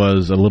felt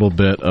was a little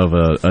bit of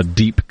a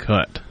deep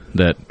cut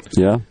that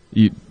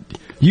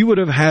you would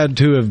have had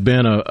to have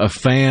been a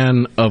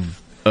fan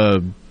of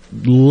a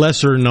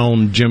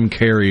lesser-known Jim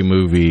Carrey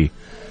movie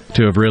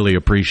to have really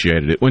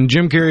appreciated it. When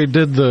Jim Carrey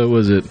did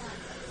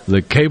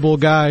the cable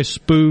guy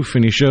spoof,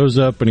 and he shows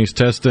up and he's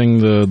testing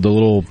the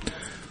little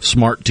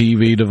smart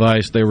TV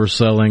device they were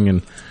selling,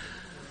 and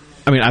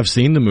I mean, I've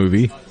seen the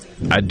movie.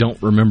 I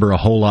don't remember a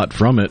whole lot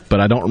from it, but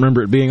I don't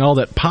remember it being all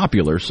that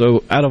popular.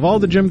 So out of all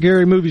the Jim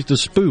Carrey movies to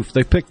spoof,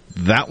 they picked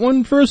that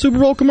one for a Super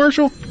Bowl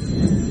commercial?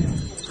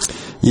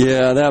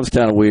 Yeah, that was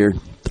kind of weird.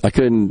 I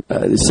couldn't.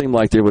 It seemed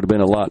like there would have been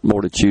a lot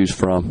more to choose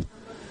from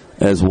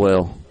as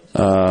well.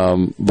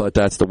 But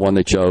that's the one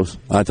they chose.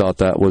 I thought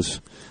that was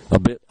a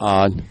bit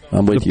odd.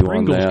 I'm with you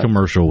on that. The Pringles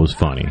commercial was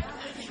funny.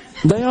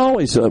 They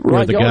always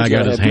where the guy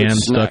got his hand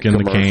stuck in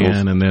the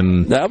can and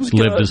then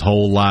lived his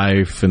whole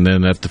life, and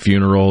then at the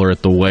funeral or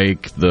at the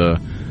wake, the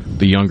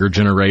younger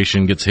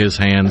generation gets his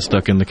hand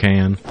stuck in the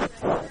can.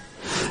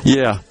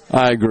 Yeah,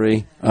 I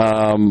agree.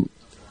 The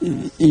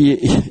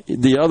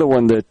other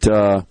one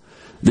that.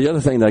 The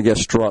other thing that I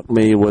guess struck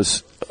me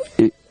was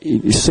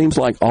it seems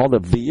like all the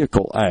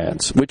vehicle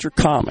ads, which are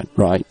common,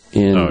 right,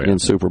 in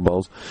Super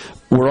Bowls,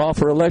 were all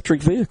for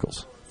electric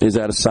vehicles. Is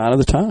that a sign of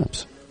the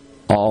times?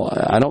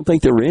 I don't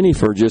think there were any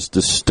for just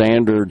the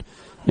standard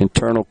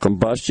internal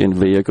combustion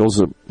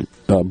vehicles.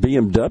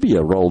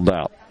 BMW rolled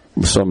out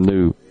some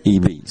new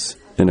EVs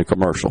in a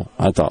commercial.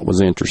 I thought was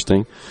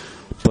interesting.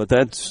 But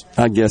that's,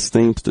 I guess,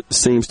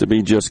 seems to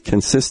be just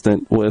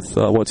consistent with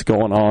what's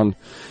going on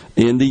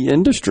in the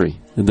industry,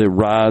 the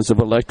rise of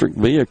electric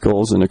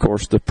vehicles and, of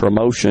course, the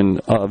promotion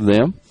of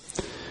them.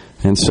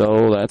 And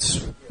so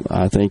that's,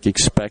 I think,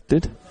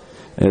 expected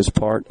as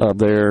part of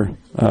their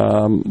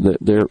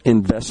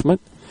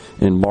investment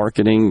in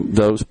marketing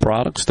those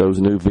products,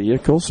 those new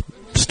vehicles.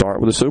 Start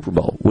with the Super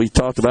Bowl. We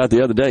talked about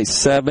the other day,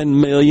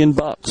 $7 million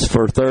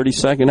for a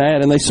 30-second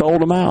ad, and they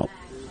sold them out.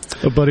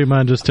 A buddy of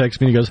mine just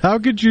texted me and he goes, "How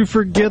could you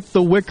forget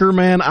the Wicker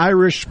Man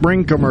Irish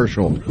Spring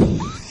commercial?"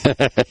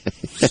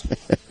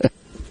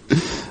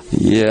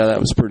 Yeah, that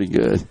was pretty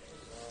good.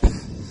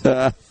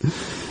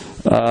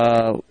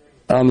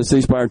 On the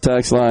C Spire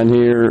text line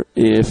here,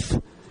 if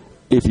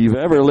you've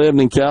ever lived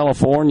in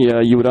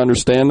California, you would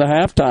understand the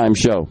halftime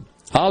show.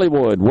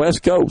 Hollywood,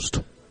 West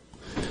Coast.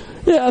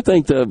 Yeah, I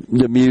think the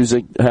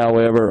music,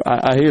 however,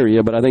 I hear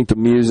you, but I think the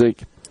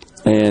music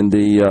and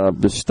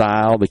the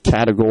style, the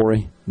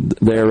category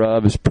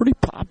thereof is pretty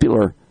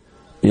popular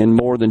in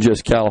more than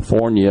just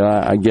California.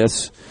 I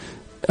guess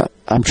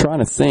I'm trying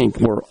to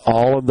think, were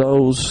all of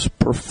those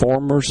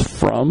performers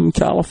from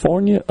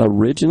California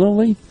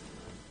originally?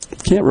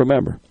 Can't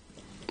remember.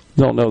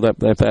 Don't know that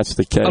if that's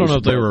the case. I don't know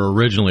if they were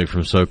originally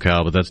from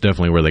SoCal, but that's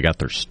definitely where they got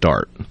their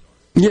start.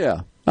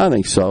 Yeah, I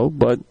think so,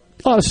 but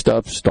a lot of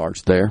stuff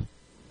starts there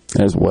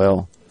as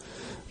well.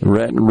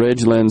 Rhett and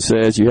Ridgeland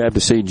says you have to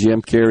see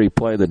Jim Carrey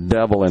play the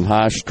devil in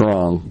High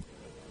Strung.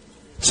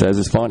 Says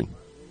it's funny.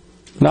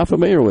 Not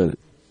familiar with it.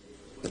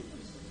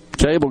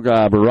 Cable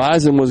guy,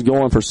 Verizon was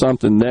going for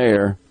something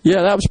there.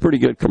 Yeah, that was a pretty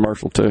good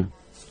commercial too.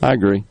 I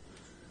agree.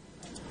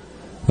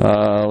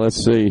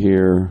 Let's see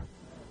here.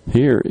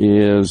 Here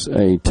is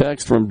a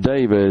text from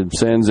David.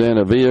 Sends in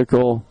a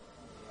vehicle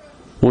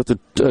with a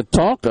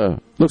Tonka.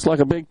 Looks like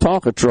a big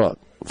Tonka truck.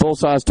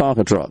 Full-size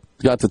Tonka truck.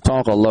 Got the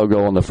Tonka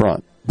logo on the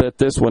front. Bet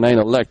this one ain't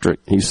electric,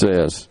 he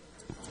says.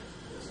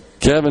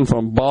 Kevin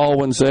from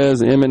Baldwin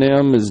says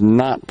Eminem is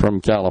not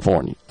from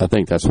California. I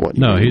think that's what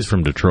he means. He's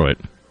from Detroit.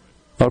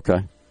 Okay.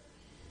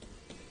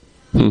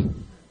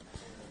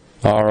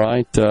 All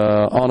right.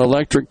 On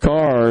electric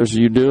cars,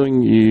 you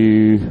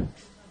do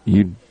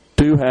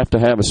have to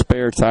have a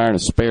spare tire and a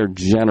spare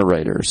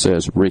generator,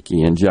 says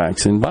Ricky in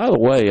Jackson. By the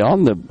way,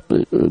 on the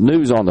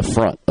news on the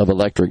front of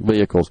electric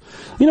vehicles,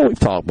 we've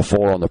talked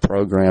before on the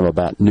program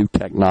about new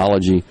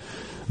technology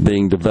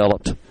being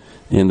developed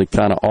in the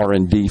kind of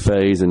R&D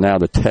phase and now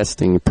the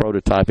testing,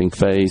 prototyping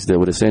phase that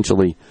would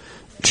essentially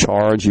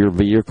charge your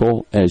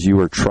vehicle as you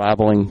are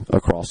traveling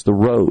across the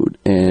road.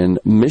 And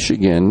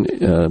Michigan,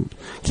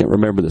 can't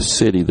remember the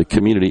city, the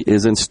community,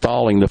 is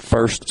installing the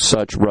first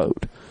such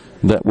road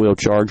that will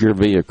charge your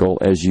vehicle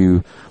as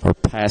you are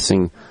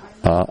passing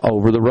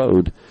over the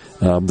road.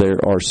 There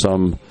are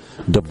some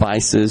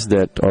devices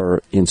that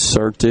are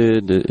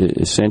inserted,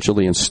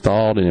 essentially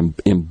installed and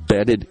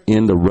embedded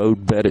in the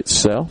roadbed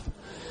itself.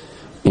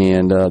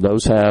 And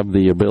those have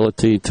the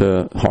ability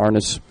to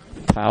harness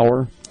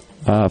power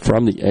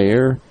from the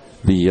air,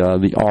 the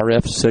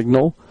RF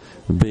signal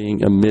being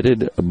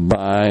emitted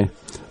by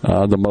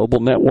the mobile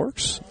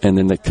networks, and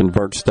then that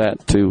converts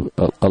that to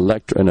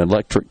an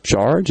electric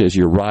charge as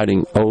you're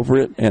riding over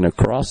it and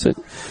across it.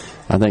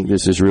 I think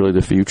this is really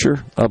the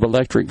future of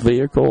electric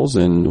vehicles,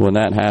 and when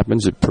that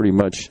happens, it pretty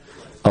much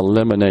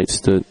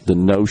eliminates the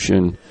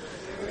notion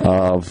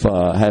of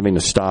having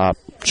to stop,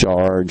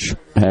 charge,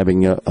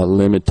 having a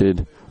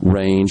limited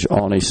range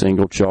on a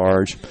single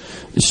charge.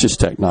 It's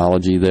just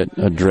technology that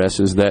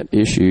addresses that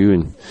issue,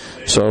 and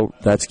so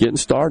that's getting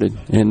started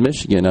in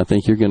Michigan. I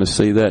think you're going to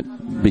see that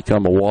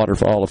become a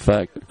waterfall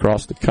effect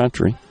across the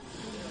country.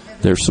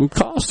 There's some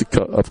cost,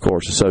 of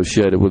course,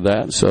 associated with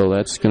that, so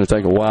that's going to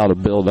take a while to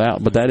build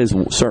out, but that is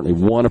certainly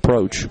one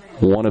approach,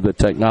 one of the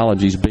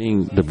technologies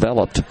being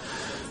developed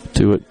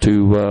to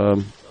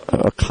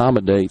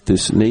accommodate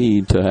this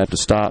need to have to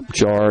stop,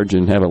 charge,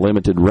 and have a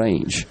limited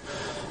range.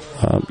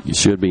 It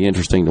should be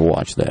interesting to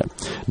watch that.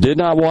 Did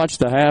not watch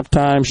the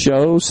halftime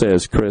show,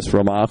 says Chris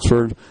from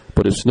Oxford,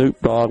 but if Snoop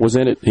Dogg was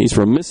in it, he's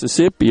from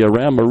Mississippi,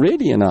 around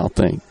Meridian, I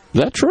think.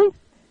 Is that true?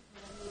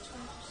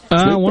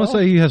 I want to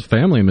say he has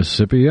family in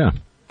Mississippi, yeah.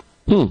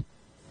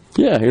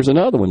 Yeah, here's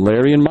another one.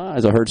 Larry and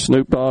Mize. I heard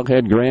Snoop Dogg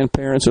had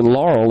grandparents in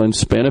Laurel and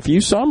spent a few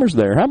summers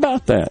there. How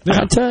about that?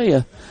 Yeah. I tell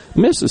you,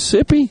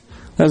 Mississippi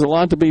has a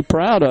lot to be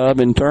proud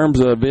of in terms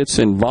of its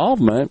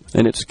involvement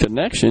and its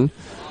connection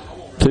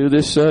to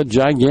this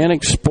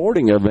gigantic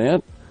sporting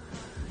event.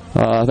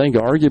 I think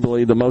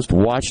arguably the most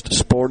watched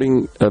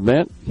sporting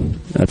event,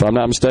 if I'm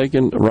not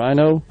mistaken,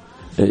 Rhino.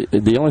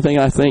 The only thing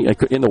I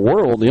think in the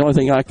world, the only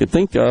thing I could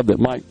think of that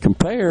might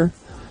compare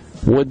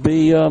would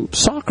be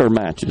soccer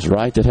matches,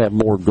 right? That have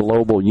more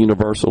global,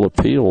 universal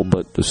appeal.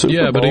 But the Super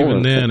Bowl. Yeah, but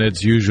even then,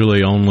 it's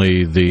usually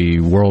only the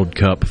World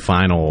Cup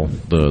final,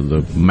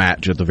 the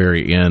match at the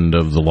very end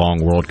of the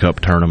long World Cup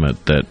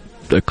tournament that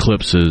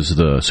eclipses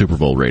the Super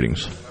Bowl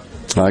ratings.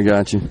 I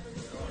got you.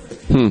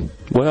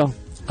 Well,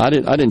 I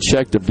didn't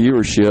check the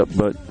viewership,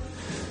 but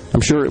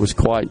I'm sure it was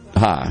quite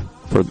high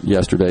for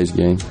yesterday's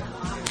game.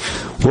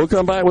 We'll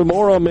come back with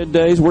more on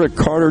Middays. We're at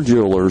Carter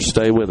Jewelers.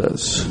 Stay with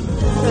us.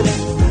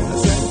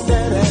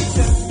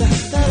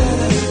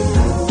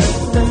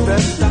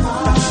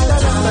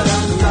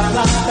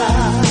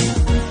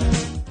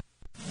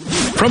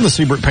 From the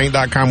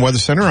SeabrookPaint.com Weather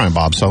Center, I'm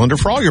Bob Sullender.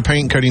 For all your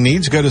paint and coating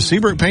needs, go to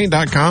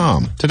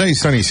SeabrookPaint.com. Today's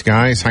sunny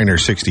skies, high near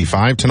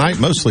 65. Tonight,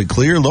 mostly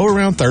clear, low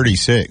around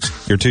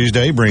 36. Your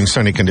Tuesday brings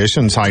sunny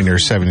conditions, high near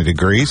 70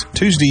 degrees.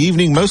 Tuesday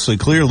evening, mostly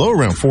clear, low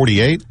around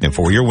 48. And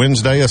for your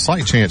Wednesday, a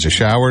slight chance of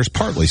showers,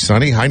 partly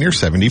sunny, high near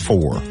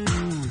 74.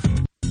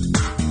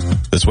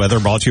 This weather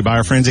brought to you by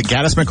our friends at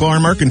Gaddis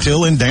McLaurin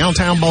Mercantile in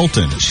downtown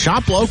Bolton.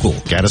 Shop local.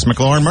 Gaddis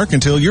McLaurin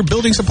Mercantile, your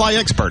building supply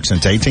expert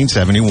since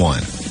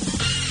 1871.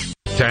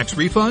 Tax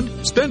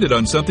refund? Spend it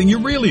on something you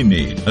really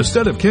need. A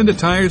set of Kenda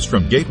tires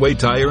from Gateway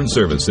Tire and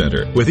Service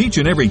Center. With each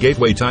and every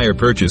Gateway Tire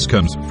purchase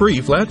comes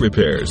free flat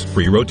repairs,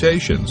 free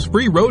rotations,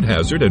 free road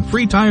hazard, and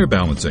free tire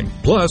balancing.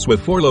 Plus,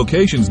 with 4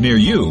 locations near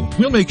you,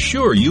 we'll make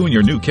sure you and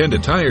your new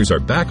Kenda tires are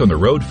back on the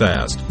road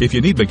fast. If you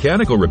need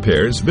mechanical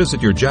repairs,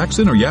 visit your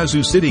Jackson or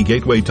Yazoo City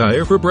Gateway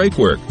Tire for brake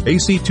work,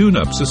 AC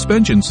tune-up,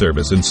 suspension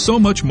service, and so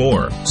much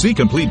more. See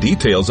complete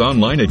details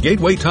online at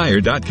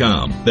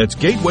gatewaytire.com. That's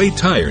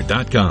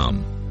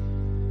gatewaytire.com.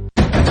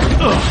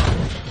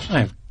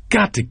 I've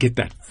got to get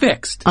that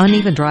fixed.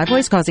 Uneven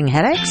driveways causing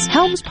headaches?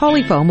 Helms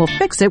Polyfoam will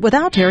fix it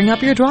without tearing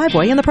up your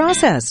driveway in the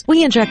process.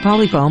 We inject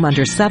Polyfoam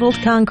under settled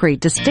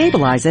concrete to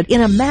stabilize it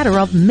in a matter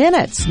of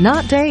minutes,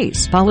 not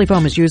days.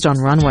 Polyfoam is used on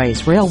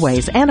runways,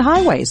 railways, and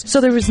highways,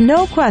 so there is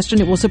no question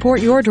it will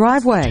support your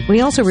driveway. We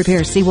also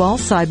repair seawalls,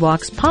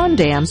 sidewalks, pond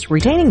dams,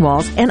 retaining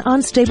walls, and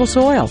unstable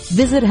soil.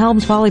 Visit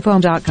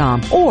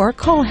HelmsPolyfoam.com or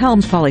call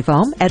Helms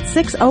Polyfoam at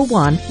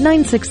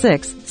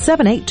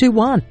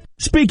 601-966-7821.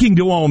 Speaking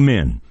to all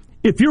men,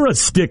 if you're a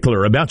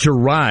stickler about your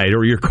ride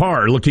or your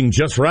car looking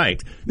just right,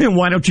 then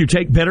why don't you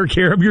take better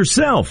care of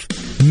yourself?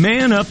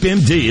 Man Up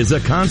MD is a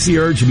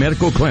concierge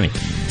medical clinic,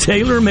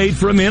 tailor-made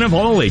for men of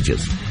all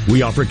ages.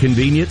 We offer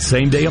convenient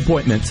same-day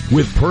appointments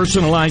with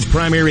personalized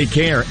primary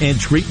care and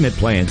treatment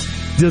plans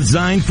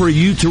designed for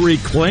you to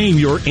reclaim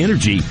your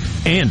energy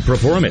and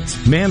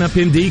performance. Man Up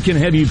MD can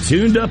have you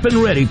tuned up and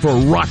ready for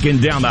rocking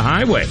down the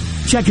highway.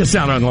 Check us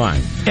out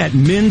online at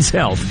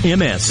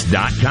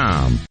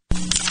menshealthms.com.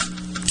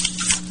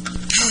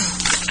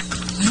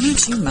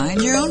 don't you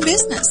mind your own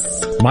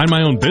business? Mind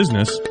my own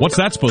business? What's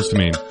that supposed to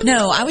mean?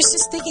 No, I was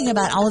just thinking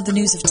about all of the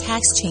news of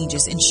tax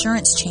changes,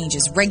 insurance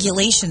changes,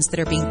 regulations that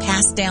are being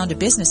passed down to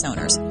business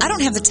owners. I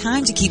don't have the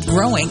time to keep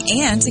growing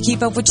and to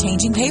keep up with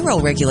changing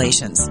payroll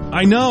regulations.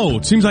 I know.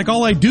 It seems like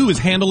all I do is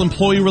handle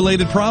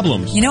employee-related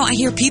problems. You know, I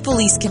hear People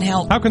Lease can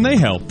help. How can they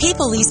help?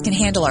 People Lease can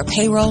handle our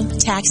payroll,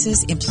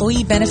 taxes,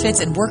 employee benefits,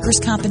 and workers'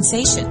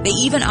 compensation. They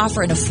even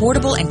offer an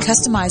affordable and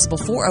customizable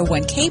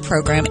 401k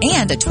program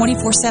and a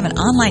 24/7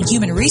 online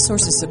human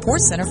resources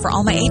support center for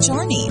all my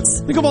HR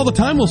needs. Think of all the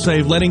time we'll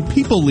save letting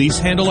People Lease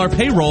handle our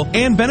payroll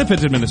and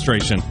benefits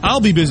administration. I'll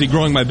be busy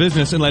growing my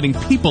business and letting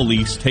People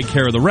Lease take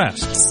care of the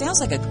rest.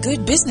 Sounds like a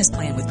good business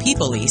plan with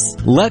People Lease.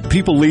 Let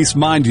People Lease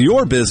mind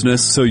your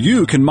business so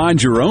you can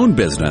mind your own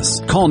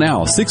business. Call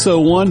now,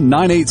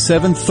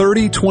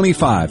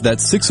 601-987-3025.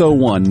 That's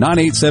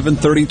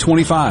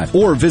 601-987-3025.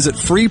 Or visit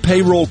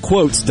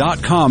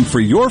freepayrollquotes.com for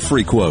your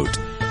free quote.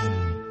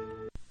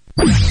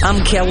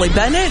 I'm Kelly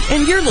Bennett,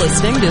 and you're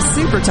listening to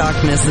Super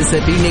Talk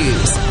Mississippi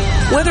News.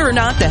 Whether or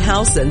not the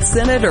House and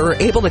Senate are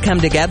able to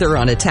come together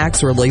on a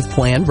tax relief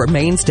plan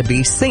remains to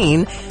be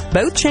seen.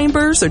 Both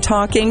chambers are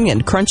talking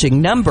and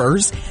crunching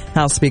numbers.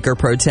 House Speaker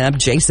Pro Tem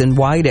Jason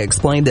White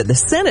explained that the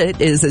Senate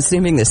is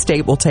assuming the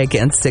state will take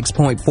in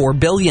 $6.4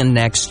 billion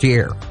next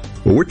year.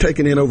 Well, we're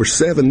taking in over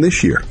 7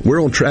 this year.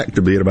 We're on track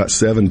to be at about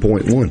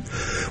 7.1,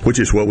 which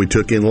is what we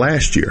took in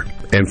last year.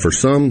 And for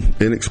some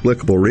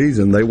inexplicable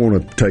reason, they want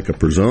to take a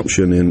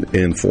presumption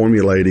in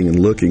formulating and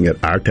looking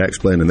at our tax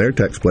plan and their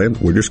tax plan.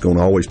 We're just going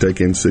to always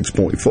take in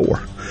 6.4.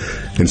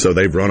 And so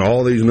they've run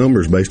all these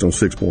numbers based on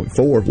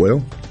 6.4.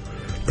 Well,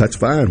 that's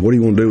fine. What do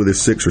you want to do with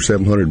this $600 or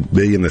 $700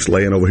 billion that's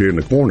laying over here in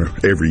the corner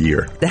every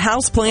year? The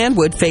House plan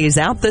would phase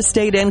out the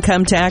state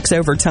income tax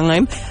over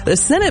time. The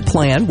Senate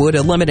plan would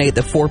eliminate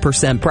the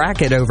 4%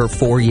 bracket over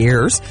 4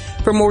 years.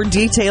 For more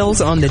details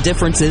on the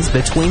differences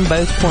between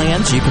both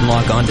plans, you can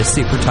log on to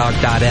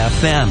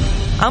supertalk.fm.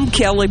 I'm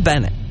Kelly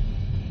Bennett.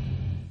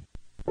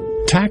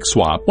 Tax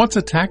swap. What's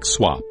a tax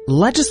swap?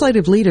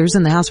 Legislative leaders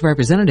in the House of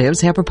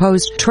Representatives have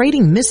proposed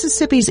trading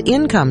Mississippi's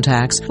income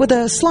tax with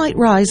a slight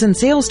rise in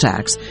sales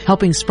tax,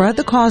 helping spread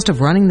the cost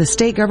of running the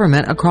state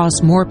government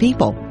across more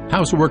people.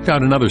 How's it worked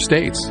out in other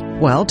states?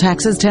 Well,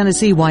 Texas,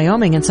 Tennessee,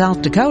 Wyoming, and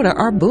South Dakota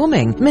are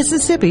booming.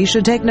 Mississippi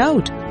should take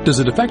note. Does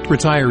it affect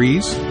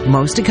retirees?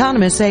 Most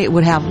economists say it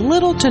would have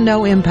little to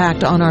no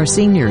impact on our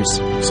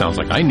seniors. Sounds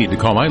like I need to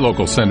call my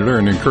local senator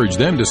and encourage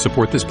them to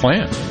support this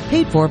plan.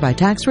 Paid for by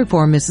Tax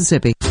Reform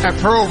Mississippi. At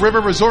Pearl River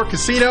Resort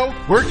Casino,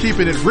 we're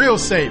keeping it real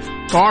safe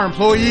for our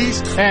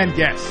employees and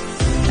guests.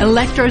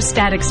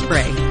 Electrostatic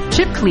spray,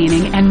 chip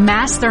cleaning, and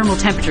mass thermal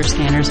temperature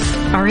scanners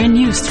are in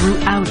use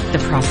throughout the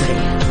property,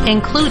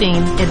 including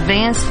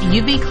advanced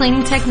UV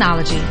cleaning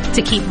technology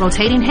to keep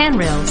rotating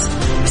handrails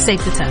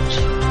safe to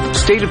touch.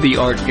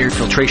 State-of-the-art air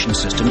filtration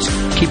systems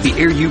keep the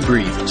air you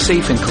breathe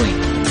safe and clean.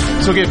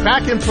 So get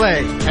back in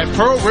play at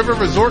Pearl River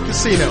Resort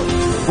Casino.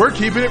 We're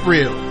keeping it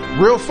real.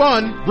 Real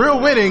fun, real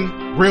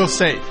winning, real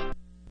safe.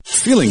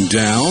 Feeling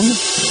down?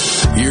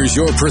 Here's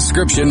your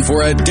prescription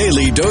for a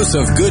daily dose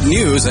of good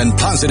news and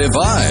positive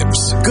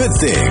vibes. Good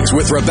Things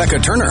with Rebecca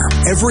Turner.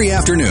 Every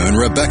afternoon,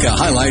 Rebecca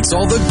highlights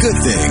all the good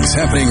things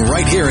happening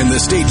right here in the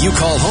state you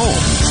call home.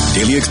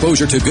 Daily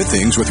exposure to Good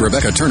Things with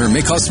Rebecca Turner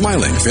may cause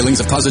smiling, feelings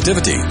of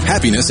positivity,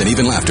 happiness, and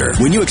even laughter.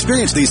 When you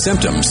experience these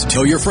symptoms,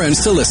 tell your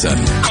friends to listen.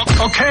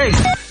 Okay.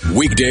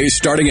 Weekdays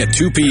starting at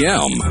 2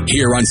 p.m.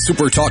 here on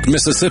Super Talk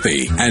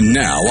Mississippi and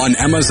now on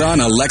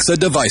Amazon Alexa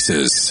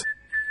devices.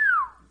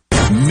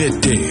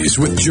 Middays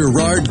with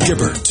Gerard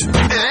Gibert.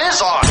 It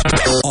is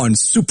on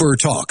Super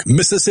Talk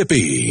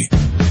Mississippi.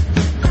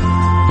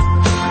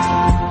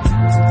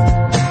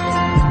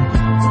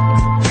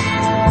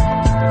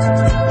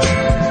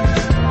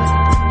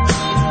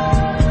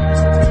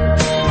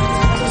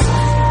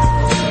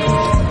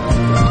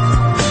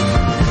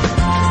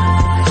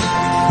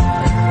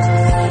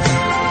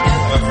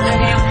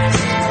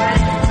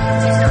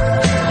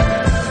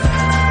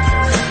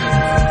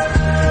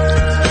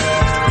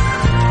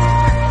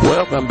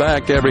 Welcome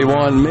back,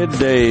 everyone.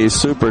 Middays,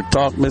 Super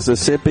Talk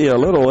Mississippi. A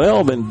little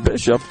Elvin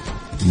Bishop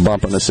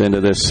bumping us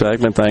into this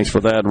segment. Thanks for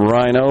that,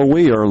 Rhino.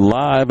 We are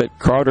live at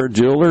Carter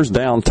Jewelers,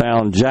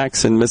 downtown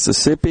Jackson,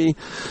 Mississippi.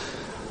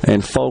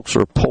 And folks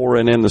are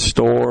pouring in the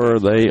store.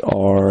 They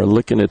are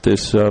looking at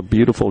this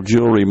beautiful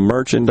jewelry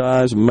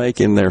merchandise,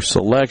 making their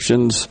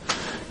selections,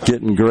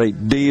 getting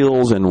great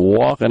deals, and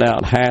walking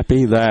out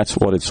happy. That's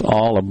what it's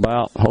all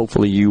about.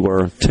 Hopefully you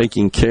are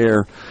taking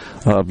care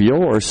of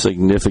your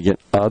significant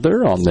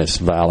other on this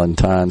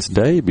Valentine's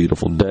Day,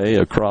 beautiful day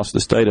across the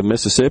state of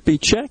Mississippi.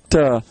 Checked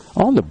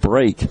on the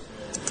break.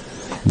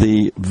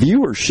 The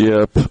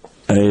viewership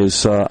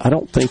is, I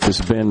don't think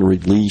has been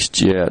released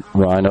yet,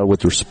 Rhino,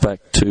 with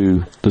respect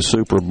to the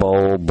Super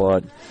Bowl,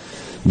 but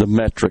the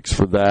metrics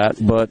for that.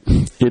 But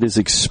it is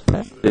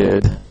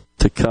expected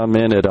to come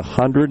in at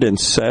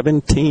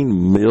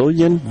 117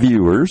 million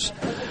viewers,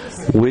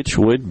 which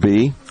would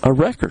be a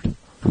record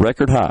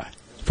high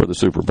for the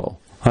Super Bowl.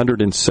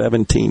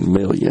 117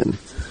 million.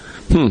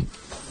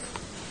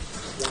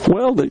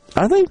 Well,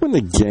 I think when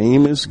the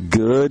game is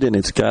good and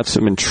it's got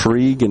some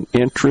intrigue and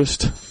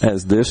interest,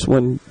 as this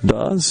one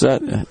does,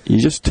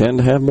 you just tend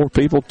to have more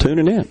people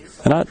tuning in.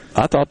 And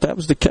I thought that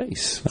was the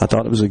case. I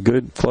thought it was a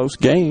good, close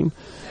game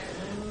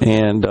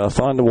and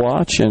fun to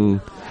watch,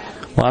 and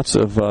lots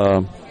of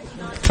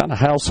kind of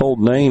household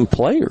name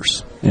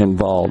players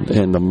involved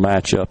in the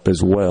matchup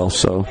as well.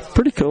 So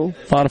pretty cool,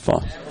 a lot of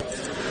fun.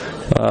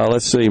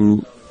 Let's see.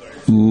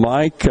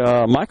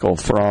 Michael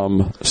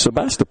from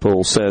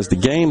Sebastopol says, the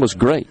game was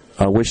great.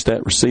 I wish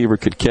that receiver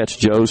could catch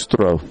Joe's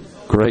throw.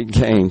 Great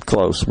game,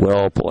 close,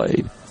 well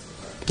played.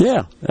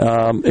 Yeah,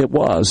 it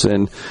was.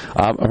 And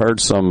I've heard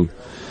some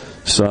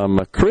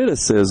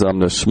criticism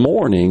this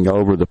morning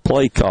over the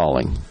play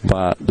calling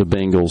by the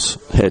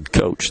Bengals head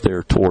coach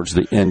there towards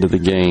the end of the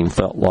game.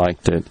 Felt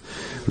like that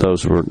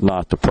those were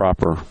not the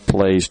proper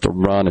plays to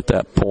run at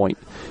that point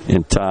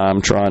in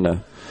time, trying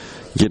to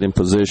get in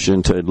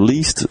position to at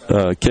least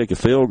kick a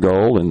field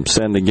goal and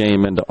send the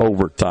game into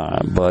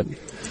overtime. But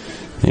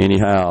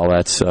anyhow,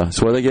 that's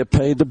where they get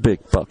paid the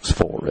big bucks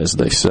for, as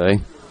they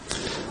say.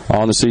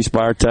 On the C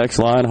Spire text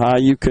line, hi,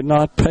 you could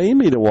not pay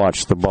me to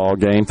watch the ball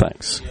game.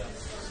 Thanks.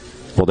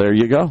 Well, there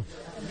you go.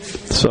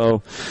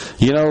 So,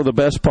 the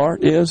best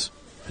part is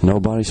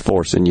nobody's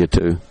forcing you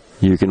to.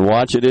 You can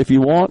watch it if you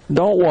want.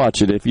 Don't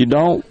watch it if you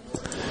don't.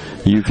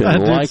 You can.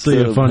 I did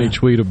see a funny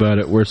tweet about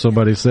it where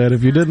somebody said,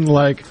 if you didn't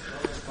like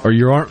or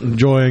you aren't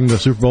enjoying the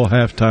Super Bowl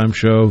halftime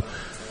show,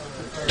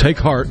 take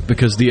heart,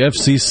 because the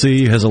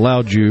FCC has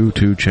allowed you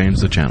to change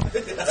the channel.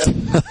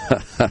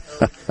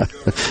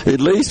 At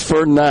least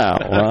for now.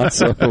 Huh?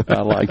 So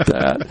I like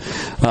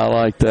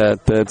that.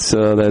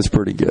 That's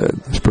pretty good.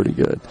 It's pretty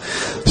good.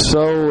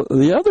 So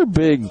the other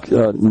big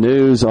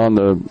news on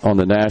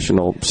the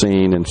national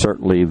scene, and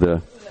certainly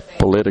the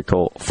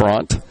political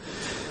front,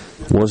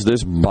 was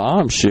this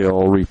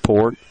bombshell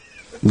report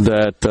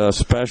that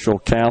special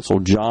counsel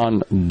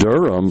John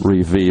Durham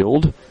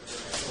revealed,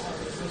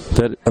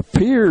 that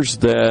appears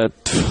that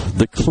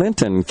the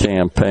Clinton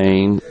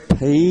campaign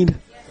paid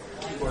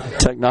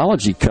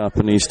technology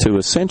companies to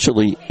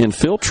essentially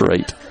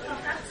infiltrate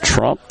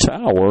Trump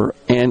Tower,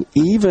 and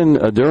even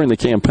during the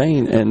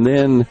campaign, and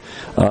then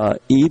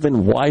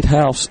even White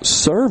House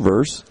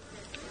servers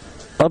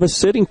of a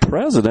sitting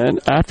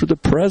president after the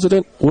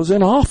president was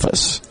in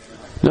office.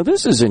 Now,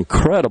 this is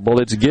incredible.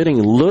 It's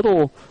getting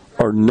little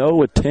or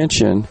no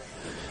attention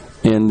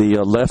in the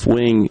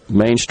left-wing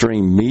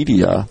mainstream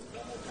media.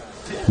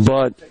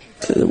 But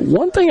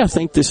one thing I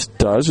think this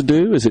does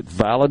do is it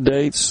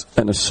validates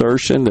an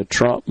assertion that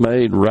Trump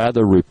made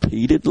rather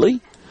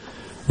repeatedly,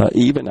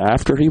 even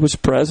after he was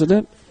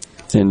president,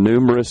 in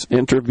numerous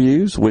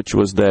interviews, which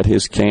was that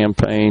his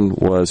campaign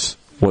was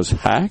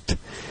hacked,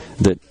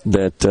 that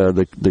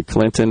the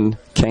Clinton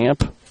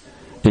camp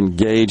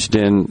engaged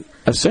in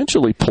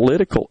essentially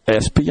political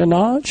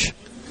espionage.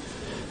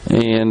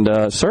 And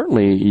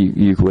certainly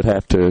you would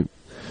have to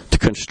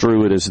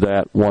construe it as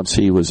that once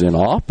he was in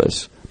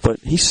office. But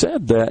he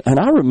said that, and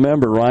I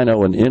remember,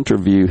 Rhino, an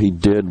interview he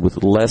did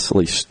with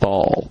Leslie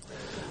Stahl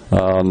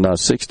on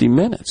 60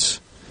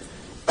 Minutes.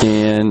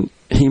 And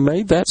he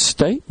made that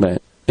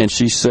statement, and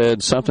she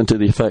said something to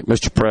the effect,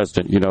 Mr.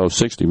 President,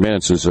 60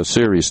 Minutes is a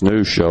serious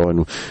news show,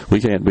 and we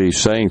can't be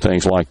saying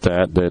things like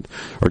that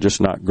are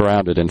just not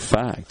grounded in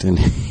fact. And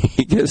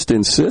he just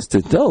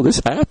insisted, no,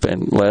 this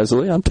happened,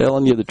 Leslie, I'm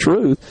telling you the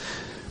truth.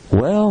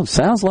 Well, it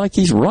sounds like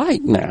he's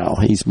right now.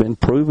 He's been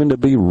proven to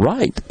be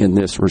right in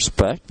this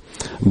respect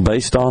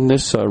based on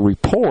this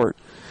report.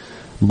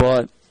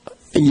 But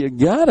you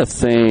got to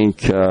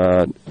think,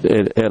 at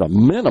a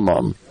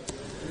minimum,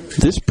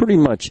 this pretty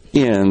much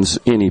ends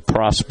any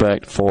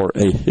prospect for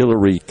a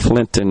Hillary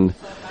Clinton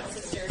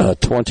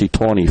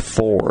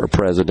 2024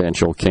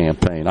 presidential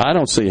campaign. I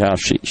don't see how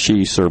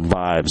she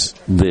survives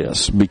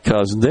this,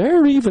 because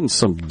there are even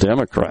some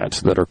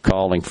Democrats that are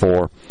calling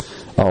for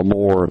a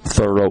more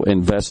thorough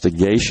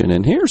investigation.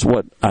 And here's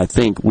what I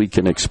think we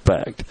can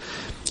expect.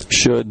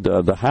 Should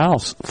the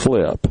House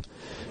flip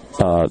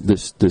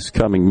this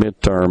coming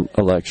midterm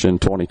election,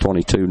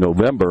 2022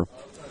 November,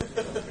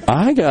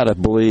 I got to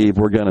believe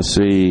we're going to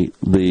see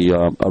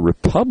a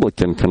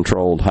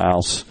Republican-controlled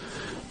House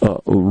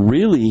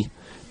really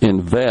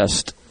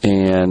invest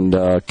and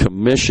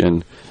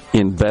commission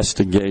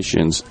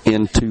investigations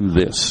into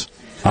this.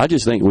 I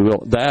just think we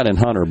will. That and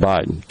Hunter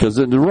Biden, because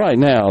right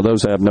now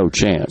those have no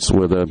chance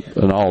with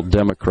an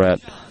all-Democrat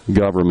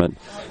government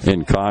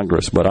in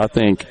Congress. But I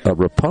think a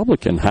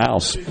Republican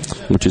House,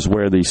 which is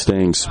where these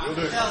things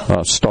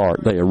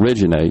start, they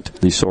originate,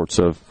 these sorts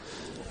of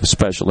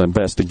special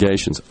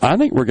investigations. I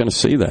think we're going to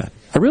see that.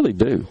 I really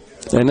do,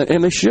 and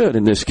they should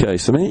in this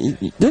case. I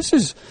mean, this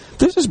is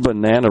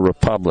banana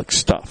republic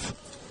stuff.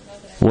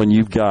 When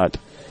you've got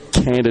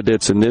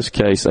candidates, in this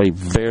case, a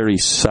very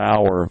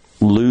sour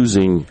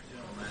losing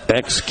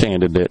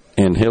ex-candidate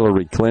in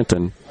Hillary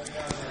Clinton,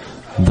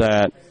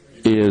 that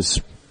is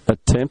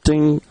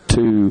attempting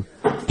to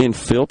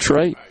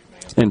infiltrate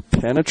and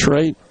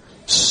penetrate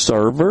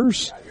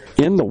servers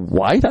in the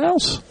White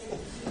House.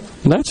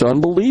 And that's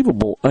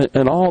unbelievable.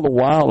 And all the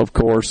while, of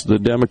course, the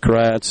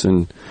Democrats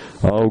and,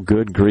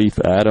 good grief,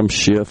 Adam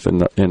Schiff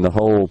and the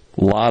whole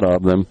lot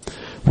of them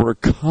were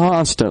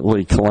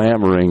constantly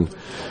clamoring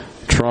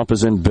Trump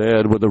is in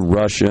bed with the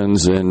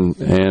Russians,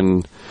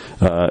 and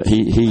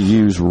he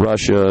used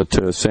Russia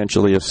to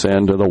essentially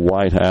ascend to the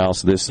White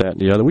House, this, that,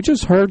 and the other. We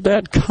just heard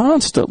that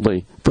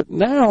constantly. But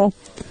now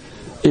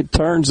it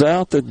turns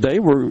out that they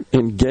were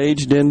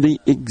engaged in the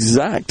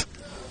exact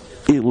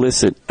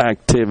illicit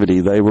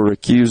activity they were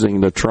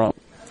accusing the Trump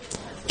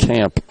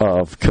camp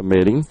of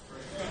committing.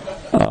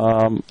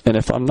 And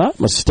if I'm not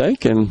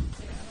mistaken,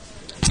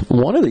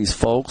 one of these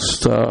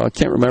folks, I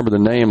can't remember the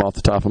name off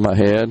the top of my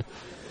head,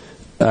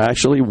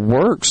 actually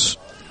works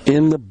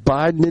in the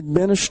Biden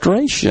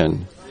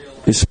administration,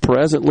 is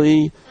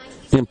presently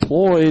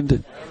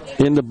employed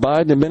in the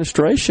Biden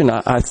administration,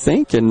 I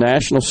think in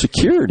national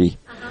security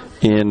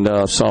in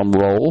some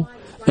role.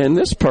 And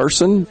this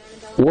person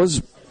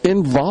was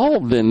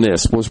involved in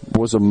this,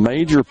 was a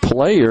major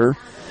player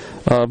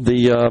of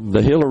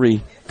the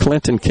Hillary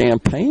Clinton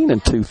campaign in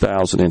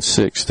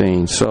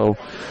 2016. So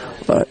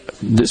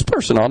this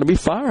person ought to be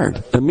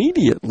fired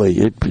immediately.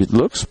 It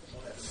looks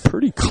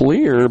pretty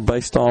clear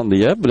based on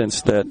the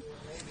evidence that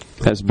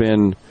has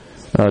been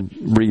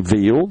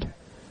revealed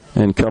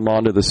and come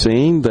onto the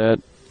scene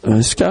that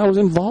this guy was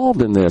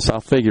involved in this. I'll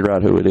figure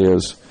out who it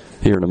is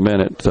here in a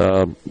minute,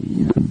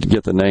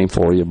 get the name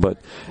for you. But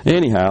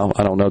anyhow,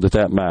 I don't know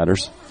that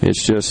matters.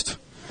 It's just,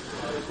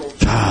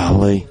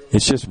 golly,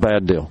 it's just a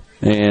bad deal.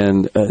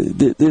 And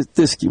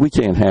this we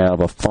can't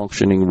have a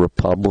functioning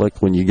republic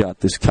when you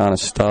got this kind of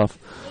stuff.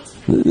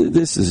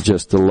 This is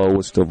just the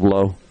lowest of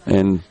low,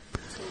 and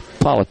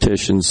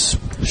politicians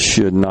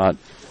should not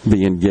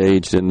be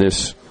engaged in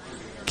this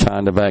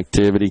kind of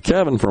activity.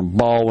 Kevin from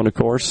Baldwin, of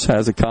course,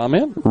 has a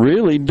comment.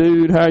 Really,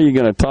 dude, how are you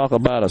going to talk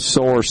about a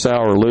sore,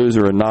 sour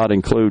loser and not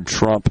include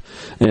Trump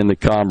in the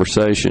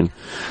conversation?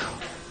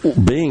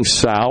 Being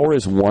sour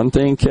is one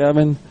thing,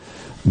 Kevin.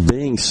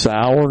 Being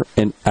sour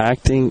and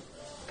acting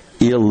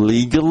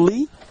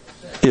illegally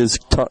is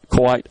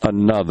quite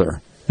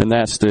another. And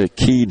that's the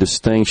key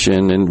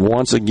distinction. And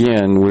once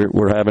again,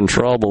 we're having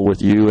trouble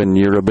with you and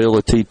your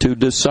ability to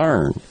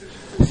discern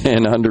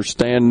and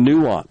understand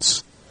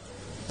nuance.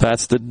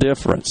 That's the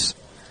difference.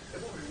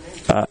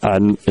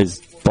 As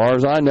far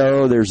as I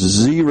know, there's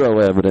zero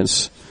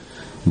evidence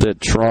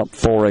that Trump,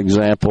 for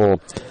example,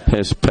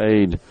 has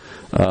paid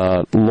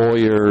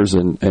lawyers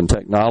and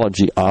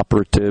technology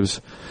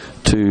operatives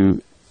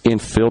to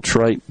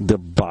infiltrate the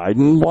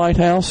Biden White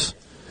House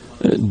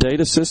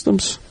data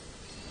systems,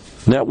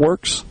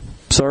 networks,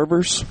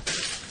 servers,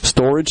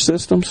 storage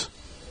systems.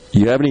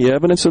 You have any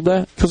evidence of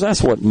that? Because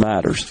that's what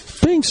matters.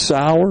 Being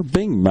sour,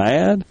 being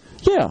mad,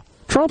 yeah,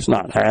 Trump's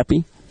not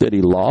happy that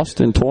he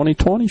lost in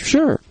 2020.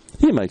 Sure,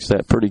 he makes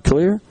that pretty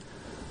clear.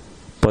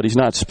 But he's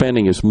not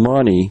spending his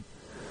money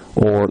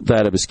or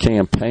that of his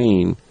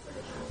campaign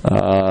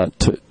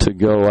to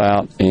go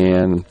out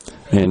and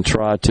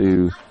try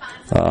to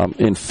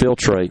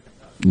infiltrate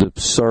the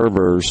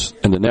servers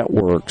and the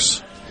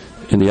networks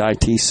and the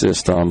IT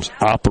systems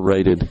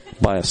operated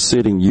by a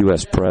sitting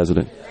U.S.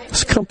 president.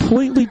 It's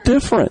completely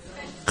different.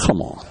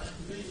 Come on.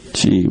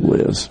 Gee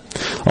whiz.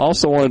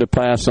 Also wanted to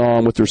pass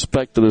on with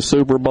respect to the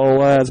Super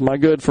Bowl ads. My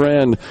good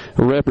friend,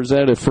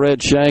 Representative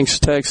Fred Shanks,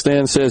 text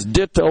in, says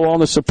ditto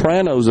on the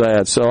Sopranos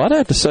ad. So I'd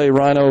have to say,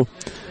 Rhino,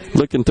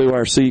 looking through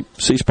our C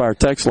Spire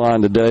text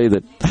line today,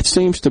 that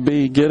seems to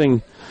be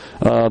getting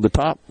the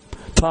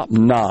top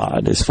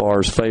nod as far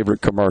as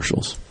favorite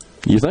commercials.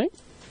 You think?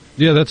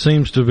 Yeah, that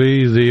seems to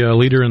be the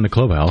leader in the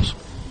clubhouse.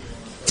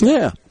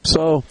 Yeah,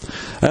 so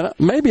and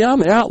maybe I'm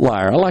the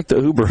outlier. I like the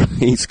Uber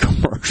Eats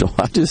commercial.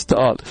 I just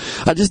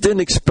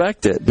didn't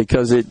expect it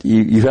because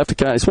you have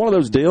to it's one of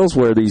those deals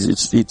where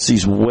it's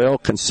these well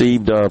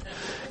conceived of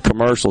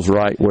commercials,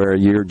 right, where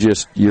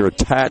you're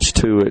attached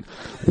to it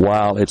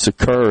while it's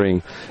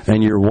occurring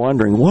and you're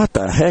wondering what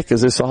the heck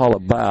is this all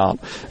about,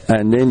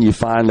 and then you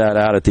find that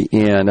out at the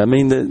end. I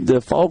mean,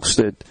 the folks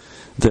that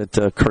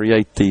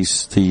create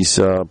these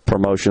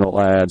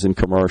promotional ads and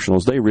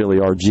commercials, they really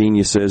are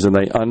geniuses, and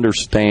they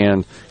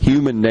understand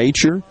human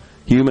nature,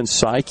 human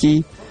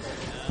psyche,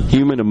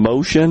 human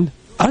emotion.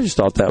 I just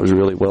thought that was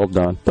really well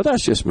done. But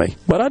that's just me.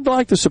 But I'd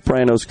like the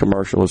Sopranos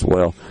commercial as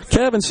well.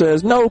 Kevin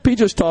says, nope, he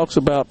just talked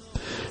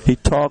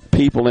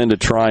people into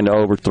trying to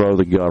overthrow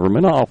the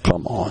government. Oh,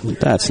 come on.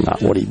 That's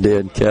not what he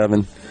did,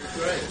 Kevin.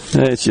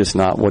 It's just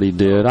not what he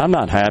did. I'm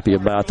not happy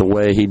about the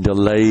way he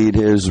delayed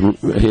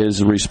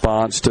his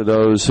response to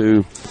those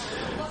who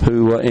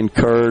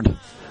incurred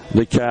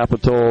the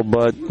Capitol,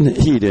 but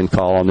he didn't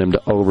call on them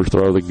to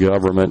overthrow the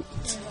government,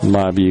 in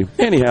my view.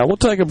 Anyhow, we'll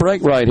take a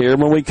break right here.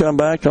 When we come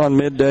back on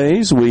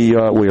Middays, we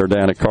are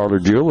down at Carter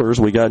Jewelers.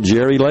 We got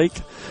Jerry Lake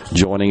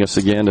joining us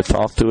again to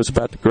talk to us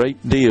about the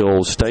great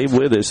deals. Stay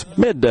with us.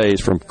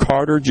 Middays from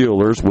Carter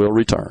Jewelers will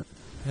return.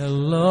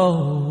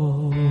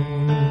 Hello.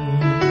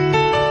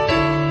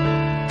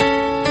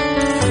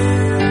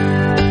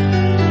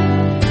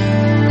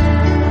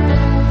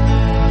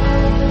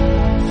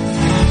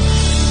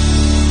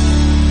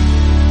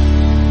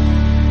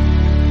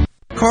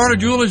 Carter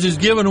Jewelers is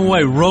giving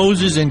away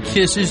roses and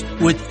kisses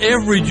with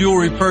every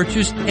jewelry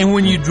purchase, and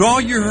when you draw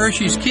your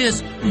Hershey's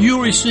Kiss,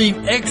 you'll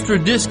receive extra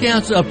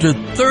discounts up to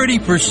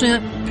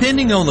 30%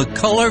 depending on the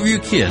color of your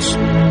kiss.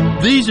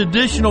 These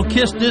additional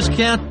Kiss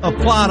discounts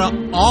apply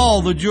to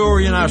all the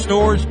jewelry in our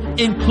stores,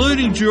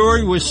 including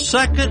jewelry with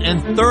second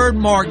and third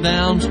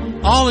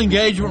markdowns, all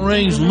engagement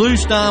rings,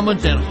 loose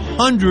diamonds, and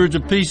hundreds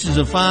of pieces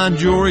of fine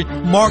jewelry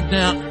marked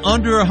down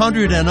under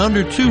 $100 and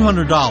under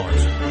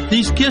 $200.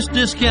 These Kiss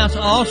discounts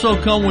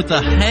also come with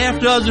a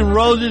half dozen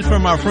roses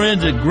from our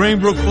friends at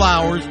Greenbrook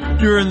Flowers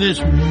during this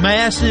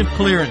massive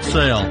clearance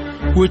sale,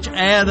 which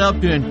add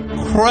up to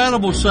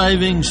incredible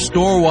savings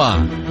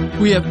store-wide.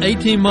 We have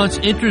 18 months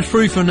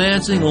interest-free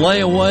financing,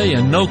 layaway,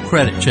 and no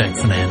credit check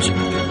financing.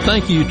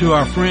 Thank you to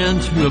our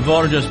friends who have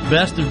voted us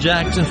Best of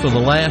Jackson for the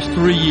last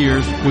 3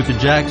 years with the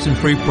Jackson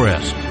Free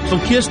Press. So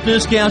Kiss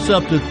discounts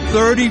up to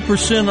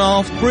 30%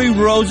 off, free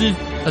roses.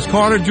 That's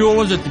Carter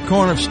Jewelers at the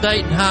corner of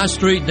State and High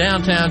Street,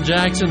 downtown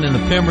Jackson, and the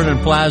Pemberton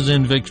Plaza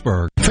in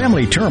Vicksburg.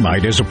 Family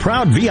Termite is a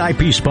proud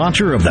VIP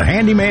sponsor of the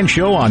Handyman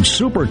Show on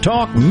Super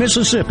Talk,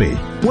 Mississippi.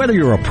 Whether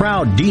you're a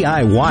proud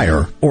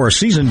DIYer or a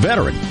seasoned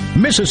veteran,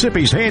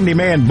 Mississippi's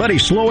handyman Buddy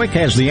Slowick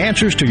has the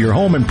answers to your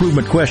home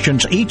improvement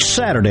questions each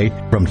Saturday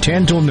from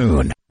 10 till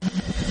noon.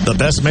 The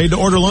best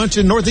made-to-order lunch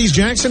in Northeast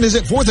Jackson is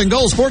at 4th and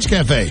Gold Sports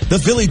Cafe. The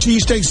Philly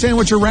cheesesteak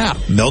sandwich or wrap,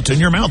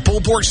 melt-in-your-mouth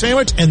pulled pork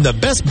sandwich, and the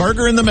best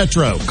burger in the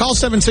metro. Call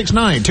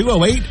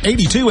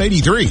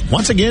 769-208-8283.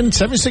 Once again,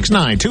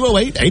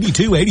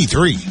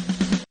 769-208-8283.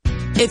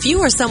 If you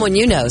or someone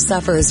you know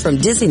suffers from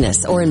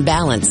dizziness or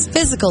imbalance,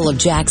 Physical of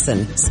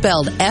Jackson,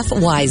 spelled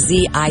F-Y-Z-I-C-A-L,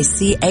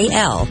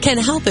 can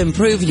help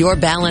improve your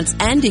balance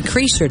and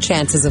decrease your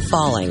chances of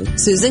falling.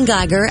 Susan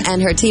Geiger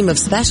and her team of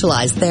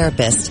specialized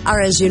therapists are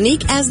as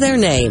unique as their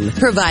name,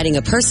 providing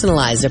a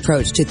personalized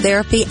approach to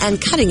therapy and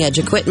cutting-edge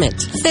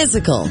equipment.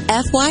 Physical,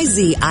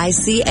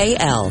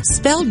 F-Y-Z-I-C-A-L,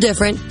 spelled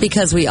different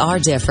because we are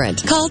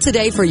different. Call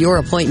today for your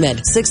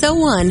appointment,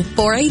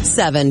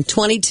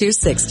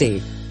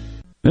 601-487-2260.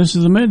 This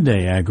is the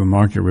Midday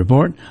Agri-Market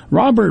Report.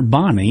 Robert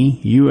Bonney,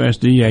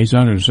 USDA's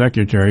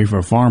Undersecretary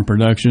for Farm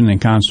Production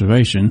and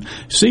Conservation,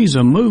 sees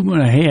a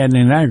movement ahead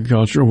in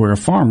agriculture where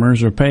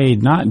farmers are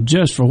paid not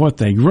just for what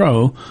they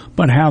grow,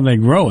 but how they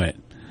grow it.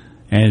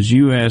 As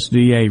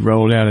USDA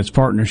rolled out its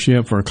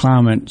Partnership for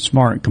Climate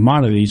Smart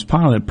Commodities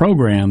pilot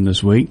program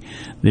this week,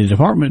 the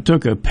department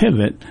took a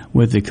pivot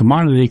with the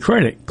Commodity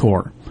Credit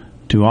Corp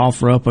to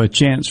offer up a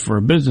chance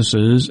for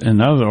businesses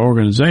and other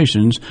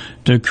organizations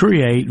to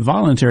create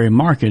voluntary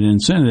market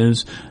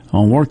incentives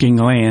on working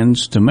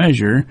lands to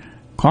measure,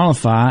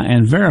 qualify,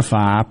 and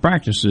verify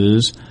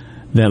practices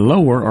that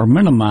lower or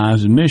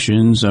minimize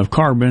emissions of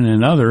carbon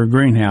and other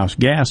greenhouse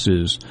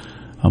gases.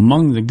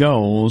 Among the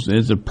goals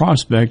is the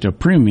prospect of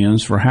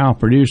premiums for how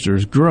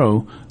producers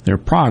grow their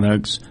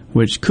products,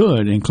 which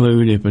could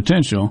include a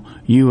potential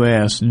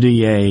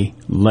USDA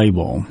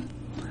label.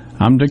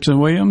 I'm Dixon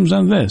Williams,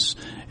 and this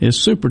is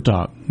Super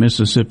Talk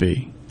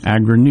Mississippi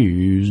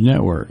Agri-News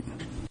Network.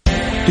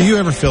 Do you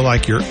ever feel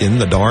like you're in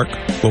the dark?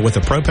 Well, with a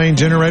propane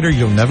generator,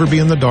 you'll never be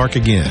in the dark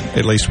again,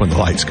 at least when the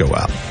lights go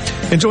out.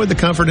 Enjoy the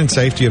comfort and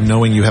safety of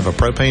knowing you have a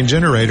propane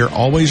generator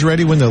always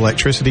ready when the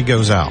electricity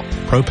goes out.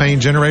 Propane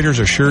generators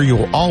assure you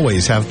will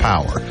always have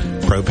power.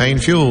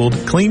 Propane-fueled,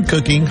 clean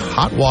cooking,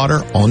 hot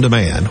water on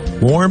demand,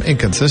 warm and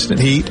consistent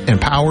heat,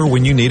 and power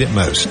when you need it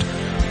most.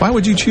 Why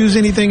would you choose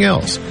anything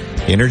else?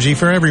 Energy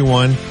for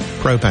everyone.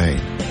 Propane.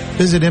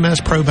 Visit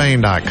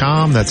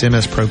mspropane.com. That's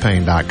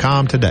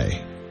mspropane.com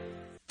today.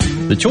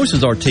 The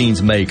choices our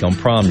teens make on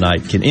prom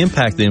night can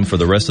impact them for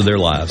the rest of their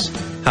lives.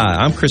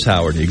 Hi, I'm Chris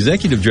Howard,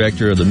 Executive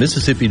Director of the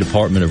Mississippi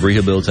Department of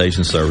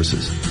Rehabilitation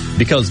Services.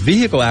 Because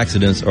vehicle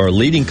accidents are a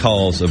leading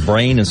cause of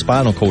brain and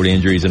spinal cord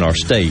injuries in our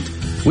state,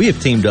 we have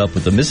teamed up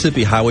with the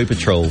Mississippi Highway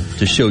Patrol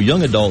to show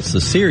young adults the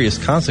serious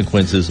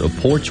consequences of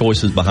poor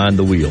choices behind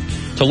the wheel.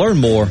 To learn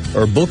more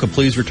or book a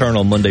Please Return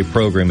on Monday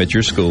program at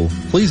your school,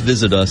 please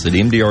visit us at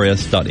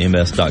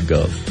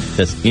mdrs.ms.gov.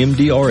 That's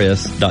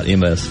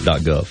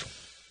mdrs.ms.gov.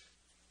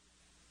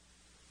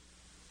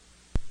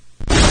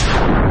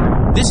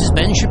 This is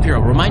Ben Shapiro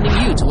reminding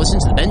you to listen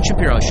to The Ben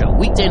Shapiro Show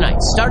weekday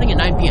nights starting at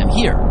 9 p.m.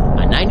 here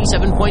on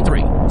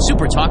 97.3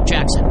 Super Talk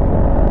Jackson.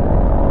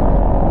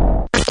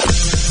 Are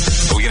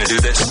we going to do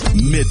this?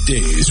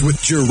 Middays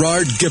with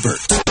Gerard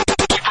Gibert.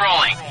 Keep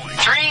rolling.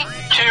 3,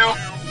 2,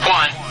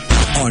 1.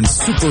 On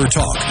Super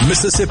Talk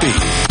Mississippi.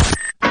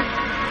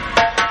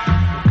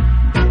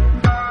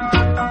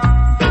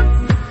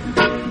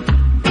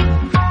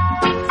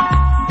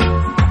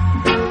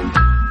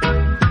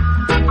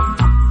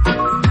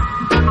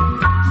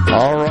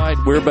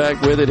 We're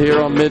back with it here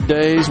on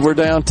Middays. We're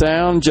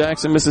downtown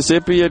Jackson,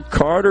 Mississippi at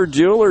Carter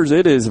Jewelers.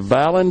 It is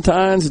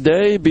Valentine's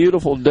Day,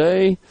 beautiful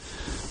day.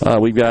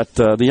 We've got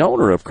the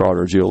owner of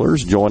Carter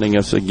Jewelers joining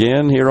us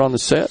again here on the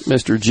set,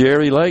 Mr.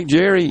 Jerry Lake.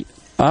 Jerry,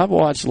 I've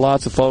watched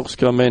lots of folks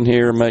come in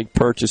here, make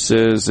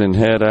purchases, and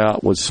head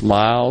out with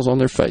smiles on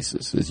their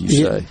faces, as you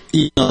say.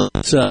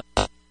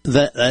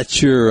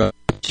 That's your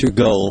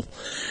goal.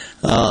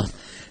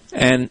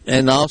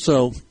 And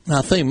also,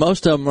 I think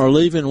most of them are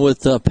leaving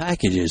with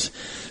packages.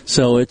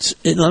 So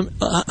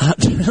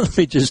let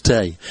me just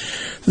tell you,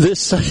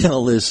 this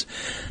sale is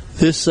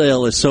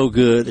so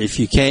good. If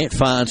you can't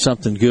find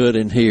something good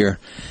in here,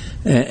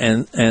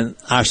 and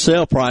our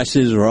sale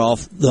prices are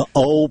off the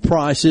old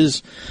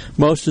prices.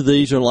 Most of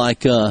these are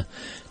like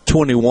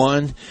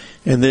 21,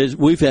 and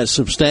we've had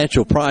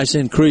substantial price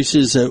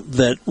increases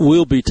that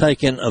will be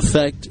taking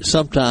effect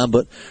sometime.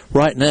 But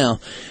right now,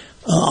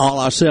 all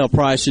our sale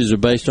prices are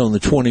based on the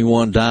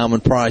 21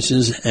 diamond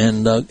prices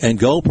and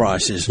gold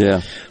prices.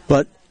 Yeah.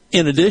 But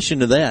in addition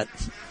to that,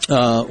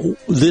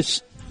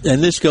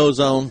 this goes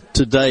on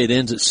today. It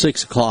ends at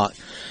 6:00.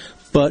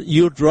 But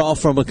you'll draw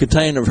from a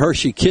container of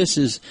Hershey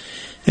Kisses,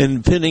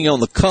 and depending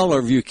on the color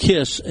of your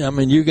kiss, I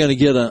mean, you're going to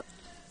get an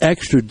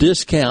extra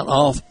discount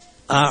off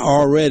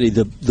already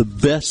the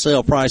best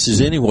sale prices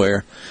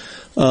anywhere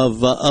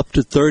of up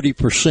to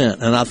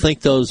 30%. And I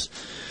think those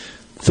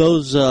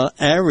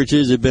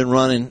averages have been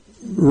running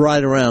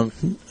right around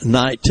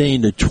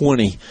 19 to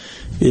 20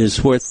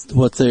 is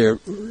what they're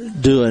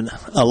doing.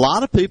 A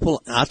lot of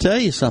people, I'll tell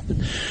you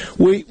something,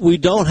 we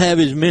don't have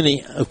as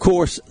many, of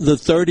course, the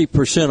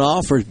 30%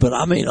 offers, but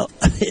I mean,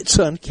 it's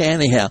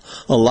uncanny how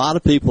a lot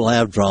of people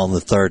have drawn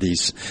the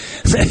 30s.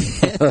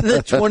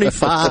 The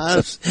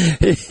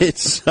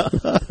 25s,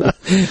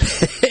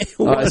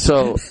 all right,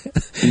 so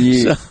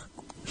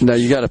now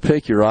you got to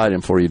pick your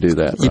item before you do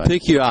that. Right? You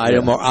pick your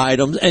item or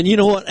items, and you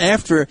know what?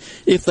 After,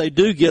 if they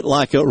do get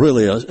like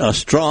a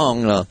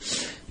strong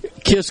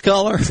kiss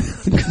color,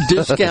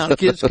 discount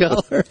kiss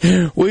color,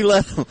 we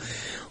let them.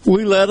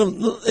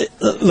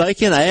 They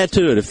can add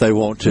to it if they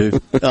want to.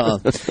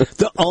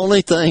 The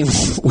only thing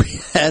we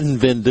hadn't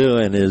been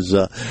doing is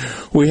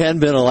we hadn't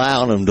been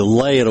allowing them to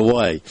lay it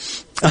away.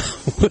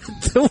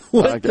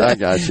 I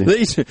got you.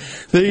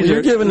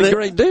 You're giving the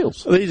great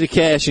deals. These are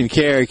cash and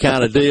carry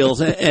kind of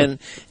deals, and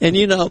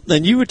you know,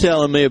 and you were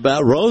telling me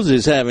about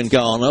roses having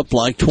gone up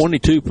like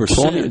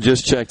 22%.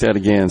 Just check that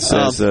again. It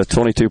says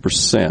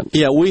 22%.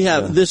 Yeah, we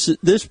have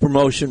this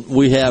promotion.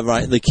 We have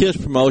the Kiss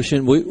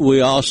promotion. We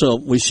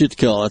should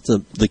call it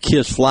the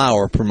Kiss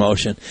Flower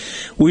promotion.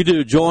 We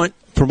do joint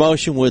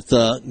promotion with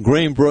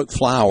Greenbrook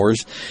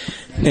Flowers,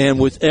 and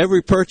with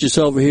every purchase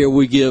over here,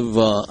 we give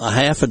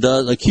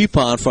a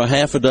coupon for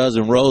half a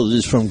dozen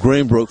roses from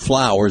Greenbrook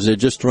Flowers. They're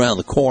just around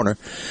the corner,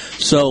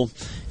 so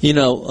you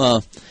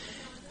know,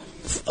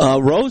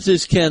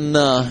 roses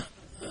can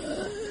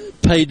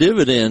pay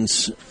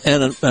dividends,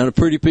 and a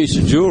pretty piece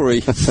of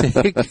jewelry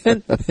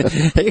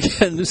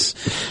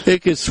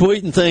it can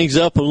sweeten things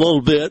up a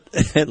little bit,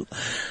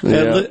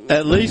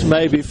 at least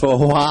maybe for a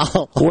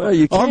while. Well,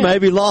 you can, or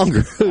maybe longer.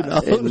 Who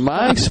knows? In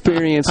my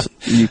experience,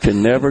 you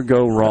can never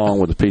go wrong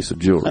with a piece of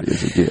jewelry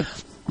as a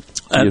gift.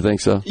 Do you think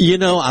so? You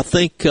know, I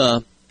think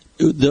the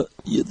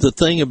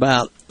thing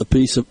about a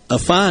piece of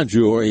fine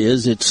jewelry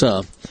is it's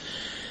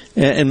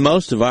and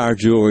most of our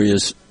jewelry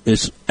is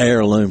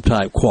heirloom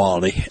type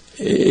quality.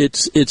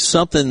 It's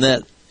something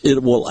that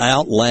it will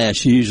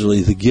outlast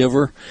usually the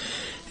giver,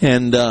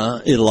 and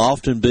it'll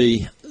often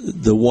be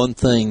the one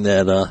thing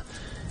that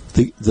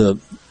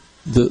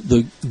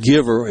the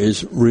giver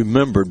is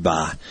remembered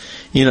by.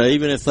 You know,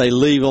 even if they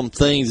leave them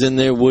things in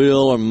their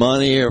will or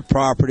money or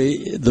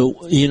property,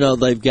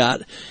 they've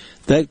got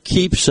that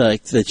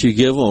keepsake that you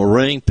give them, a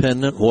ring,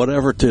 pendant,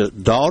 whatever, to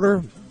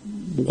daughter,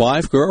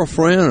 wife,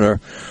 girlfriend,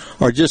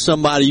 or just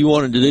somebody you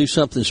wanted to do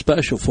something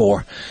special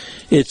for.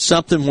 It's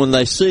something when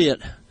they see it,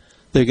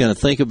 they're going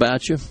to think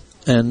about you,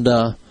 and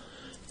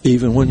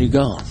even when you're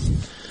gone.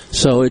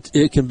 So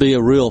it can be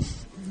a real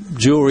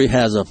jewelry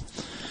has a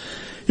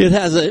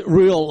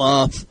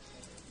real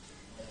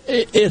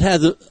it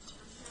has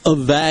a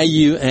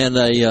value and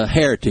a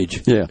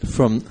heritage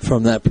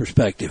from that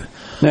perspective.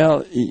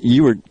 Now,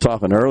 you were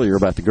talking earlier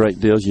about the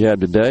great deals you had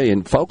today,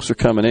 and folks are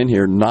coming in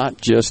here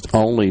not just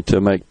only to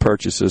make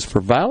purchases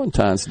for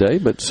Valentine's Day,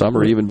 but some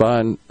are even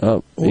buying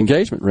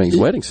engagement rings,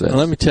 wedding sets.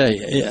 Let me tell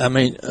you, I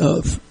mean,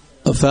 a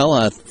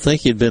fella, I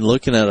think he'd been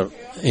looking at an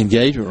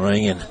engagement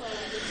ring, and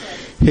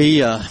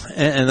he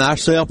and our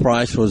sale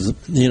price was,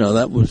 you know,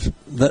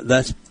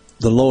 that's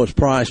the lowest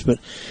price, but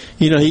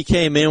you know, he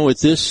came in with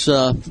this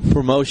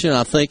promotion.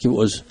 I think it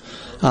was,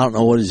 I don't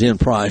know what his end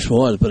price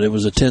was, but it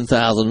was a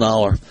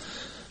 $10,000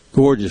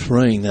 gorgeous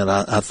ring that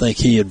I think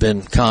he had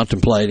been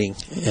contemplating,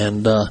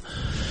 and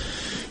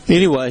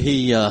anyway,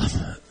 he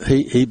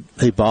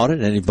bought it,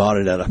 and he bought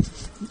it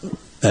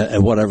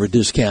at whatever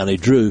discount he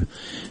drew,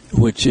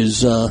 which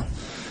is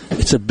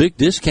it's a big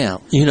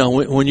discount. You know,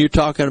 when you're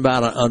talking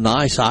about a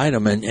nice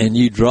item and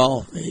you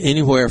draw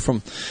anywhere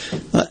from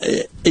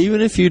even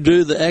if you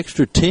do the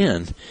extra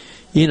 10.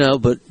 You know,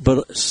 but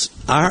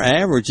our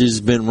average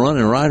has been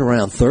running right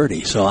around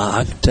 30, so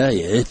I can tell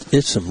you,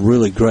 it's some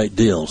really great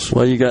deals.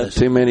 Well, you got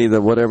too many of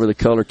the whatever the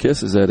color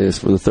kisses that is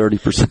for the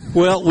 30%.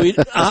 Well, we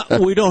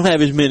don't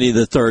have as many of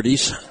the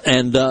 30s,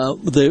 and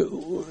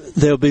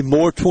there'll be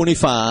more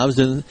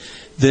 25s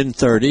than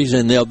 30s,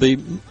 and there'll be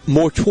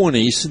more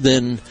 20s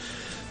than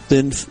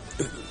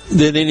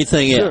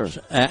anything else,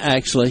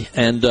 actually,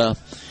 and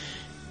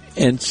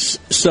And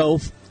so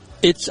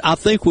I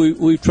think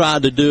we've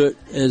tried to do it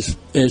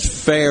as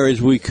fair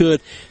as we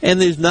could, and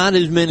there's not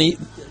as many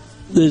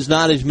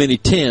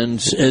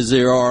 10s as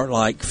there are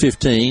like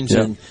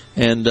 15s,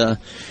 and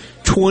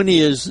 20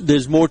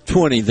 there's more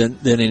 20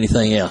 than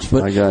anything else.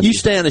 But you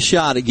stand a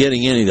shot at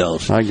getting any of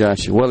those. I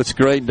got you. Well, it's a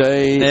great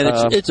day,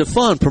 and it's a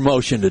fun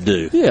promotion to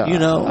do. Yeah,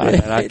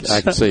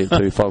 I can see it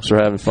too. Folks are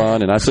having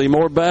fun, and I see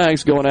more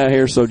bags going out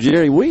here. So,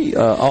 Jerry, we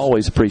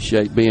always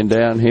appreciate being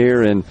down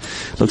here, and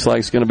looks like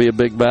it's going to be a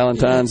big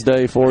Valentine's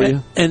Day for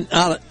you. And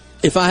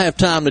if I have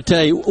time to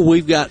tell you,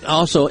 we've got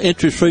also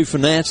interest-free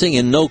financing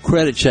and no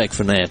credit check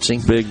financing.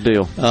 Big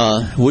deal.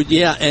 And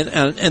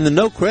the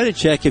no credit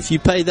check, if you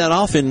pay that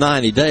off in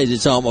 90 days,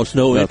 it's almost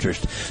no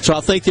interest. So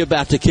I think they're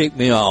about to kick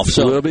me off.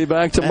 So we'll be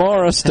back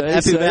tomorrow. Stay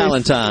happy safe.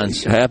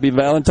 Valentine's. Happy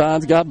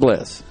Valentine's. God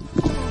bless.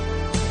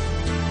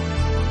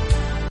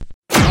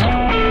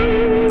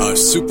 A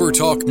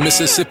SuperTalk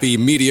Mississippi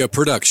media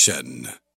production.